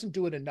 is he doesn't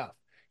do it enough.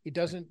 He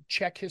doesn't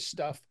check his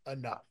stuff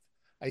enough.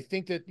 I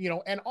think that,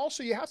 and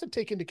also you have to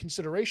take into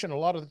consideration a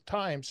lot of the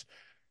times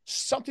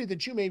something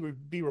that you may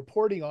be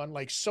reporting on,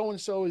 like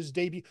so-and-so is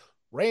debut,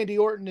 Randy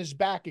Orton is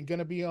back and going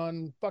to be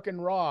on fucking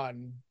Raw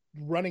and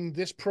running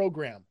this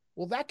program.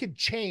 Well, that could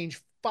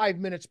change 5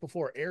 minutes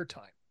before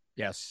airtime.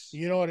 Yes.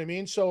 You know what I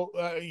mean? So,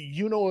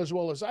 as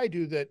well as I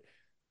do that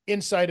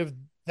inside of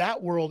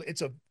that world,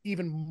 it's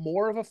even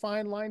more of a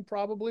fine line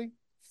probably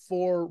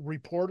for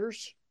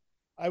reporters,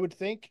 I would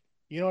think.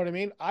 You know what I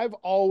mean? I've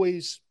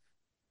always,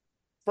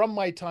 from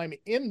my time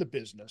in the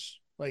business,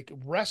 like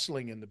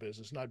wrestling in the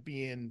business, not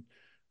being,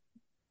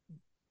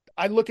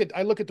 I look at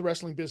the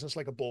wrestling business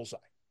like a bullseye,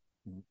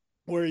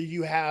 where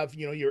you have,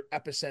 your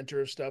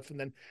epicenter of stuff, and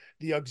then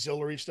the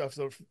auxiliary stuff,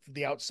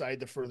 the outside,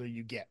 the further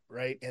you get,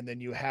 right? And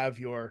then you have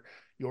your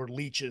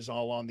leeches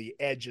all on the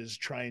edges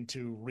trying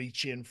to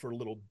reach in for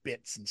little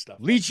bits and stuff.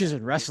 Leeches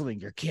in wrestling,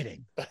 you're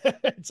kidding.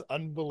 It's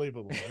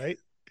unbelievable, right?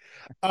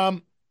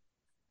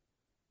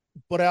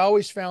 But I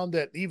always found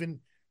that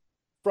even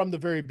from the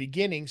very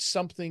beginning,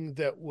 something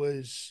that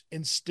was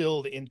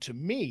instilled into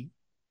me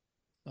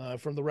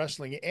from the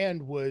wrestling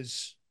end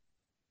was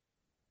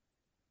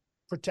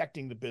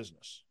protecting the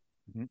business.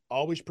 Mm-hmm.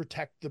 Always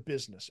protect the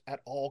business at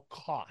all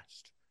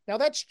cost. Now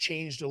that's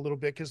changed a little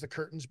bit because the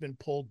curtain's been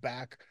pulled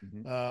back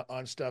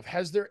on stuff.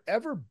 Has there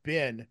ever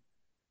been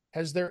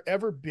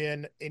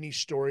any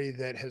story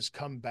that has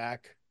come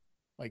back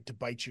like to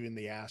bite you in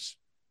the ass?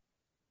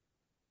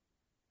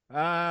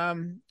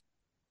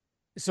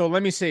 So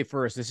let me say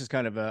first, this is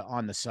kind of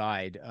on the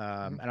side,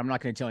 and I'm not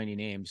going to tell any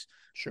names.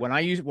 Sure. When I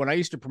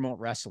used to promote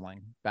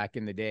wrestling back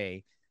in the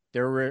day,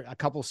 there were a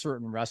couple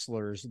certain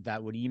wrestlers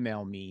that would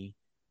email me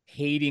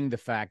hating the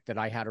fact that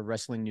I had a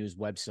wrestling news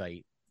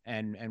website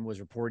and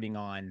was reporting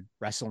on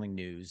wrestling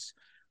news.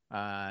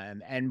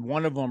 And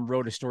one of them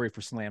wrote a story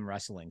for Slam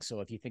Wrestling.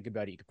 So if you think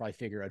about it, you could probably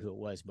figure out who it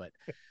was,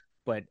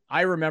 but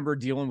I remember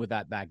dealing with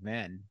that back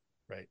then.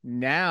 Right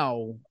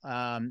now,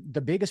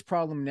 the biggest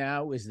problem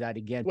now is that,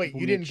 again, wait,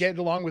 you didn't get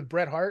along with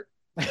Bret Hart?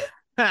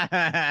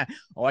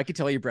 Oh, I could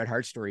tell you Bret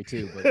Hart story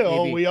too, but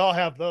Oh, maybe, we all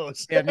have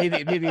those. yeah,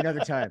 maybe another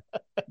time.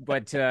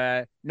 But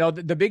no,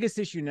 the biggest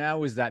issue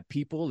now is that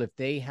people, if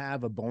they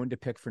have a bone to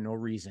pick for no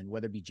reason,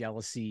 whether it be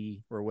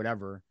jealousy or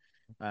whatever,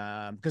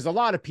 because a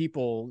lot of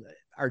people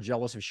are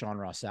jealous of Sean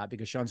Ross Sapp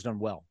because Sean's done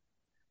well,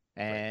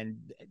 and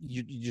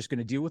you're just going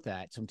to deal with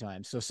that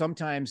sometimes. So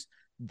sometimes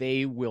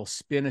they will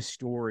spin a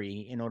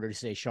story in order to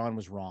say Sean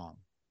was wrong,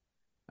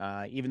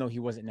 even though he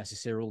wasn't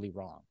necessarily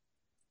wrong.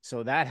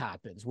 So that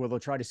happens where they'll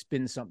try to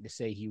spin something to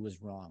say he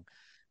was wrong.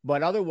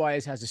 But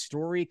otherwise, has a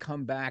story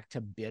come back to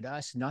bid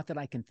us? Not that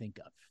I can think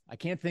of. I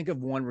can't think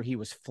of one where he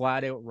was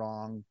flat out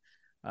wrong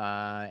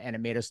and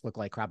it made us look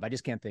like crap. I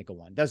just can't think of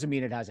one. Doesn't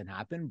mean it hasn't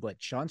happened, but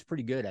Sean's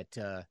pretty good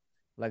at,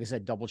 like I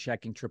said, double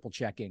checking, triple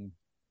checking.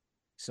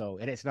 So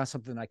it's not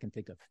something I can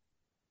think of.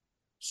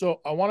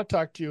 So I want to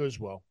talk to you as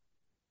well.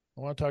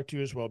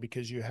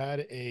 Because you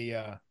had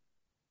a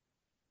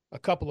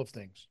couple of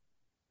things.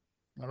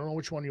 I don't know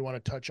which one you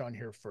want to touch on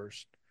here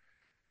first.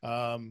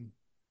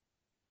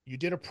 You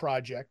did a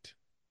project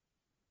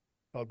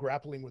called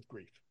Grappling with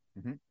Grief.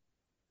 Mm-hmm.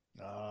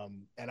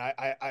 And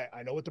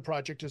I know what the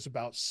project is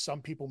about.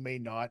 Some people may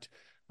not.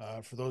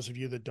 For those of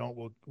you that don't,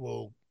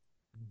 we'll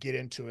get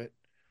into it,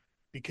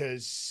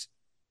 because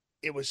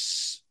it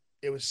was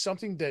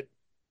something that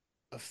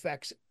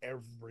affects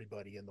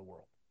everybody in the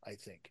world, I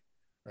think.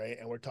 Right.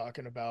 And we're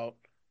talking about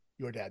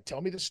your dad.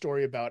 Tell me the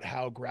story about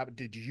how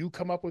did you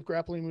come up with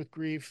Grappling with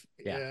Grief?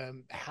 Yeah.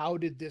 How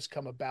did this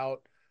come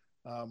about?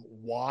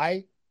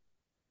 Why?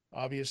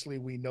 Obviously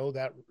we know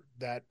that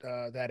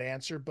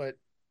answer, but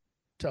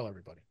tell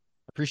everybody.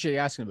 Appreciate you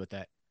asking about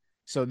that.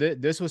 So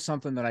this was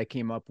something that I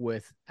came up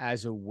with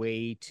as a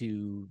way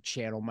to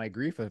channel my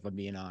grief, if I'm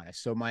being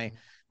honest. So my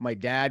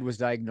dad was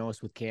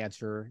diagnosed with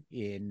cancer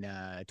in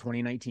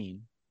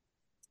 2019.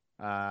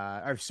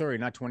 Or sorry,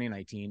 not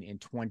 2019, in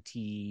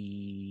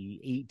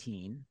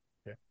 2018.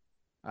 Okay.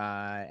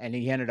 And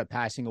he ended up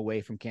passing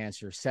away from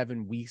cancer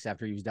 7 weeks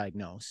after he was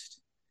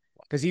diagnosed.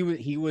 Because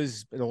he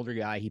was an older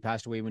guy. He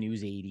passed away when he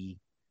was 80.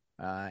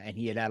 And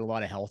he had a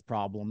lot of health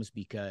problems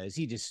because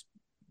he just,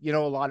 a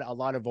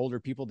lot of older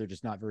people, they're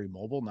just not very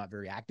mobile, not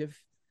very active.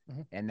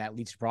 Mm-hmm. And that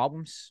leads to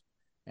problems.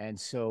 And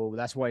so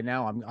that's why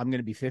now I'm going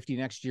to be 50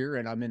 next year,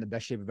 and I'm in the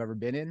best shape I've ever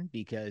been in,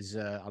 because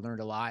I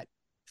learned a lot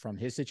from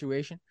his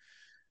situation.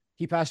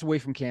 He passed away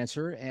from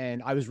cancer,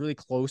 and I was really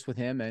close with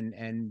him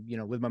and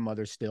with my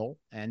mother still.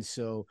 And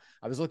so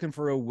I was looking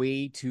for a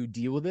way to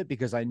deal with it,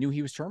 because I knew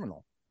he was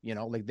terminal.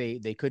 Like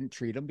they couldn't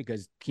treat him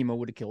because chemo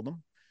would have killed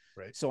him.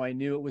 Right. So I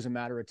knew it was a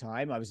matter of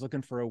time. I was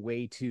looking for a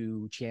way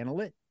to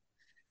channel it.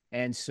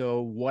 And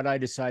so what I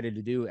decided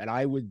to do, and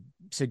I would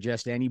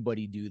suggest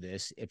anybody do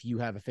this if you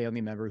have a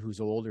family member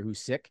who's old or who's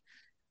sick,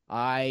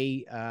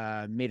 I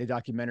made a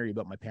documentary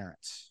about my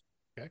parents.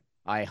 Okay.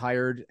 I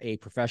hired a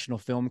professional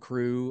film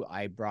crew.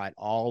 I brought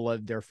all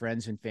of their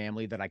friends and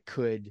family that I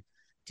could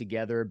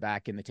together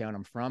back in the town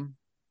I'm from.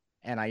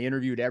 And I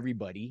interviewed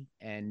everybody,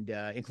 and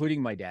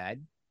including my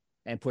dad,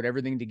 and put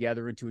everything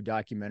together into a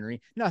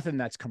documentary. Nothing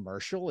that's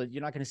commercial.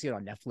 You're not going to see it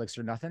on Netflix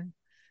or nothing.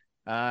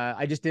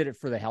 I just did it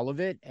for the hell of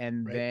it.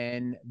 And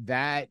then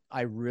that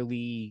I'm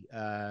really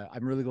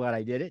glad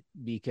I did it,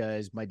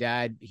 because my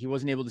dad, he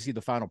wasn't able to see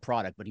the final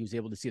product, but he was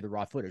able to see the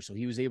raw footage. So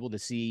he was able to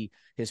see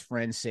his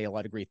friends say a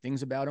lot of great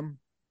things about him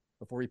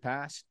before he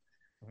passed.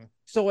 Mm-hmm.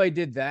 So I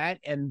did that.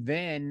 And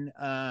then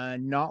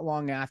not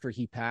long after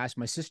he passed,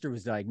 my sister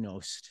was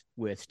diagnosed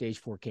with stage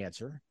 4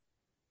 cancer.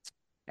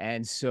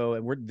 And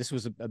so this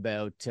was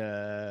about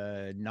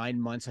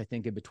 9 months, I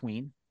think, in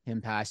between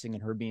him passing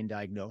and her being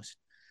diagnosed.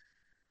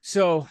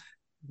 So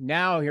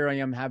now here I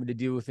am having to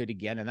deal with it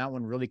again. And that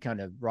one really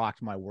kind of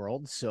rocked my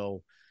world.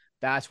 So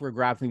that's where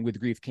Grappling with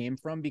Grief came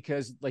from,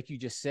 because like you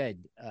just said,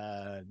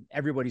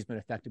 everybody's been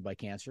affected by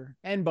cancer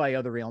and by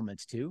other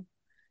ailments too.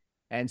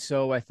 And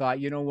so I thought,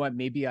 you know what,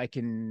 maybe I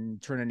can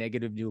turn a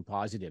negative into a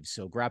positive.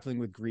 So Grappling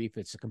with Grief,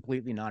 it's a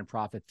completely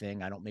nonprofit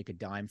thing. I don't make a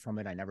dime from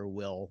it. I never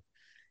will.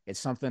 It's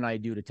something I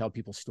do to tell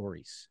people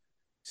stories.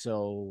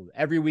 So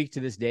every week to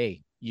this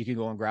day, you can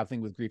go on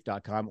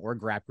grapplingwithgrief.com or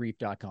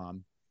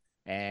grapgrief.com.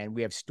 And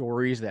we have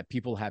stories that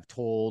people have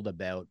told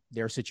about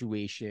their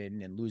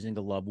situation and losing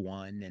a loved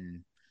one.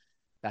 And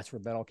that's where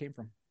that all came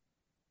from.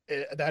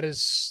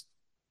 It's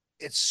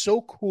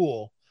so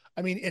cool.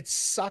 I mean, it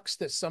sucks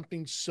that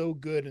something so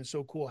good and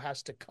so cool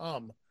has to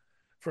come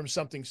from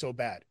something so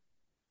bad.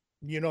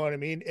 You know what I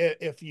mean?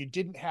 If you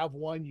didn't have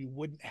one, you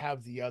wouldn't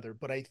have the other.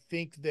 But I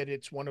think that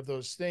it's one of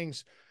those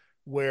things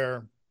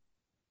where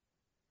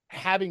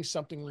having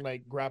something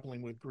like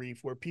Grappling with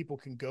Grief, where people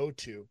can go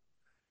to,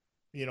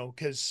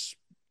 because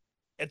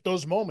at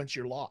those moments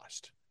you're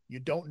lost. You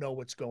don't know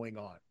what's going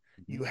on.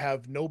 You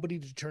have nobody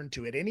to turn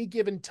to at any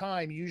given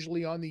time.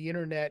 Usually on the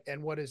internet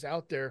and what is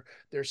out there,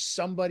 there's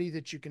somebody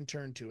that you can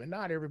turn to. And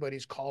not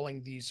everybody's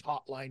calling these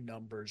hotline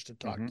numbers to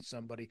talk to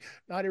somebody.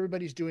 Not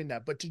everybody's doing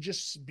that, but to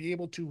just be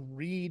able to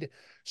read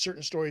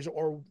certain stories,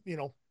 or,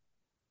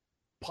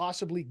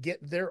 possibly get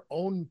their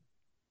own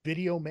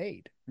video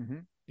made,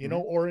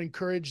 or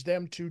encourage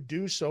them to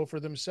do so for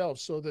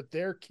themselves, so that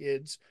their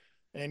kids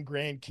and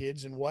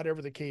grandkids and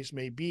whatever the case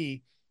may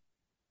be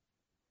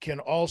can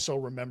also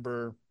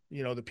remember,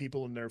 the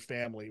people in their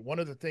family. One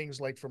of the things,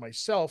 like for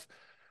myself,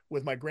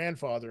 with my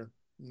grandfather,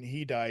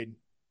 he died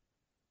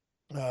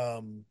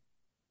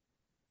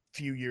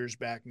few years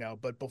back now,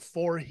 but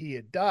before he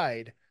had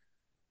died,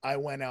 I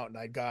went out and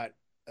I got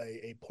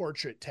a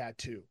portrait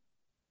tattoo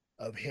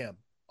of him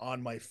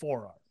on my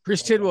forearm.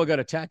 Chris Tidwell got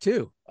a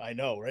tattoo. I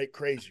know, right?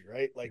 Crazy,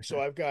 right? Like, so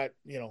I've got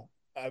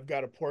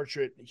a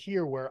portrait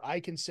here where I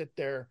can sit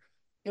there.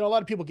 A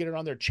lot of people get it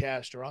on their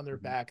chest or on their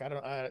back.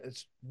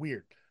 It's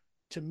weird.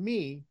 To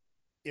me,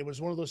 it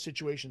was one of those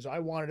situations. I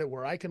wanted it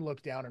where I can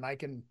look down and I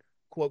can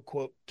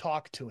quote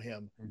talk to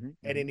him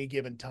at any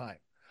given time.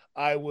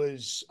 I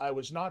was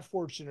not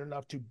fortunate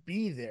enough to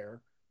be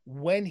there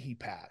when he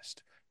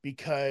passed,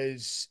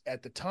 because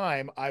at the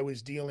time I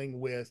was dealing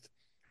with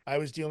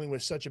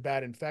such a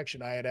bad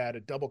infection. I had a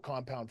double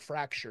compound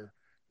fracture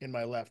in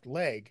my left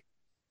leg,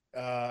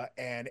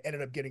 and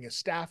ended up getting a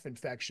staph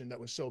infection that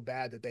was so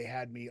bad that they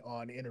had me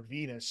on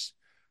intravenous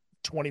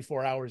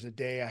 24 hours a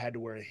day. I had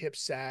to wear a hip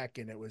sack,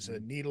 and it was a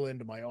needle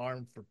into my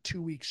arm for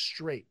 2 weeks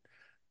straight.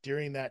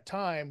 During that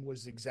time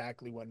was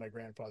exactly when my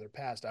grandfather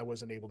passed. I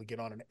wasn't able to get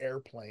on an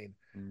airplane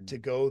to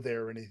go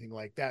there or anything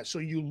like that. So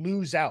you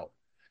lose out.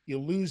 You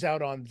lose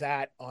out on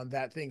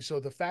that thing. So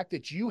the fact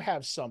that you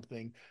have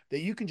something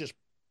that you can just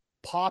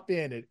pop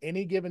in at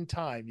any given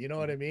time, you know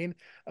what I mean?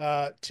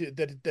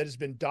 That has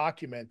been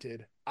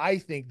documented. I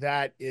think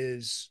that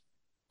is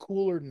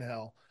cooler than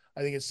hell.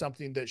 I think it's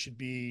something that should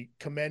be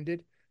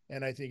commended.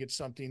 And I think it's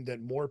something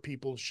that more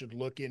people should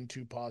look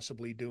into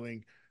possibly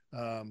doing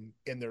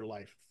in their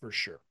life, for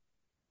sure.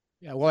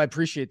 Yeah, well, I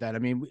appreciate that. I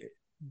mean,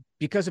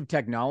 because of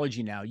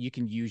technology now, you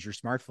can use your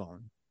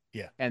smartphone.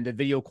 Yeah. And the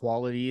video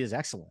quality is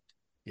excellent.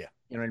 Yeah.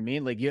 You know what I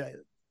mean? Like,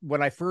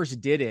 when I first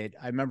did it,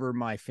 I remember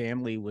my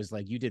family was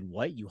like, "You did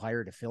what? You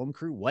hired a film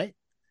crew? What?"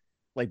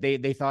 Like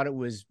they thought it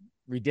was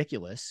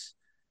ridiculous.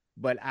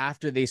 But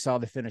after they saw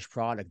the finished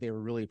product, they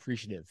were really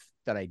appreciative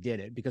that I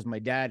did it, because my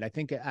dad, I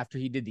think after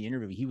he did the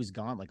interview, he was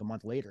gone like a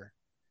month later.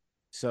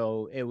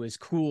 So it was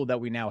cool that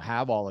we now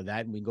have all of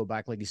that. And we can go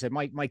back, like you said,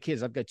 my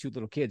kids, I've got 2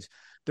 little kids.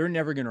 They're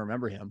never going to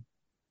remember him.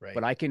 Right.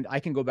 But I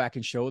can go back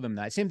and show them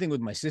that. Same thing with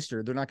my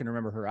sister. They're not going to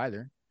remember her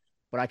either.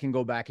 But I can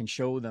go back and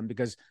show them,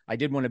 because I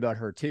did one about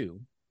her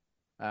too.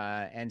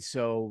 And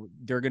so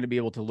they're going to be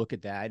able to look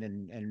at that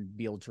and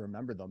be able to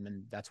remember them.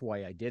 And that's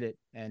why I did it.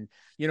 And,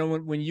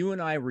 when you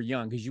and I were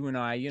young, because you and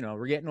I,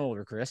 we're getting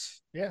older,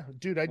 Chris. Yeah,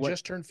 dude, I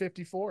just turned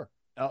 54.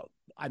 Oh,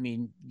 I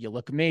mean, you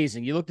look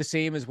amazing. You look the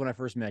same as when I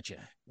first met you.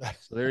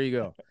 So there you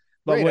go.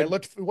 But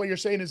what you're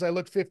saying is I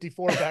looked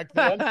 54 back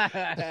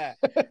then.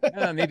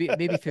 maybe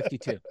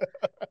 52.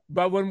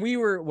 But when we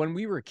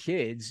were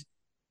kids,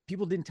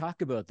 people didn't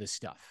talk about this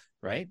stuff,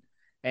 right?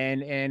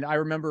 And I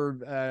remember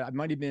I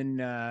might have been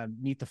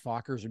Meet the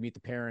Fockers or Meet the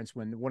Parents,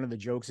 when one of the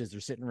jokes is they're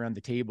sitting around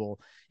the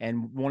table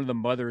and one of the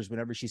mothers,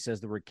 whenever she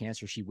says the word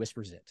cancer, she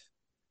whispers it.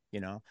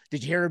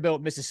 Did you hear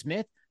about Mrs.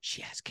 Smith?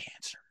 She has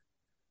cancer.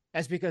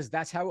 That's because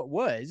that's how it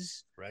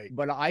was. Right.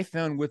 But I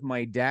found with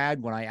my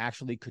dad, when I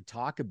actually could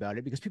talk about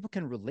it, because people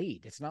can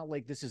relate. It's not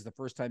like this is the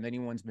first time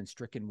anyone's been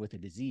stricken with a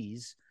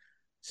disease.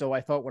 So I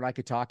felt when I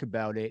could talk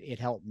about it, it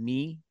helped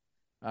me.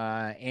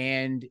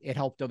 And it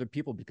helped other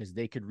people because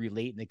they could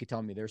relate and they could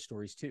tell me their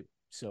stories too.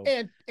 So,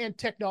 and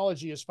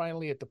technology is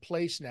finally at the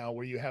place now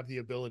where you have the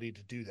ability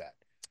to do that.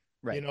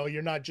 Right.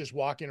 You're not just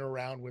walking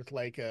around with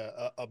like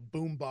a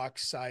boombox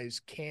size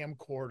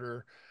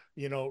camcorder,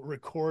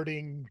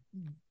 recording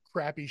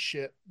crappy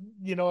shit.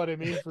 You know what I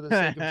mean? For the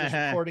sake of just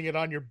recording it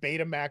on your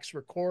Betamax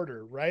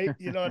recorder, right?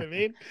 You know what I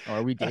mean? Or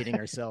are we dating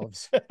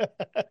ourselves?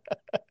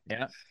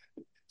 Yeah.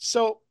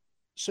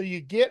 So you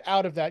get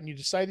out of that and you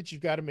decide that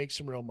you've got to make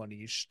some real money.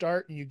 You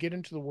start and you get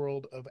into the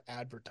world of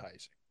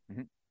advertising.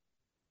 Mm-hmm.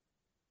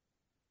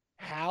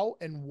 How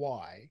and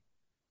why?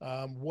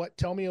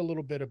 Tell me a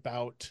little bit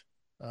about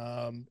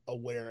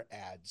Aware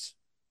Ads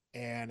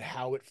and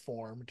how it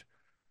formed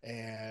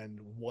and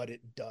what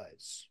it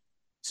does.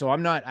 So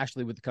I'm not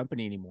actually with the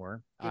company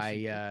anymore.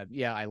 I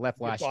left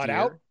last year. Bought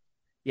out?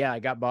 Yeah, I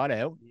got bought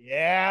out.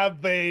 Yeah,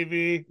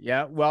 baby.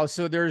 Yeah. Well,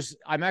 so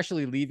I'm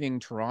actually leaving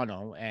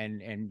Toronto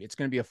and it's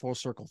going to be a full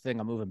circle thing.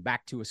 I'm moving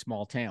back to a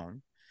small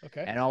town.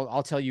 Okay. And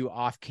I'll tell you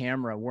off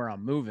camera where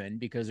I'm moving,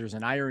 because there's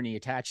an irony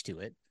attached to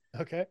it.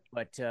 Okay.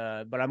 But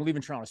I'm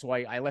leaving Toronto. So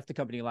I left the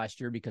company last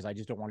year because I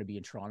just don't want to be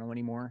in Toronto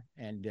anymore.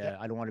 And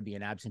I don't want to be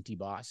an absentee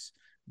boss.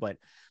 But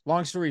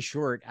long story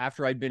short,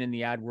 after I'd been in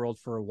the ad world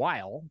for a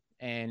while,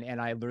 and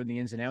I learned the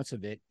ins and outs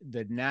of it,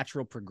 the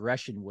natural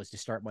progression was to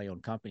start my own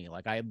company.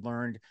 Like, I had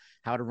learned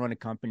how to run a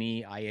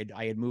company. I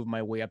had moved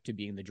my way up to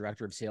being the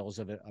director of sales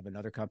of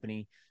another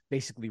company,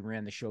 basically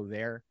ran the show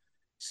there.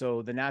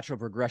 So the natural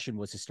progression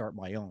was to start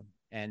my own.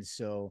 And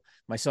so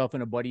myself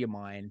and a buddy of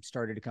mine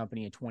started a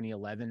company in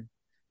 2011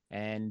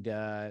 and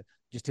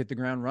just hit the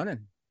ground running.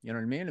 You know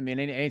what I mean? I mean,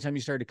 anytime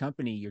you start a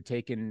company, you're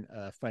taking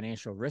a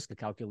financial risk, a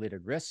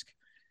calculated risk,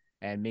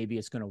 and maybe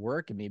it's going to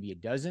work and maybe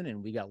it doesn't.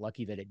 And we got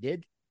lucky that it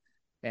did.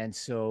 And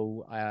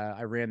so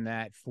I ran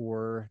that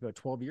for about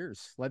 12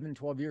 years, 11,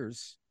 12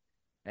 years,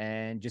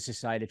 and just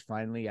decided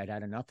finally I'd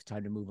had enough,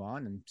 time to move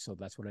on. And so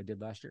that's what I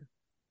did last year.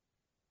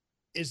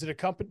 Is it a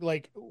company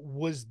like,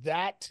 was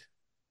that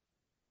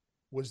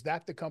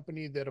the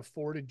company that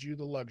afforded you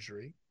the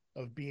luxury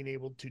of being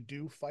able to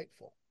do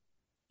Fightful?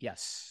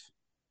 Yes.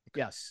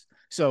 Yes.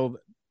 So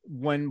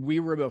when we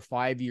were about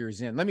 5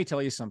 years in, let me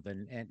tell you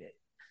something, and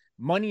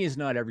money is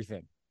not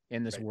everything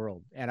in this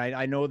world. And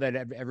I know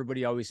that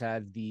everybody always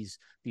had these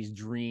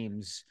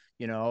dreams,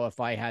 you know, if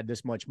I had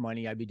this much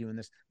money, I'd be doing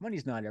this.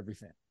 Money's not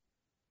everything.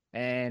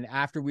 And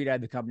after we'd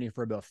had the company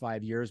for about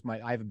 5 years,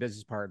 I had a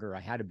business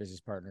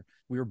partner.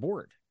 We were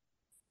bored.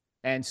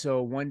 And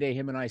so one day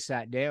him and I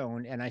sat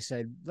down and I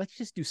said, let's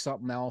just do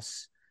something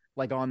else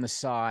like on the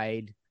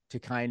side to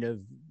kind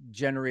of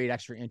generate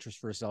extra interest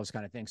for ourselves,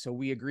 kind of thing. So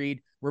we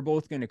agreed we're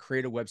both going to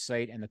create a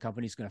website and the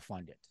company's going to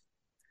fund it.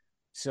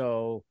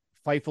 So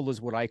Fightful is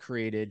what I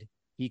created.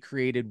 He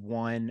created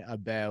one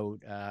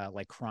about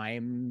like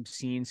crime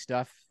scene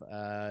stuff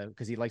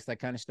because he likes that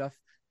kind of stuff.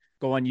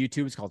 Go on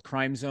YouTube. It's called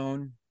Crime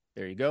Zone.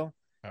 There you go.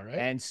 All right.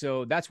 And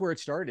so that's where it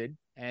started.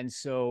 And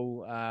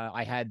so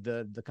I had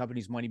the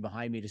company's money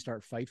behind me to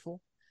start Fightful,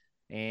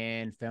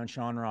 and found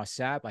Sean Ross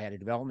Sapp. I had a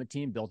development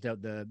team, built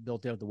out the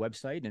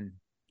website, and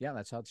yeah,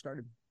 that's how it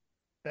started.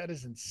 That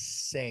is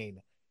insane.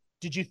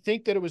 Did you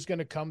think that it was going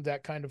to come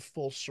that kind of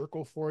full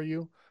circle for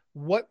you?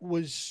 What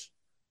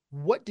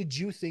did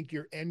you think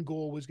your end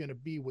goal was going to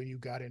be when you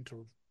got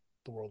into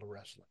the world of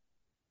wrestling?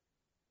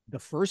 The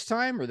first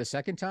time or the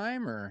second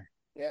time, or?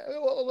 Yeah,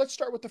 well, let's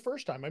start with the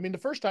first time. I mean, the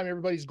first time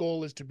everybody's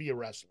goal is to be a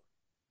wrestler.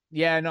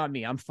 Yeah, not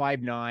me. I'm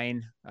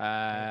 5'9".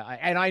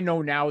 And I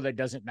know now that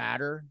doesn't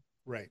matter.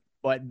 Right.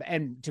 But,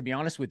 and to be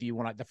honest with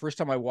you, the first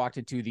time I walked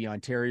into the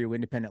Ontario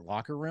Independent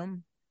locker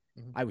room,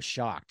 I was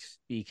shocked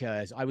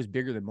because I was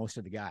bigger than most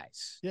of the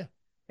guys. Yeah.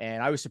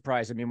 And I was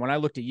surprised. I mean, when I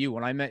looked at you,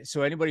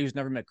 so anybody who's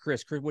never met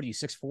Chris, what are you,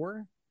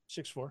 6'4"?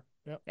 6'4".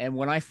 Yeah. And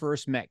when I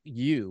first met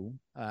you,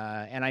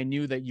 and I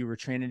knew that you were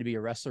training to be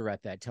a wrestler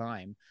at that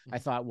time, I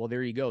thought, well,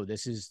 there you go.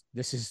 This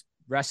is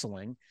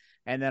wrestling.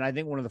 And then I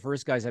think one of the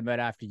first guys I met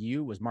after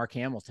you was Mark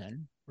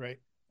Hamilton, right?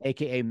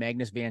 AKA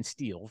Magnus Van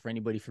Steel, for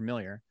anybody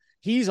familiar.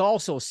 He's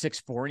also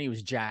 6'4" and he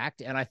was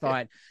jacked. And I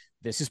thought,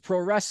 this is pro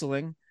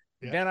wrestling.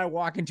 Yeah. Then I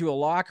walk into a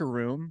locker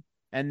room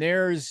and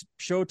there's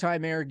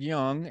Showtime Eric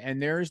Young,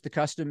 and there's the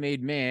Custom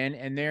Made Man,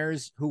 and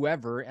there's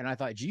whoever. And I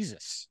thought,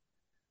 Jesus.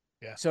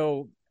 Yeah.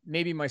 So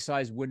maybe my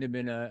size wouldn't have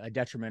been a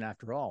detriment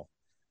after all.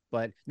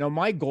 But no,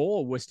 my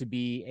goal was to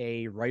be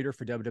a writer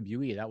for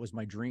WWE. That was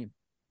my dream,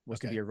 was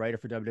to be a writer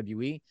for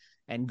WWE.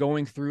 And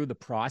going through the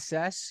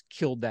process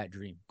killed that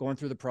dream. Going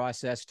through the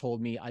process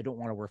told me I don't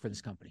want to work for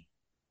this company.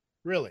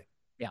 Really?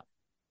 Yeah.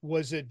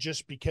 Was it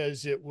just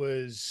because it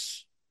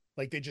was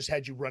like they just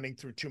had you running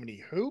through too many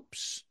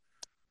hoops,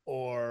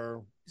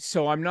 or?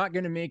 So I'm not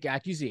going to make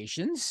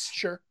accusations.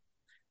 Sure.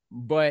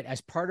 But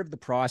as part of the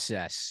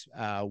process,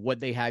 what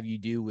they have you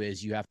do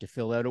is you have to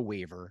fill out a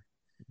waiver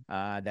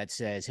that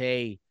says,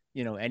 hey,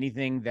 you know,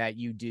 anything that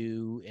you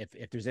do,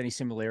 if there's any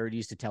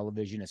similarities to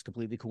television, it's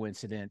completely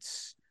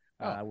coincidence.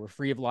 We're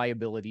free of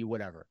liability,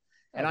 whatever.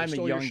 And I'm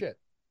a young shit.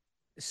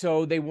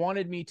 So they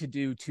wanted me to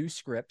do 2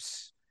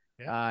 scripts,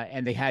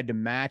 and they had to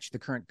match the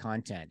current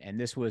content. And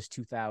this was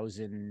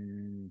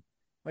 2000,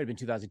 might have been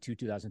 2002,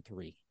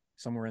 2003,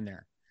 somewhere in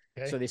there.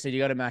 Okay. So they said, you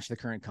got to match the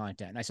current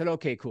content. And I said,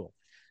 okay, cool.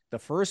 The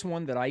first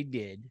one that I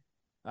did,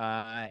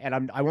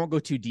 and I won't go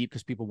too deep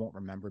because people won't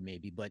remember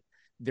maybe, but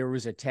there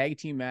was a tag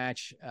team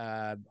match.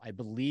 I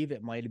believe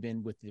it might have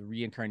been with the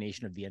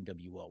reincarnation of the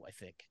NWO, I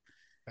think.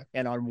 Okay.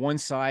 And on one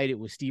side, it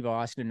was Steve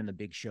Austin and the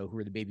Big Show, who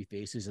were the baby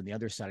faces. And the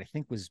other side, I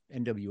think, was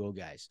NWO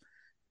guys.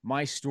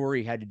 My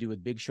story had to do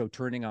with Big Show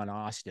turning on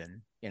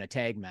Austin in a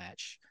tag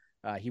match.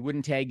 He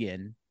wouldn't tag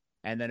in.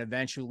 And then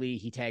eventually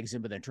he tags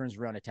in, but then turns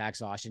around,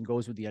 attacks Austin,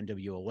 goes with the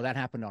NWO. Well, that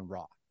happened on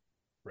Raw.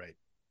 Right.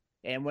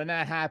 And when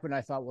that happened,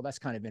 I thought, well, that's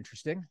kind of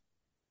interesting.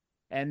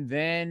 And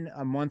then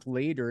a month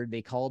later,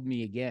 they called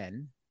me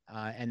again,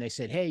 and they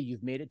said, hey,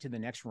 you've made it to the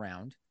next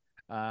round.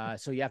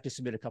 So you have to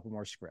submit a couple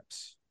more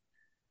scripts.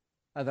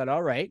 I thought,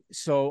 all right.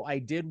 So I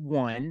did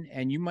one,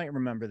 and you might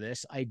remember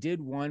this. I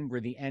did one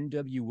where the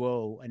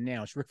NWO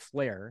announced, Ric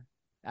Flair,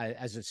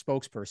 as a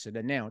spokesperson,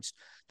 announced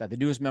that the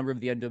newest member of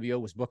the NWO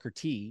was Booker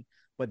T,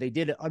 but they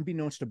did it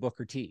unbeknownst to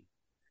Booker T.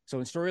 So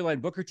in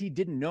storyline, Booker T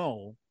didn't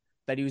know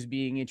that he was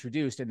being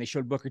introduced, and they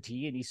showed Booker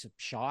T and he's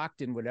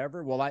shocked and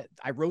whatever. Well,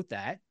 I wrote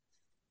that,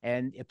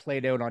 and it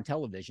played out on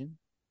television.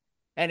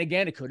 And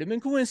again, it could have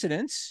been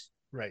coincidence,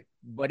 right?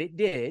 But it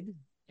did.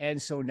 And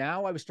so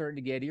now I was starting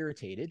to get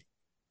irritated.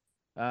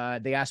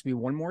 They asked me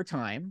one more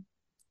time,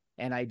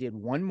 and I did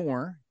one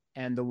more.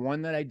 And the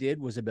one that I did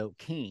was about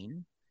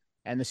Kane.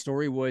 And the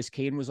story was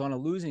Kane was on a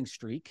losing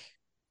streak.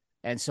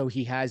 And so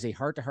he has a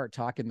heart-to-heart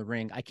talk in the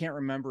ring. I can't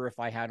remember if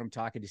I had him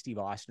talking to Steve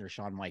Austin or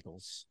Shawn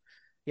Michaels.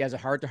 He has a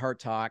heart-to-heart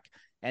talk,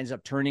 ends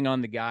up turning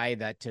on the guy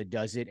that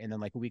does it, and then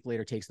like a week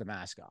later takes the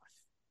mask off.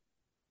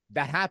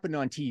 That happened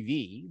on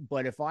TV,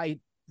 but if I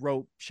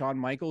wrote Shawn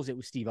Michaels, it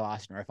was Steve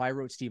Austin. Or if I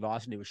wrote Steve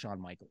Austin, it was Shawn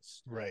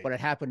Michaels. Right. But it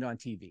happened on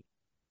TV.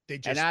 They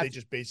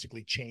just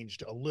basically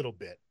changed a little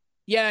bit.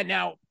 Yeah,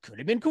 now could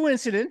have been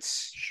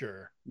coincidence.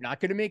 Sure. Not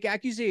going to make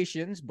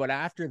accusations, but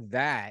after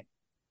that,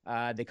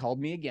 they called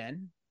me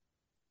again,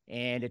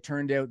 and it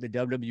turned out the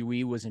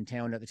WWE was in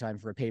town at the time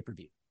for a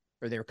pay-per-view,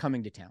 or they were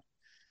coming to town.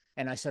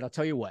 And I said, I'll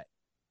tell you what,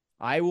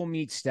 I will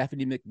meet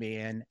Stephanie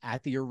McMahon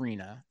at the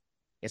arena.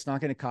 It's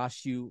not going to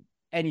cost you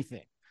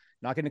anything.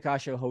 Not going to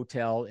cost you a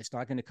hotel. It's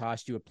not going to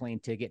cost you a plane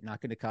ticket.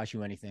 Not going to cost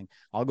you anything.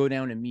 I'll go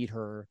down and meet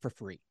her for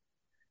free.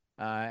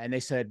 And they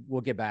said,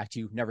 we'll get back to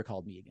you. Never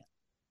called me again.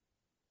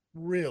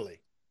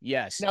 Really?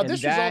 Yes. Now,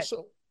 this was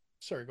also,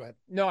 sorry, go ahead.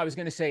 No, I was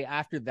going to say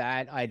after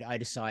that, I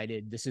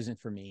decided this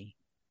isn't for me.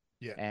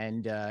 Yeah.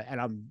 And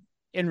I'm,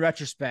 in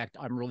retrospect,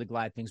 I'm really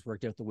glad things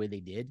worked out the way they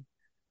did,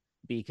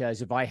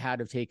 because if I had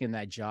have taken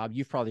that job,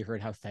 you've probably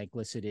heard how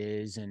thankless it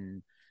is,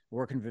 and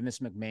working for Vince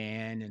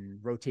McMahon and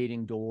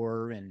rotating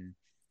door. And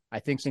I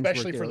think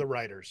especially for the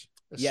writers,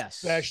 yes,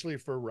 especially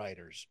for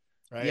writers,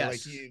 right?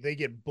 Yes. Like they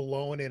get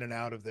blown in and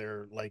out of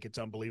there. Like it's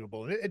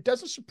unbelievable. And it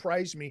doesn't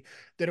surprise me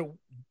that it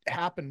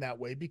happened that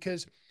way,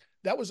 because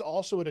that was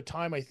also at a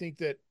time, I think,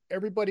 that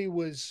everybody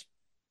was,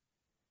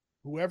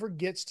 whoever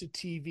gets to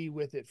TV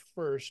with it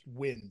first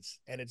wins,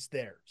 and it's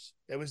theirs.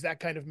 It was that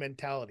kind of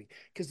mentality,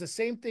 because the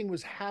same thing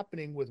was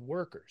happening with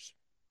workers.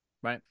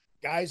 Right.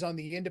 Guys on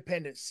the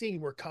independent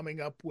scene were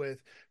coming up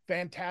with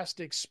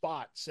fantastic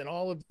spots and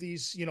all of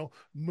these,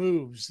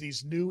 moves,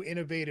 these new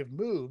innovative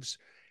moves.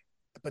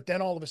 But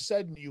then all of a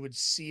sudden you would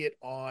see it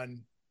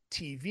on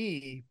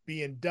TV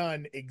being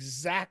done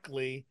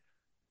exactly,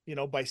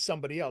 by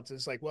somebody else.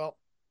 It's like, well,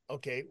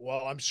 okay,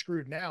 well, I'm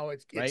screwed now.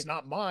 It's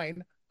not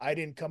mine. I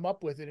didn't come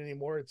up with it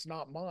anymore. It's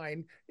not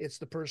mine. It's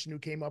the person who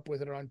came up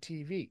with it on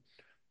TV.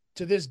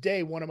 To this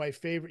day, one of my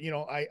favorite,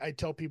 I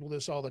tell people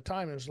this all the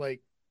time. It was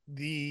like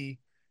the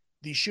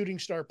Shooting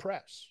Star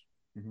Press.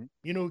 Mm-hmm.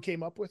 You know who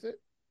came up with it?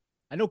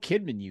 I know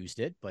Kidman used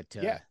it, but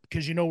yeah,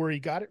 because you know where he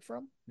got it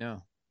from?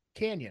 No.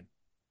 Canyon.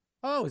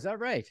 Oh, is that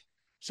right?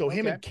 So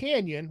him and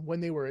Canyon, when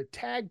they were a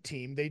tag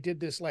team, they did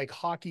this like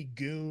Hockey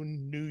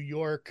Goon New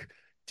York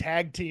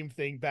tag team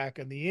thing back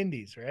in the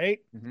Indies, right?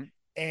 Mm-hmm.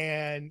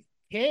 And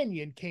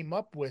Canyon came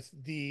up with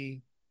the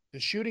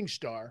Shooting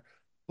Star,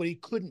 but he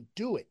couldn't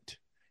do it.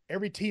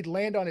 He'd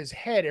land on his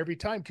head every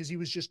time because he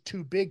was just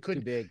too big.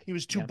 He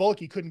was too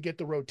bulky, couldn't get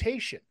the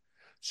rotation.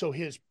 So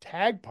his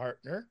tag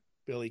partner,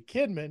 Billy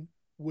Kidman,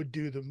 would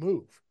do the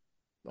move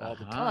all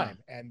the time.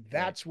 And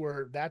that's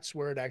where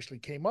it actually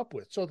came up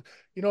with. So,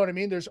 you know what I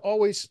mean? There's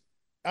always,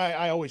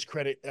 I always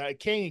credit,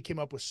 Canyon came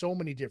up with so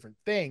many different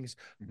things,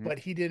 but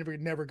he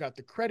never got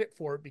the credit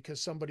for it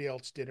because somebody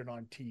else did it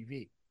on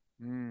TV.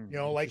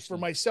 Like for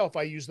myself,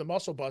 I use the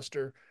Muscle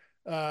Buster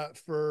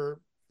for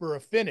a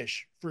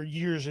finish for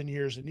years and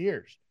years and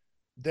years.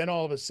 Then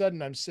all of a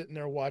sudden I'm sitting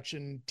there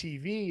watching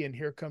TV, and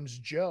here comes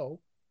Joe,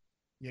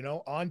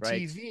 on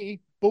TV,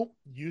 boom,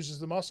 uses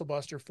the Muscle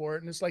Buster for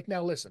it. And it's like,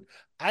 now listen,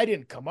 I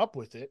didn't come up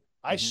with it.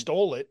 I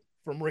stole it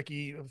from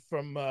Ricky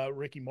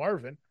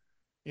Marvin,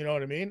 you know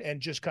what I mean?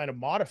 And just kind of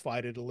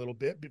modified it a little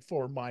bit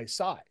for my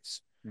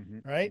size.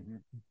 Right.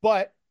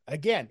 But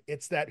again,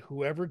 it's that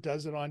whoever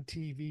does it on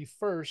TV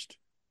first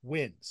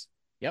wins.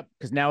 Yep.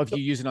 Because now if you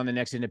use it on the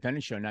next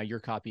independent show, now you're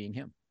copying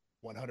him.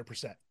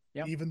 100%.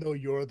 Yep. Even though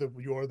you're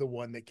the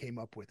one that came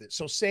up with it.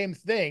 So same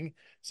thing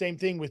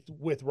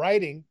with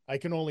writing. I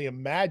can only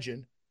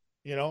imagine,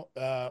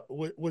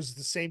 was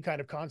the same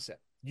kind of concept.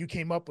 You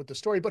came up with the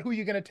story, but who are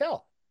you going to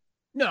tell?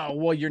 No,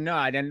 well, you're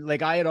not. And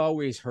like I had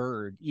always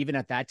heard, even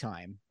at that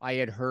time, I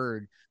had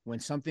heard when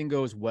something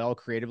goes well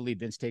creatively,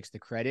 Vince takes the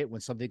credit.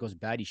 When something goes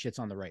bad, he shits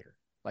on the writer.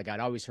 Like I'd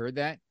always heard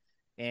that.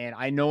 And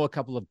I know a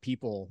couple of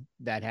people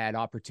that had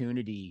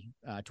opportunity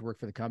to work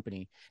for the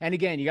company. And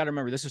again, you got to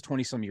remember, this was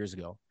 20 some years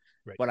ago.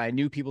 Right. But I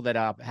knew people that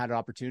had an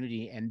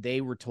opportunity, and they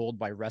were told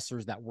by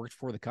wrestlers that worked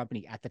for the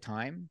company at the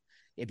time,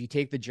 if you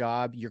take the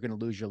job, you're going to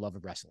lose your love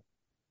of wrestling.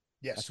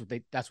 Yes.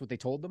 That's what they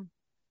told them.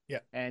 Yeah.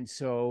 And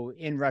so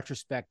in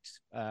retrospect,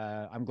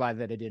 I'm glad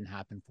that it didn't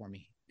happen for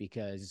me,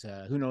 because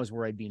who knows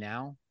where I'd be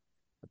now.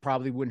 I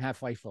probably wouldn't have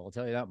Fightful. I'll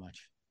tell you that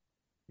much.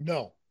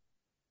 No,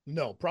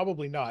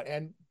 probably not.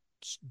 And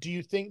do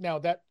you think, now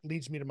that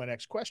leads me to my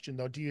next question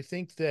though, do you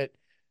think that,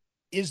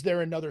 is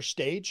there another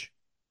stage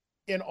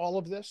in all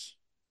of this?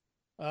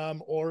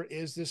 Or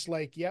is this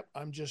like, yep,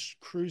 I'm just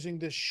cruising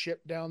this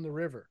ship down the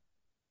river?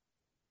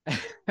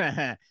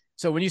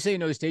 So when you say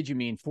another stage, you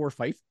mean for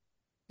Fife?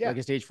 Yeah. Like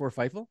a stage 4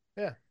 Fightful?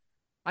 Yeah.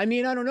 I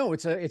mean, I don't know.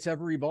 It's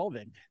ever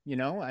evolving,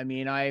 I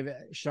mean,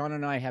 Sean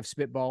and I have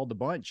spitballed a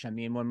bunch. I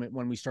mean,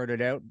 when we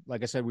started out,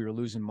 like I said, we were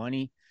losing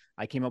money.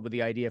 I came up with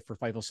the idea for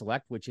Fightful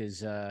Select, which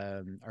is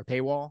our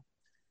paywall.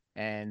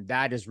 And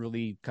that has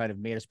really kind of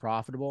made us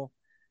profitable.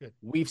 Good.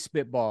 We've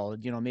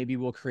spitballed, maybe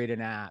we'll create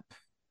an app.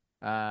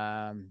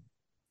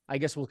 I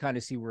guess we'll kind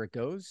of see where it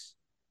goes,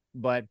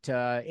 but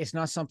it's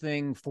not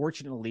something,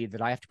 fortunately,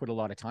 that I have to put a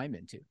lot of time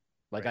into.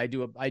 Like right.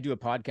 I do a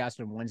podcast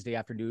on Wednesday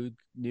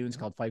afternoons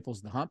called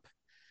Fightful's The Hump.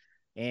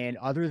 And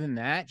other than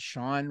that,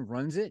 Sean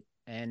runs it,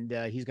 and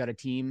he's got a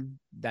team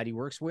that he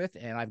works with,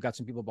 and I've got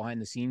some people behind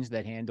the scenes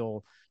that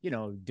handle,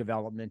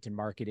 development and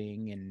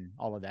marketing and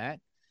all of that.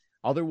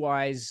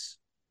 Otherwise,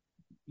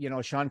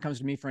 Sean comes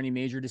to me for any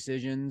major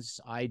decisions.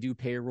 I do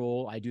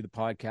payroll, I do the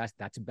podcast.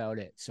 That's about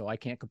it. So I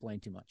can't complain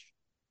too much.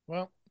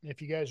 Well,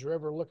 if you guys are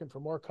ever looking for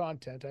more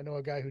content, I know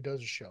a guy who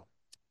does a show.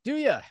 Do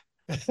you?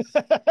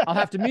 I'll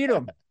have to meet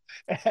him.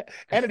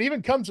 And it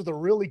even comes with a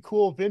really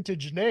cool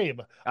vintage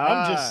name.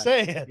 I'm just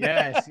saying.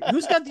 Yes.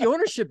 Who's got the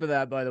ownership of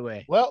that, by the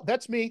way? Well,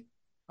 that's me.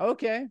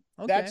 Okay.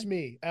 That's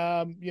me.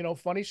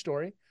 Funny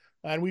story.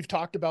 And we've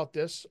talked about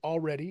this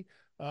already,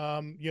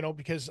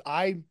 because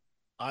I'm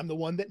the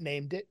one that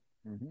named it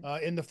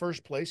in the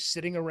first place,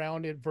 sitting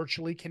around at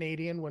Virtually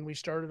Canadian when we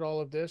started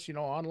all of this,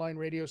 online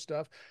radio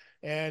stuff.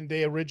 And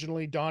they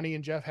originally, Donnie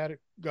and Jeff had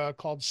it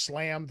called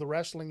Slam, the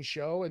wrestling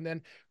show. And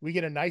then we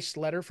get a nice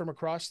letter from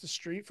across the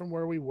street from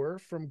where we were,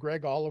 from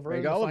Greg Oliver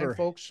and the fine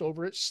folks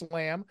over at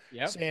Slam,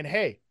 saying,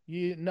 hey,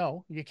 you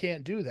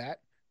can't do that.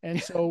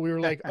 And so we were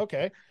like,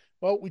 okay,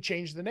 well, we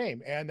changed the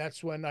name. And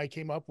that's when I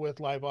came up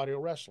with Live Audio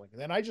Wrestling. And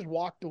then I just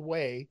walked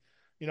away,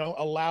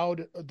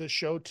 allowed the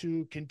show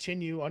to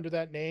continue under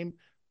that name.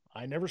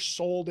 I never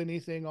sold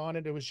anything on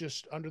it. It was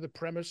just under the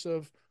premise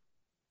of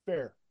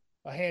fair.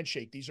 A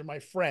handshake. These are my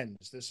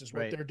friends. This is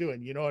what they're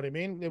doing. You know what I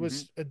mean? It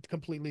was a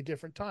completely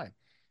different time.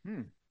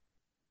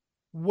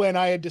 When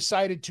I had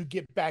decided to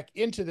get back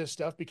into this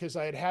stuff, because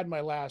I had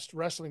my last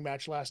wrestling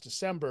match last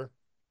December,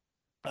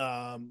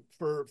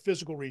 for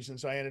physical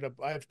reasons,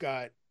 I've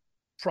got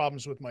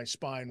problems with my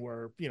spine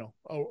where,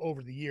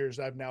 over the years,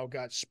 I've now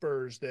got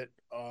spurs that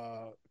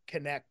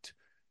connect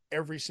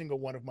every single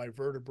one of my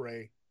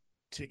vertebrae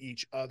to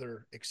each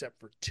other, except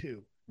for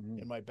two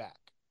in my back.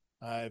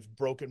 I've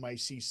broken my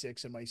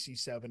C6 and my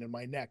C7 in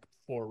my neck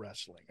for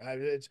wrestling.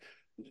 It's,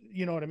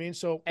 you know what I mean?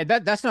 So, and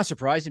that's not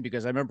surprising,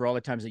 because I remember all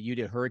the times that you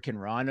did Hurricane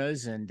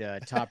Ranas and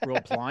top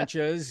rope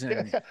planchas.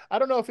 And I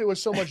don't know if it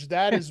was so much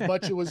that as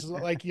much it was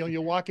like,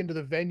 you walk into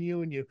the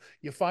venue and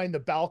you find the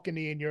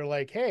balcony and you're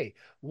like, hey,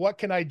 what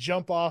can I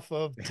jump off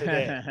of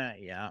today?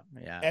 Yeah.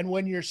 And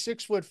when you're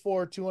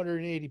 6'4",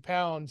 280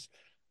 pounds,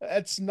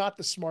 that's not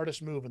the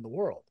smartest move in the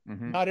world.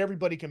 Not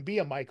everybody can be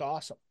a Mike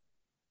Awesome.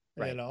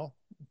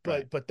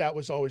 But that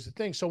was always the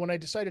thing. So when I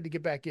decided to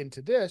get back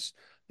into this,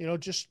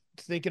 just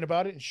thinking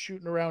about it and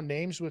shooting around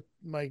names with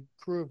my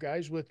crew of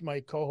guys, with my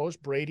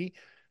co-host Brady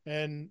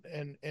and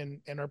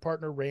our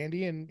partner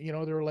Randy, and they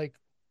were like,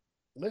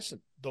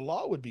 listen, the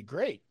law would be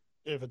great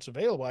if it's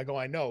available. I go,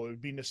 I know, it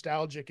would be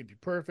nostalgic, it'd be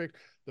perfect.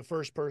 The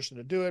first person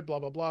to do it, blah,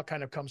 blah, blah,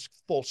 kind of comes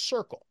full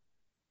circle.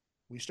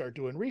 We start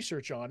doing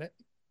research on it,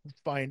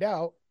 find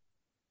out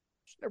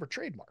it's never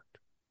trademarked.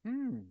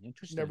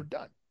 Interesting. Never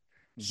done.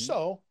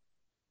 So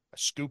I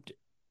scooped it.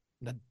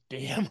 The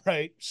damn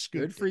right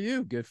scooped Good for it.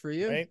 you. Good for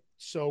you. Right?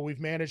 So we've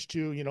managed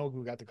to,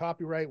 we've got the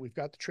copyright, we've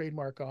got the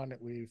trademark on it,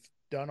 we've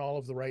done all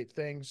of the right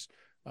things.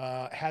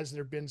 Has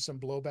there been some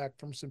blowback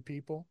from some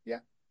people? Yeah,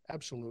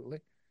 absolutely.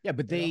 Yeah,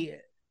 but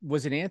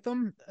was it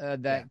Anthem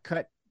that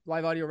cut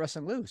Live Audio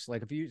Wrestling loose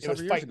like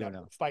several years ago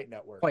now? Fight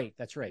Network. Fight,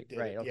 that's right.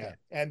 Right. It, okay. Yeah.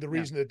 And the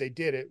reason that they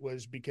did it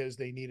was because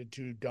they needed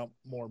to dump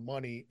more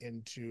money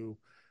into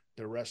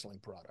their wrestling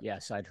product.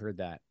 Yes, I'd heard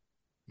that.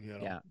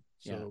 Yeah.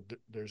 So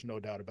there's no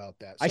doubt about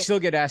that. I still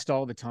get asked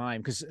all the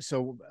time, because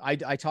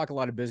I talk a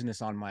lot of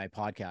business on my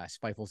podcast,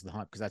 Fightful's The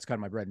Hump, because that's kind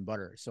of my bread and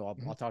butter. So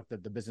I'll talk the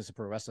business of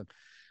pro wrestling.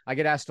 I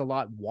get asked a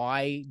lot,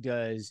 why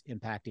does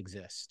Impact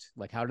exist?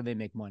 Like, how do they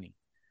make money?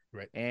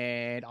 Right.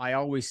 And I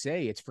always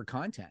say it's for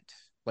content.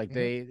 Like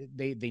they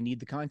need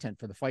the content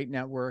for the Fight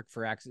Network,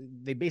 for access.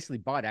 They basically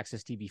bought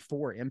Access TV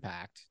for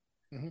Impact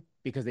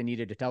because they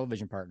needed a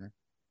television partner,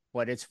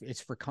 but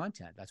it's for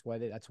content. That's why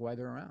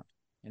they're around.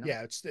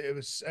 Yeah, it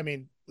was. I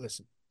mean,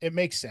 listen, it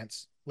makes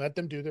sense. Let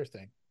them do their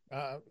thing.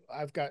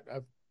 I've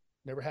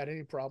never had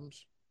any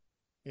problems,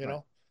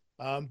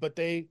 but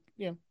they,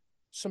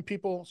 some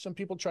people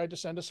tried to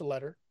send us a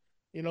letter,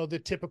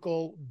 the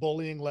typical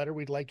bullying letter.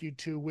 We'd like you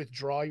to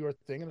withdraw your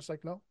thing. And it's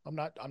like, no, I'm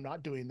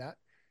not doing that.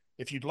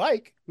 If you'd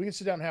like, we can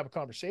sit down and have a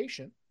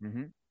conversation.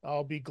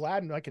 I'll be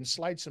glad, and I can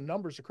slide some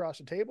numbers across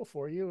the table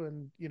for you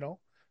and,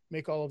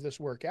 make all of this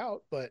work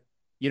out. But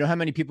you know how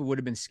many people would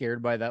have been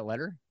scared by that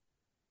letter?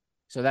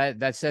 So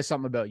that says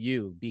something about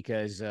you,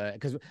 because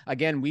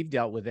again, we've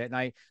dealt with it, and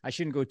I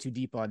shouldn't go too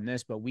deep on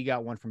this, but we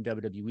got one from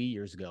WWE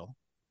years ago.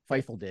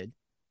 Fightful did,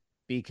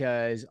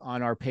 because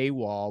on our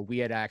paywall, we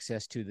had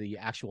access to the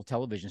actual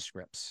television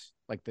scripts,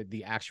 like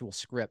the actual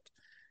script,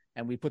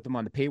 and we put them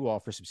on the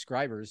paywall for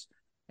subscribers,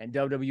 and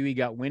WWE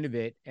got wind of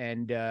it.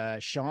 And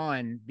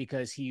Sean,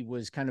 because he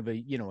was kind of a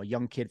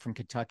young kid from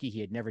Kentucky, he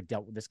had never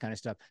dealt with this kind of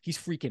stuff. He's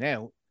freaking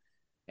out.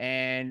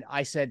 And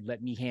I said,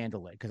 let me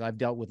handle it, because I've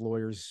dealt with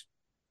lawyers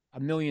a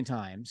million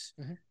times.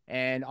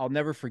 And I'll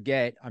never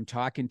forget, I'm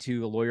talking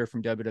to a lawyer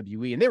from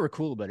WWE, and they were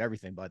cool about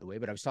everything, by the way,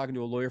 but I was talking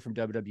to a lawyer from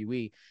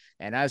WWE.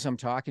 And as I'm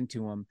talking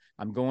to him,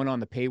 I'm going on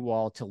the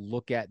paywall to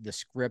look at the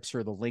scripts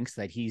or the links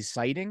that he's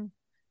citing,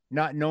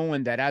 not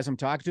knowing that as I'm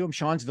talking to him,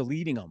 Sean's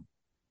deleting them,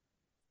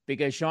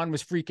 because Sean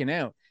was freaking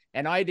out.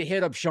 And I had to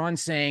hit up Sean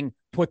saying,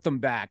 put them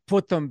back,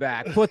 put them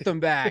back, put them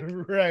back.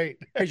 Right.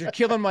 Because you're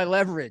killing my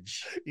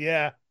leverage.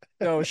 Yeah.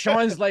 So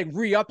Sean's like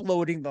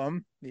re-uploading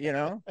them,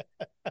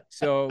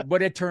 So,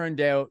 but it turned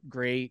out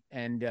great.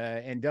 And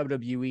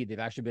WWE, they've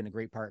actually been a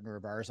great partner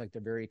of ours. Like,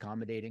 they're very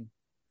accommodating.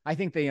 I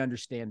think they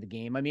understand the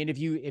game. I mean, if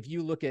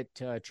you look at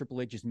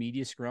Triple H's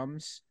media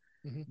scrums,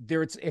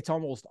 it's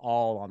almost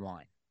all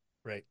online.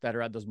 Right. That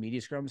are at those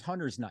media scrums.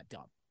 Hunter's not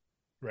dumb.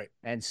 Right.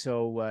 And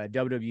so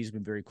WWE's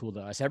been very cool to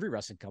us. Every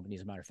wrestling company,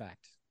 as a matter of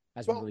fact.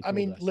 Really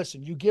cool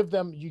listen, you give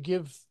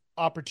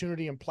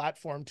opportunity and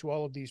platform to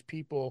all of these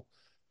people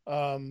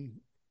on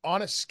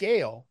a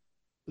scale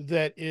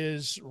that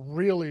is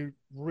really,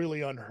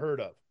 really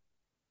unheard of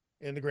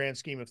in the grand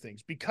scheme of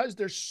things, because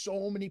there's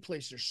so many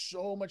places, there's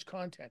so much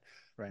content.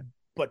 Right.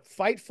 But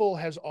Fightful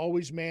has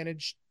always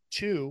managed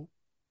to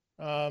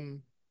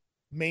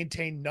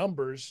maintain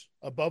numbers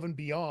above and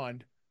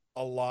beyond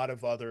a lot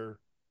of other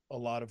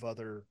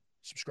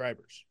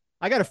subscribers.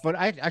 I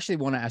actually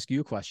want to ask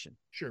you a question.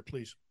 Sure,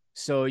 please.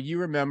 So you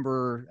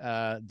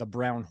remember the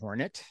Brown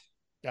Hornet?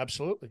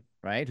 Absolutely.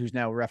 Right. Who's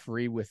now a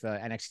referee with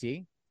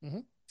NXT. Mm-hmm.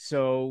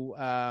 So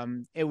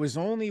it was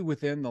only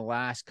within the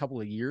last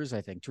couple of years, I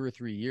think 2 or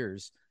 3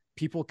 years,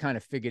 people kind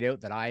of figured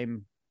out that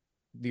I'm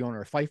the owner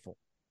of Fightful.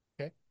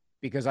 Okay.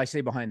 Because I say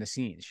behind the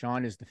scenes,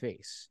 Sean is the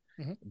face.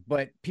 Mm-hmm.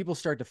 But people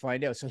start to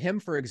find out. So him,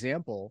 for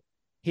example,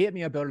 he hit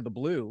me up out of the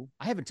blue.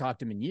 I haven't talked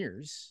to him in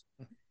years.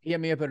 Mm-hmm. He hit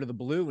me up out of the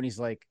blue and he's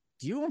like,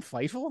 "Do you own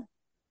Fightful?"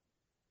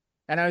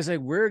 And I was like,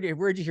 where'd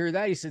you hear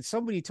that? He said,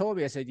 "Somebody told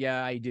me." I said,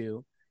 "Yeah, I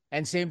do."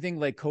 And same thing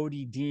like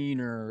Cody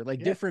Dean or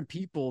different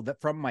people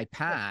that from my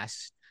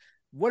past.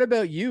 What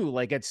about you?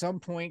 Like, at some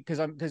point,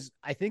 because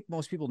I think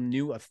most people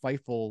knew of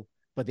Fightful,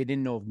 but they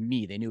didn't know of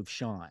me. They knew of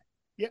Sean.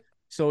 Yeah.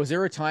 So is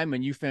there a time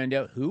when you found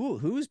out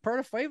who's part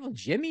of Fightful?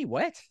 Jimmy,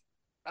 what?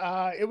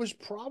 It was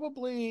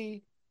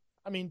probably,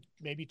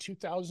 maybe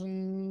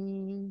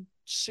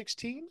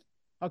 2016.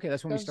 Okay,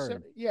 that's when we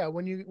started. Yeah,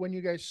 when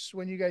you guys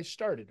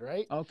started,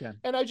 right? Okay.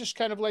 And I just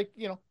kind of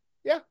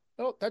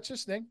that's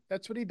his thing.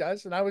 That's what he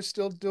does. And I was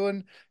still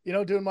doing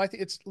my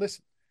thing.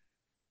 Listen,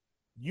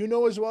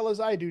 as well as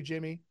I do,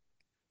 Jimmy,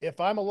 if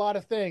I'm a lot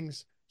of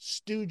things,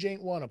 Stooge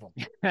ain't one of them.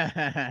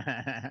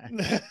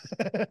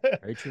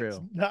 Very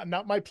true. It's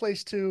not my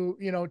place to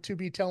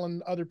be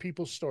telling other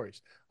people's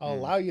stories. I'll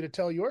allow you to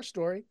tell your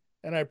story,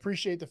 and I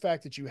appreciate the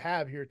fact that you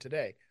have here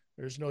today.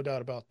 There's no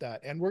doubt about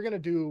that. And we're going to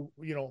do,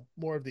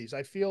 more of these.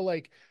 I feel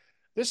like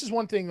this is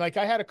one thing. Like,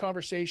 I had a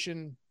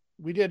conversation.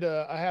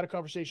 I had a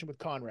conversation with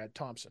Conrad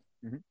Thompson,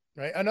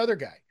 right? Another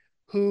guy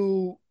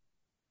who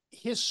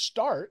his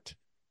start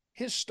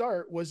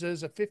was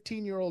as a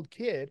 15-year-old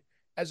kid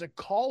as a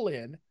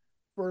call-in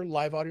for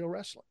Live Audio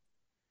Wrestling.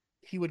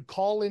 He would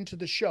call into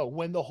the show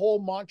when the whole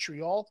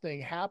Montreal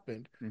thing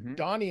happened.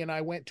 Donnie and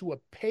I went to a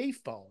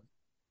payphone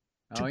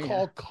to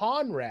call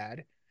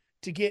Conrad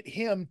to get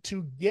him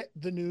to get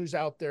the news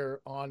out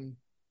there on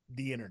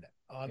the internet.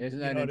 Isn't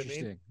that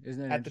interesting?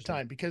 Isn't that at the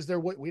time, because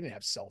we didn't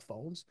have cell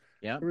phones.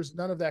 Yeah, there was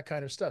none of that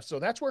kind of stuff. So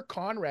that's where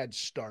Conrad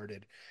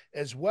started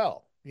as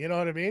well. You know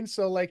what I mean?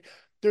 So, like,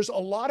 there's a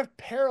lot of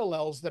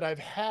parallels that I've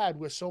had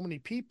with so many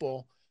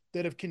people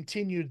that have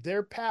continued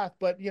their path,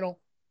 but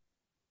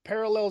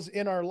parallels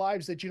in our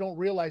lives that you don't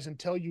realize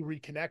until you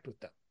reconnect with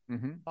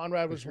them.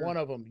 Conrad was one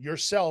of them,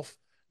 yourself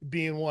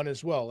being one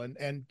as well.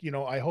 And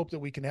I hope that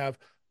we can have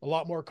a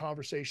lot more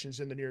conversations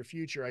in the near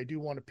future. I do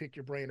want to pick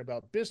your brain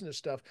about business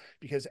stuff,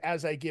 because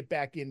as I get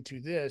back into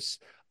this,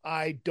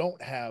 I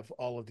don't have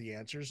all of the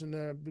answers, and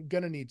I'm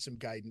going to need some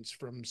guidance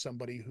from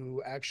somebody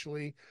who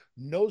actually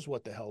knows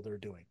what the hell they're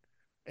doing.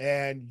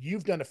 And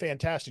you've done a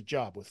fantastic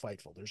job with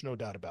Fightful. There's no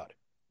doubt about it.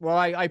 Well,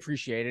 I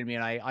appreciate it. I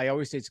mean, I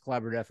always say it's a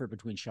collaborative effort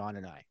between Sean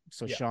and I.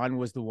 So Sean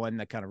was the one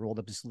that kind of rolled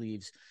up his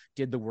sleeves,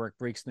 did the work,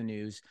 breaks the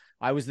news.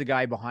 I was the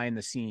guy behind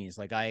the scenes.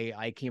 Like,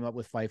 I came up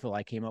with Fightful.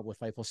 I came up with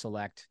Fightful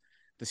Select,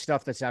 the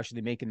stuff that's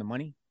actually making the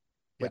money.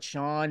 But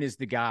Sean is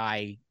the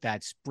guy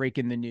that's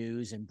breaking the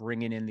news and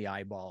bringing in the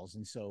eyeballs.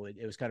 And so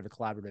it was kind of a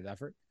collaborative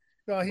effort.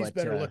 Well, he's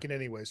better looking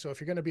anyway. So if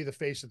you're going to be the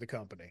face of the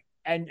company,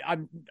 and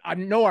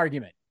I'm no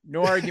argument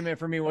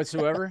for me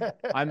whatsoever.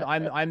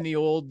 I'm the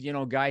old,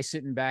 guy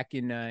sitting back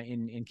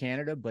in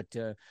Canada, but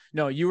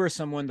no, you are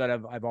someone that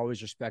I've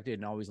always respected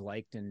and always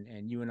liked.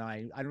 And you and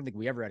I don't think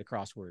we ever had a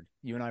crossword.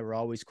 You and I were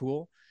always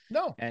cool.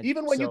 No, and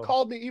even when you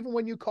called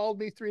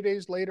me 3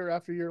 days later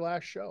after your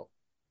last show.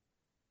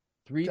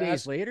 3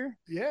 days later?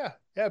 Yeah.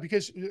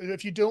 Because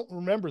if you don't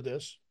remember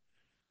this,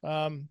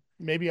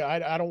 maybe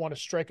I don't want to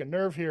strike a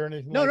nerve here or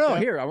anything. No,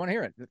 here, I want to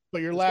hear it.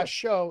 But your last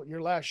show,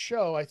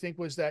 I think,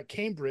 was that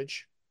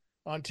Cambridge,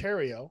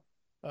 Ontario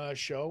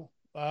show.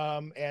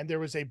 And there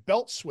was a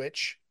belt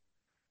switch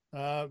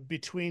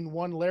between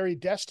one Larry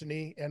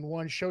Destiny and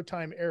one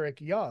Showtime Eric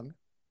Young.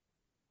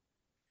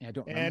 Yeah, I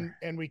don't remember.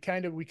 And we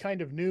kind of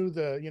knew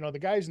the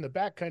guys in the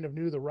back kind of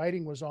knew the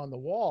writing was on the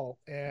wall.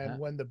 And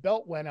when the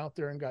belt went out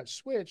there and got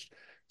switched,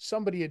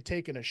 somebody had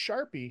taken a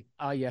Sharpie.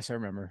 Yes, I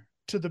remember.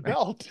 To the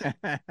belt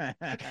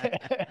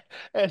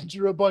and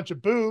drew a bunch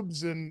of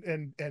boobs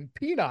and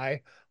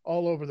peni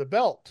all over the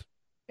belt.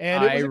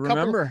 And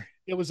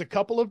it it was a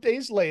couple of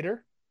days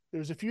later. There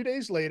was a few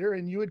days later,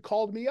 and you had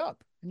called me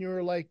up, and you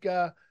were like,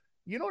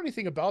 "You know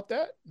anything about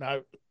that?"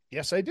 Now,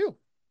 yes, I do.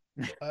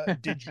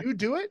 Did you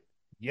do it?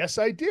 Yes,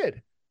 I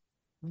did.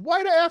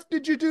 Why the F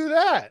did you do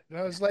that? And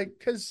I was like,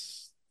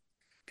 because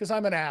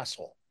I'm an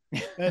asshole.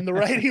 And the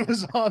writing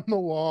was on the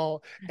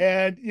wall.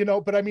 And,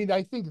 but I mean,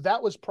 I think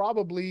that was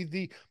probably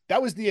the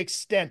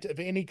extent of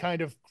any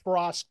kind of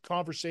cross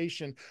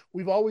conversation.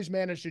 We've always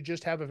managed to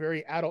just have a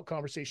very adult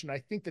conversation. I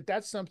think that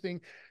that's something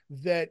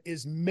that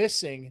is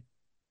missing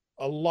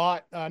a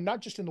lot, not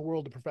just in the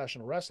world of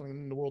professional wrestling,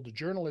 in the world of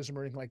journalism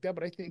or anything like that,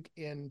 but I think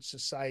in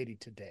society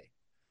today,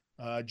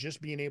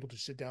 just being able to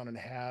sit down and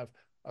have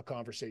a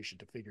conversation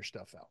to figure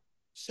stuff out.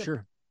 Simple.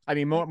 Sure. I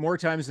mean, more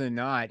times than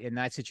not, in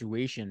that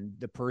situation,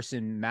 the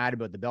person mad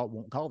about the belt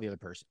won't call the other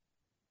person.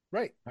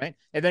 Right. Right.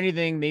 If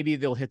anything, maybe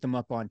they'll hit them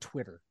up on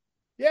Twitter.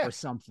 Yeah. Or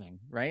something.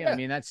 Right. Yeah. I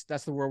mean, that's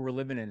the world we're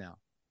living in now.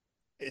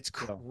 It's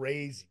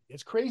crazy.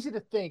 It's crazy to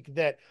think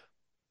that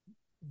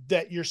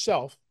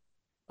yourself,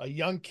 a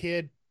young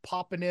kid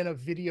popping in a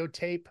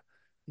videotape,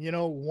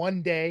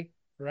 one day,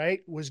 right,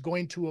 was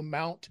going to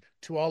amount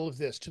to all of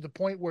this, to the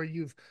point where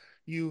you've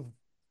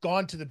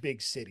gone to the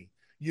big city.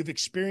 You've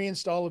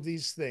experienced all of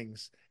these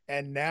things,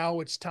 and now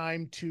it's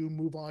time to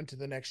move on to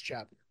the next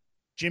chapter.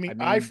 Jimmy,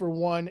 I for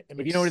one,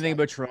 if you know anything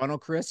about Toronto,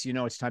 Chris,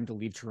 it's time to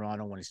leave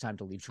Toronto when it's time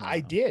to leave Toronto. I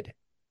did.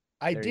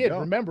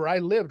 Remember, I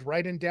lived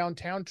right in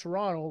downtown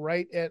Toronto,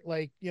 right at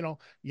Yonge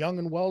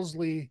and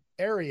Wellesley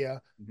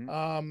area.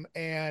 Mm-hmm.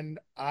 And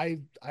I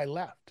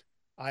left.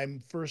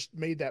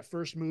 Made that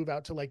first move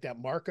out to that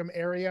Markham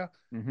area,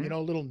 mm-hmm. A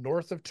little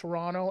north of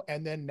Toronto.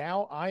 And then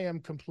now I am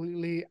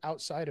completely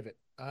outside of it.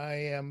 I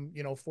am,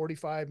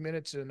 45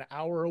 minutes, an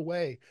hour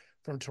away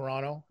from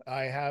Toronto.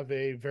 I have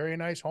a very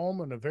nice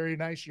home and a very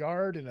nice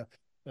yard and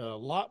a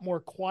lot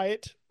more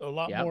quiet, a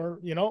lot more,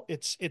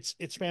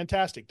 it's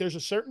fantastic. There's a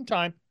certain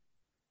time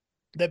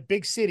that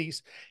big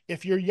cities,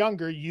 if you're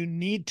younger, you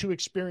need to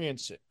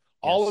experience it.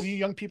 All of you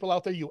young people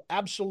out there, you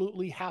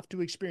absolutely have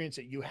to experience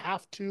it. You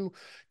have to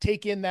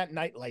take in that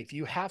nightlife.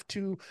 You have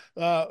to,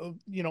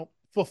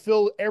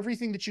 fulfill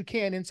everything that you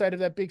can inside of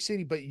that big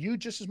city. But you,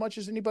 just as much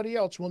as anybody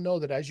else, will know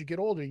that as you get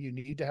older, you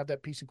need to have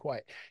that peace and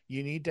quiet.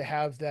 You need to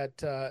have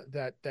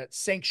that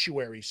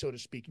sanctuary, so to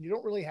speak. And you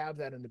don't really have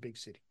that in the big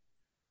city.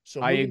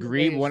 So I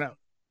agree. One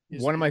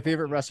of my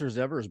favorite wrestlers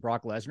ever is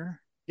Brock Lesnar.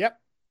 Yep.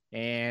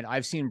 And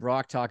I've seen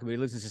Brock talk about, he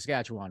lives in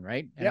Saskatchewan,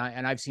 right?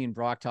 And I've seen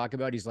Brock talk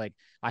about, he's like,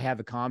 I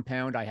have a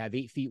compound, I have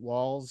 8 feet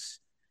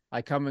walls.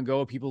 I come and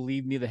go, people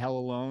leave me the hell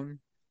alone.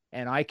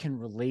 And I can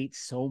relate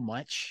so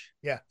much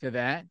to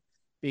that,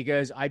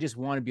 because I just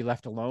want to be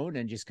left alone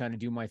and just kind of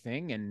do my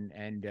thing.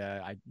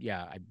 I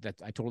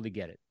totally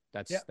get it.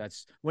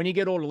 That's when you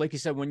get older, like you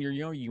said, when you're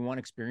young, you want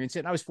to experience it.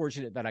 And I was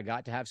fortunate that I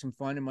got to have some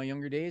fun in my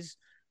younger days.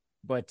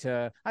 But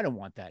I don't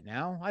want that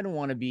now. I don't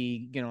want to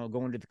be,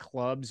 going to the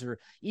clubs or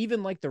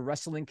even like the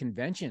wrestling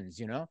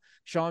conventions,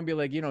 Sean be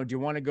like, do you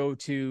want to go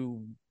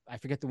to, I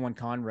forget the one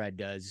Conrad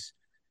does.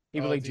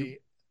 He'd be like,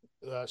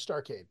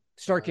 Starrcade.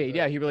 Starrcade.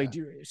 Yeah. He'd be like, do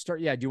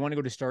you want to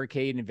go to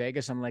Starrcade in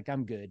Vegas? I'm like,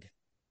 I'm good.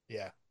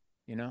 Yeah.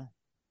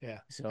 Yeah.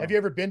 So have you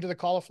ever been to the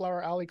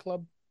Cauliflower Alley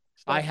Club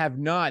stuff? I have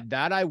not.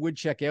 That I would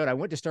check out. I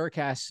went to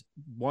Starrcast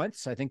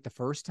once, I think the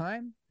first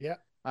time. Yeah.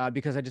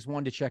 Because I just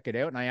wanted to check it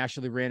out. And I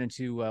actually ran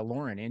into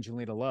Lauren,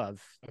 Angelina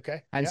Love.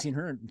 Okay. I hadn't seen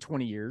her in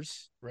 20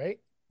 years. Right.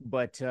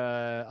 But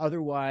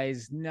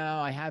otherwise, no,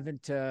 I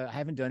haven't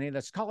done any of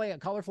that.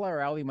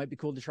 Cauliflower Alley might be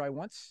cool to try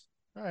once.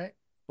 All right.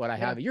 But I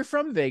haven't. You're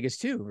from Vegas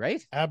too,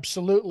 right?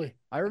 Absolutely.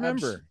 I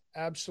remember.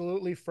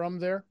 Absolutely from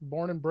there,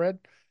 born and bred.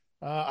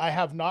 I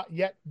have not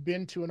yet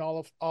been to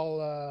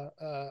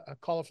a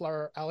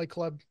Cauliflower Alley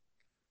Club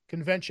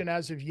convention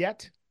as of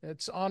yet.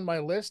 It's on my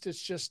list.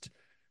 It's just,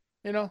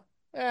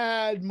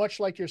 much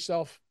like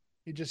yourself,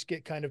 you just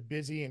get kind of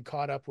busy and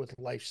caught up with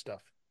life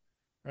stuff,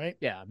 right?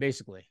 Yeah,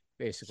 basically.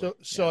 So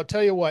I'll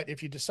tell you what,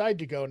 if you decide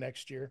to go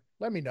next year,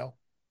 let me know.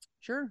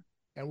 Sure.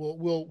 And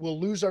we'll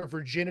lose our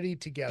virginity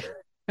together.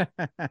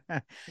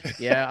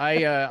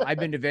 Yeah, I've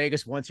been to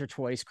Vegas once or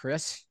twice,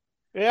 Chris.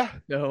 Yeah.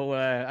 So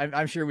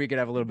I'm sure we could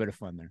have a little bit of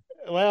fun there.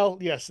 Well,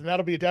 yes, and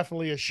that'll be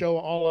definitely a show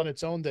all on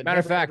its own that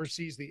never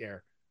sees the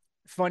air.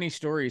 Funny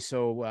story.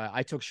 So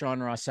I took Sean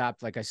Ross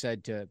Sapp, like I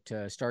said, to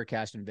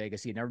Starrcast in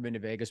Vegas. He had never been to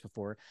Vegas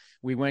before.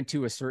 We went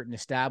to a certain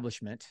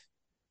establishment.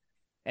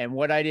 And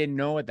what I didn't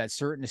know at that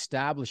certain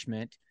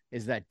establishment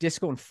is that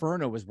Disco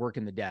Inferno was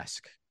working the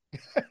desk.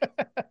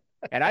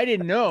 And I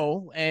didn't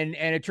know. And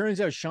it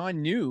turns out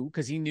Sean knew,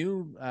 because he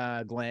knew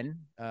Glenn,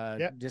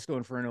 Disco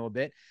Inferno a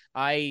bit.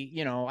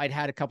 I'd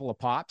had a couple of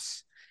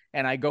pops.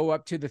 And I go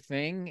up to the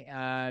thing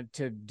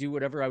to do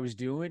whatever I was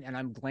doing. And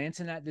I'm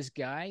glancing at this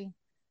guy.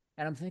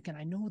 And I'm thinking,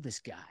 I know this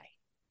guy.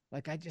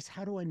 Like,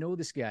 how do I know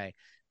this guy?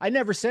 I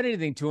never said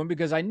anything to him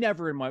because I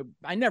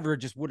never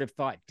just would have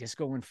thought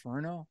Disco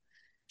Inferno.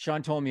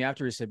 Sean told me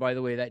after, he said, by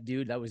the way, that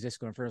dude, that was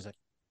Disco Inferno. I was like,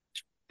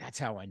 that's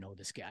how I know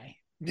this guy.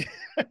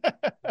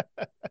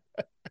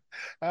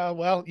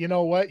 Well, you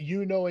know what?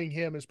 You knowing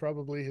him is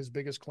probably his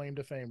biggest claim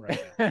to fame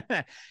right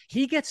now.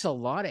 He gets a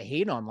lot of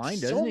hate online,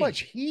 doesn't he? So much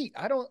heat.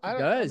 I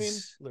mean,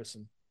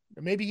 listen,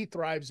 maybe he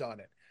thrives on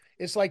it.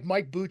 It's like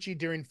Mike Bucci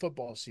during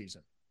football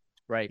season.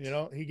 Right. You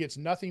know, he gets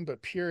nothing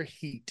but pure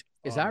heat.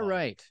 Is that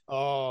right?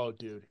 Oh,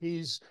 dude.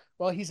 He's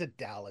a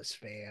Dallas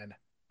fan.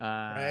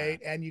 Right.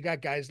 And you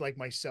got guys like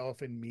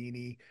myself and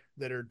Meanie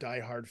that are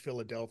diehard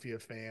Philadelphia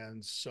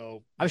fans.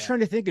 So I was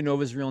trying to think of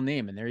Nova's real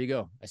name, and there you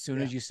go. As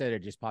soon as you said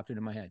it, just popped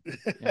into my head.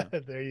 Yeah.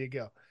 There you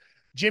go.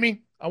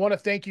 Jimmy, I want to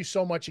thank you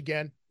so much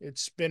again.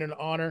 It's been an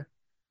honor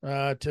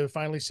to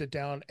finally sit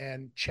down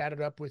and chat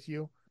it up with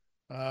you.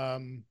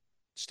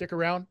 Stick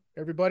around,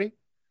 everybody.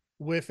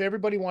 If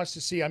everybody wants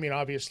to see, I mean,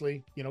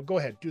 obviously, go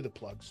ahead, do the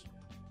plugs,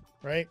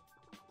 right?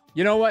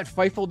 You know what?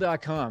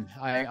 Fightful.com.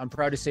 I'm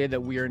proud to say that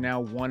we are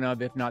now one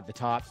of, if not the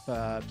top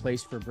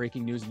place for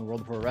breaking news in the world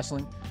of pro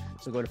wrestling.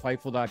 So go to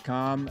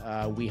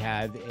Fightful.com. We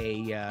have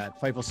a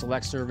Fightful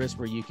Select service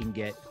where you can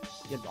get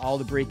all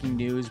the breaking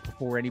news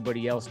before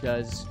anybody else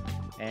does.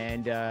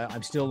 And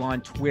I'm still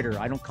on Twitter.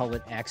 I don't call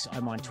it X.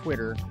 I'm on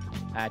Twitter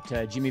at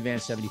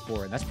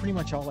JimmyVan74. And that's pretty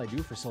much all I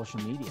do for social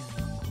media.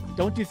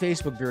 Don't do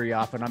Facebook very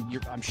often.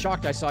 I'm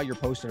shocked I saw your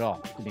post at all,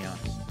 to be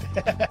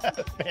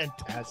honest.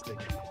 Fantastic.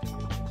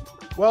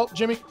 Well,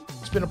 Jimmy,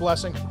 it's been a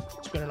blessing.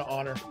 It's been an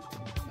honor.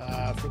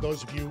 For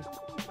those of you,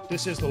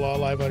 this is the Law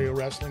Live Audio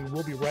Wrestling.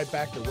 We'll be right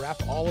back to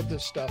wrap all of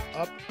this stuff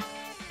up.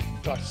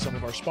 Talk to some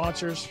of our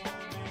sponsors.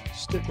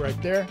 Stick right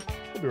there.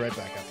 We'll be right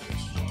back after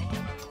this.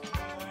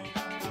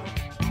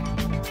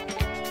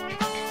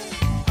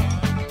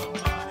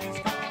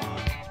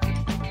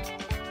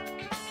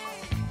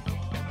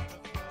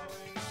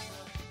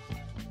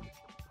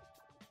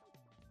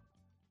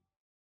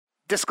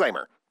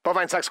 Disclaimer.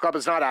 Bovine Sex Club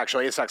is not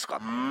actually a sex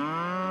club.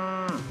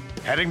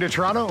 Heading to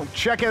Toronto?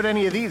 Check out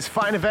any of these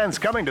fine events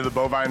coming to the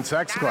Bovine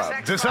Sex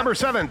Club. December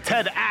 7th,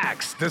 Ted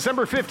Axe.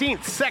 December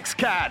 15th, Sex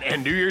Cat.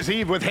 And New Year's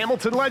Eve with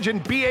Hamilton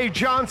legend B.A.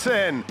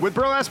 Johnson. With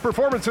burlesque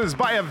performances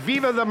by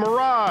Aviva the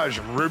Mirage,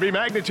 Ruby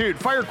Magnitude,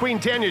 Fire Queen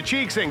Tanya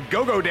Cheeks, and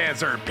go-go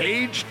dancer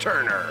Paige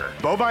Turner.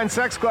 Bovine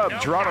Sex Club,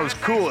 Toronto's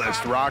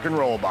coolest rock and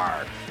roll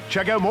bar.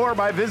 Check out more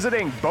by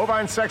visiting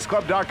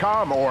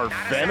bovinesexclub.com or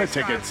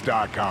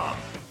vanatickets.com.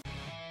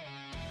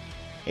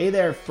 Hey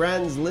there,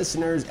 friends,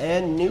 listeners,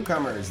 and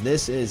newcomers.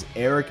 This is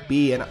Eric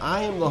B., and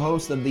I am the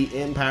host of the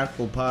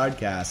Impactful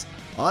Podcast.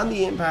 On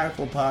the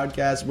Impactful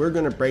Podcast, we're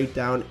going to break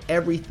down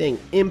everything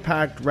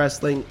Impact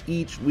Wrestling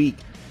each week.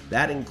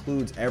 That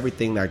includes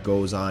everything that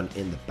goes on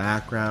in the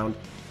background,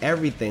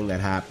 everything that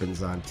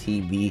happens on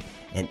TV,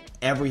 and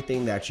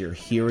everything that you're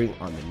hearing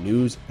on the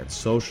news and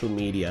social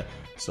media.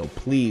 So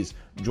please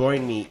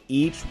join me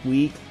each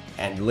week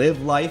and live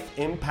life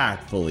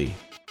impactfully.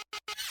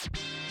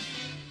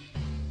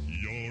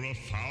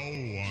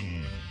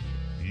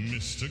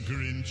 Mr.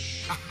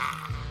 Grinch,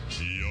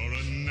 you're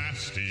a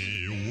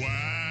nasty,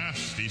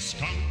 wasty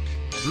skunk.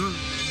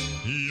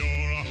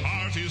 Your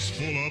heart is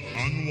full of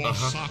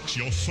unwashed socks.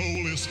 Your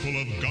soul is full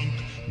of gunk,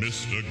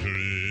 Mr.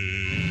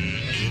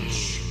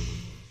 Grinch.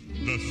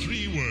 The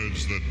three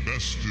words that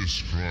best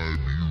describe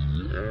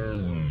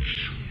you.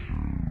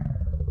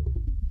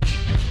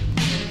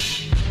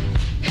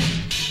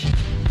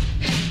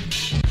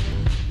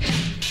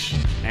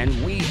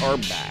 And we are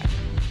back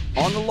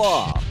on the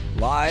Law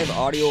Live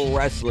Audio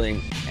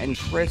Wrestling. And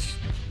Chris,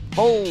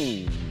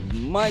 oh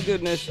my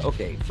goodness.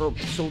 Okay, so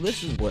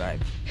this is what I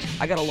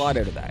got a lot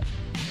out of that.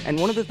 And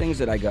one of the things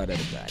that I got out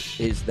of that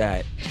is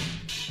that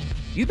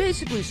you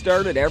basically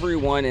started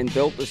everyone and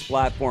built this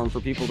platform for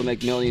people to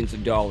make millions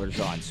of dollars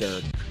on,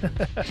 sir.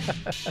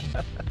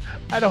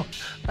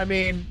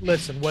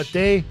 Listen, what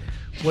they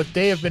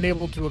have been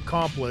able to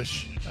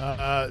accomplish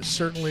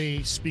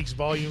certainly speaks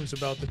volumes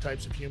about the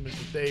types of humans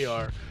that they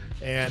are.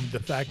 And the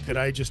fact that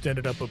I just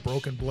ended up a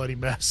broken, bloody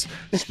mess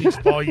speaks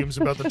volumes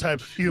about the type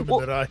of human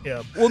that I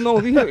am. Well, no,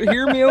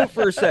 hear me out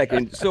for a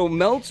second. So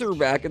Meltzer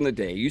back in the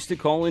day used to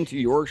call into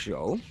your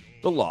show,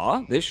 The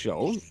Law, this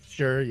show.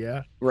 Sure,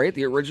 yeah. Right,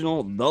 the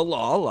original The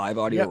Law Live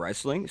Audio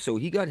Wrestling. So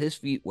he got his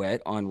feet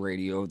wet on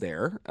radio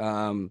there.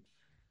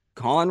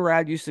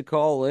 Conrad used to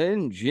call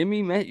in.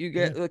 Jimmy met you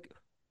guys.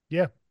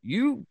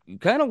 You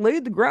kind of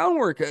laid the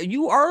groundwork.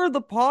 You are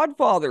the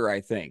podfather,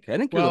 I think. I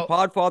think you're the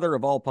podfather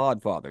of all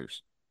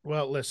podfathers.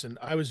 Well, listen,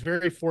 I was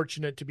very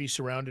fortunate to be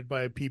surrounded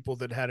by people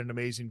that had an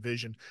amazing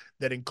vision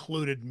that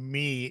included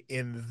me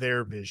in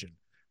their vision.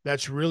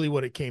 That's really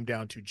what it came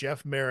down to.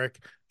 Jeff Merrick,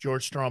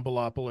 George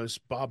Strombolopoulos,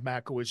 Bob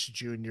Makowitz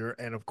Jr.,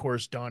 and of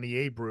course,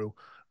 Donnie Abreu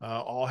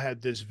all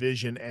had this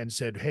vision and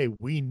said, hey,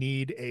 we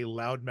need a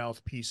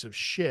loudmouth piece of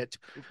shit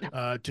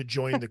to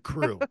join the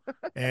crew.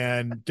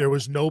 And there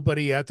was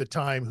nobody at the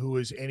time who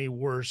was any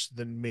worse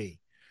than me.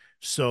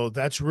 So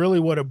that's really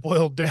what it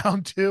boiled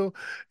down to.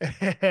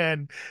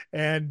 And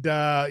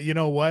you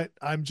know what?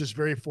 I'm just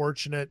very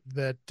fortunate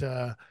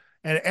that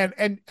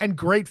and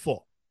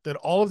grateful that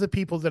all of the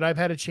people that I've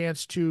had a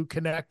chance to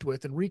connect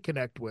with and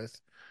reconnect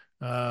with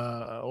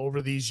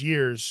over these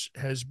years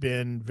has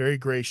been very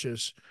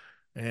gracious.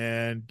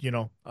 And,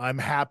 I'm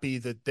happy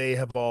that they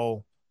have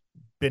all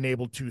been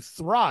able to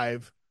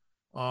thrive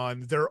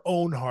on their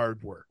own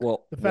hard work.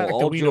 Well, the fact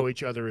that we know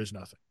each other is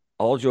nothing.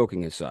 All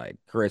joking aside,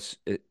 Chris,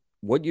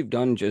 what you've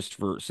done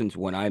since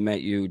when I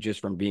met you, just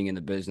from being in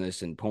the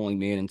business and pulling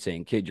me in and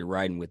saying, kid, you're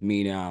riding with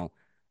me now.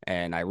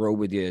 And I rode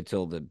with you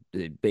until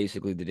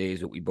basically the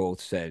days that we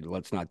both said,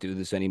 let's not do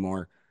this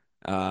anymore.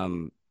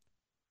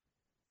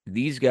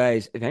 These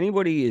guys, if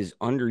anybody is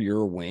under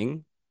your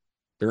wing,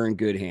 they're in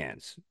good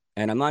hands.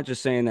 And I'm not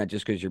just saying that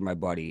just because you're my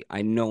buddy.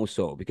 I know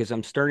so, because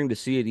I'm starting to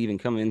see it even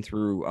come in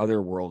through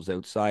other worlds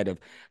outside of,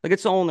 like,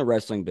 it's all in the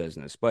wrestling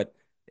business, but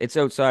it's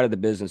outside of the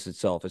business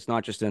itself. It's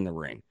not just in the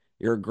ring.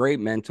 You're a great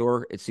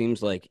mentor. It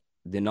seems like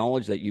the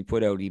knowledge that you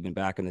put out even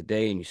back in the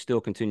day, and you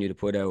still continue to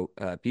put out,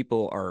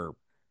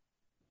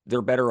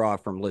 they're better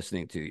off from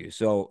listening to you.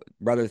 So,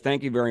 brother,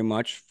 thank you very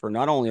much for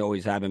not only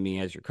always having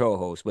me as your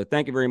co-host, but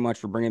thank you very much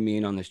for bringing me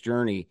in on this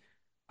journey.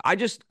 I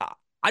just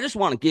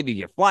want to give you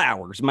your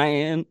flowers,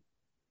 man.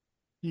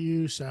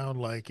 You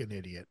sound like an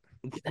idiot.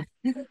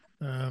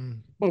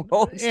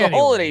 Well, it's the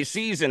holiday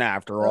season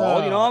after all.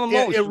 I'm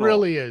emotional. It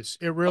really is.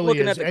 It really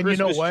is. And you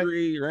know what?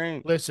 Tree,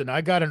 right? Listen,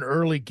 I got an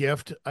early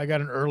gift.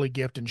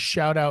 And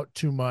shout out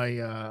to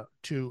my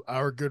to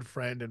our good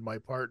friend and my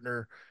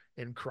partner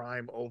in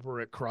crime over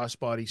at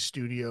Crossbody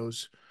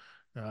Studios,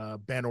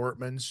 Ben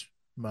Ortmans.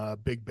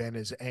 Big Ben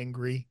is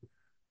angry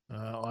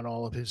on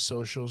all of his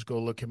socials. Go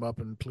look him up,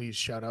 and please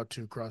shout out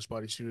to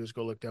Crossbody Studios.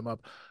 Go look them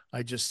up.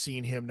 I just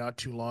seen him not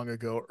too long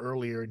ago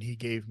earlier, and he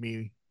gave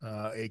me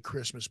a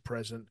Christmas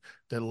present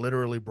that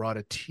literally brought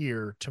a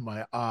tear to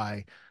my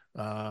eye,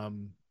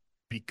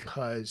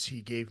 because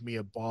he gave me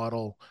a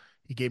bottle.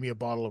 He gave me a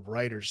bottle of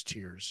Writer's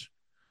Tears.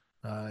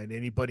 And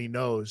anybody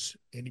knows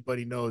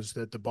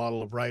that the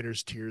bottle of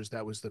Writer's Tears,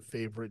 that was the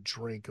favorite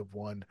drink of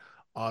one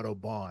Otto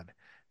Bond.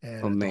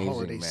 And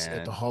amazing,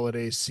 at the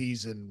holiday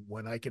season,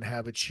 when I can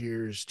have a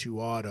cheers to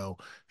Otto,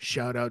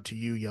 shout out to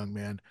you, young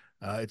man.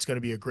 It's going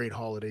to be a great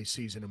holiday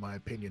season, in my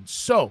opinion.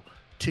 So,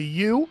 to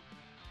you,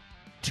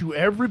 to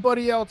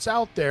everybody else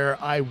out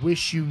there, I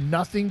wish you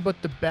nothing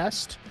but the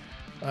best.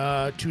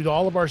 To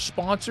all of our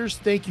sponsors,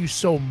 thank you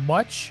so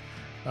much.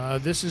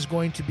 This is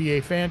going to be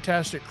a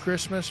fantastic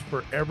Christmas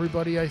for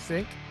everybody, I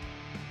think.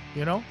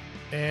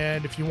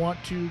 And if you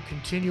want to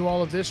continue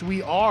all of this,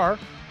 we are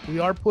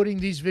putting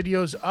these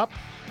videos up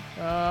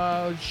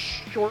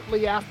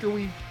shortly after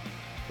we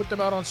put them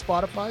out on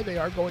Spotify. They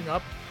are going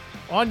up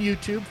on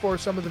YouTube for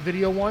some of the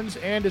video ones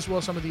and as well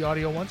as some of the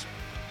audio ones.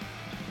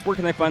 Where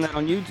can I find that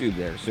on YouTube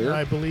there, sir?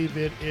 I believe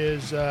it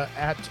is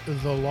at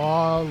The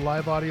Law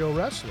Live Audio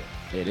Wrestling.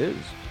 It is.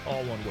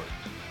 All one word.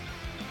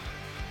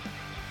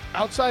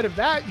 Outside of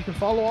that, you can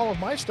follow all of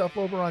my stuff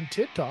over on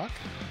TikTok.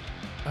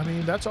 I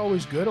mean, that's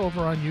always good,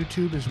 over on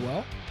YouTube as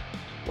well.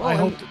 Well, I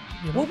hope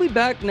we'll be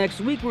back next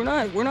week. We're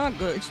not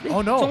good. It's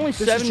only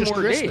 7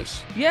 more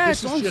days. Yeah,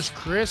 this is just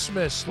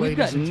Christmas,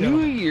 ladies and gentlemen.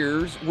 We've got New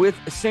Year's with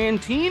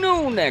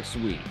Santino next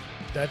week.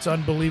 That's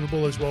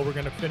unbelievable as well. We're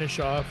going to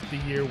finish off the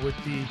year with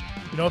the,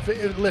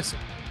 listen,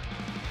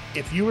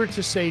 if you were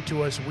to say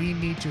to us, we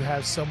need to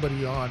have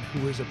somebody on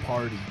who is a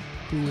party,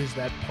 who is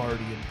that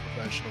party in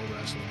professional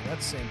wrestling?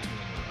 That's Santino.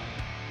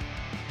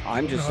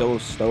 I'm just so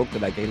stoked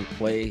that I can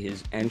play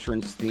his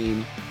entrance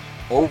theme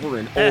over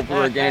and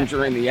over again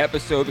during the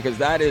episode, because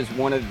that is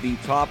one of the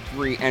top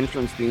 3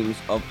 entrance themes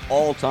of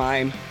all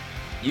time.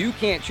 You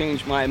can't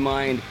change my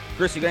mind.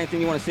 Chris, you got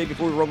anything you want to say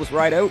before we roll this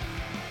ride out?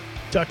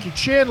 Tuck your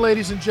chin,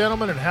 ladies and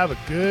gentlemen, and have a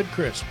good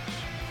Christmas.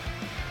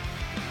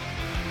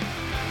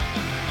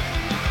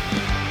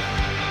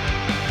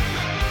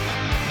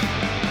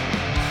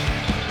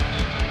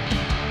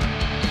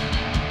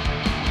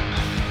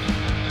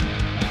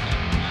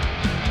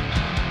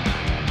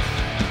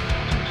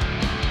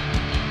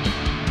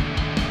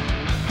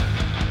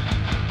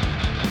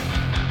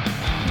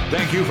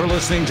 Thank you for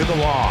listening to The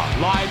Law,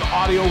 live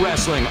audio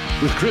wrestling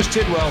with Chris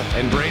Tidwell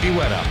and Brady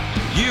Wedda.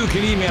 You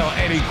can email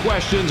any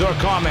questions or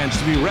comments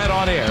to be read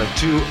on air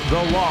to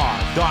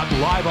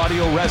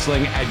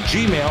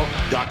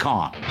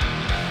thelaw.liveaudiowrestling@gmail.com.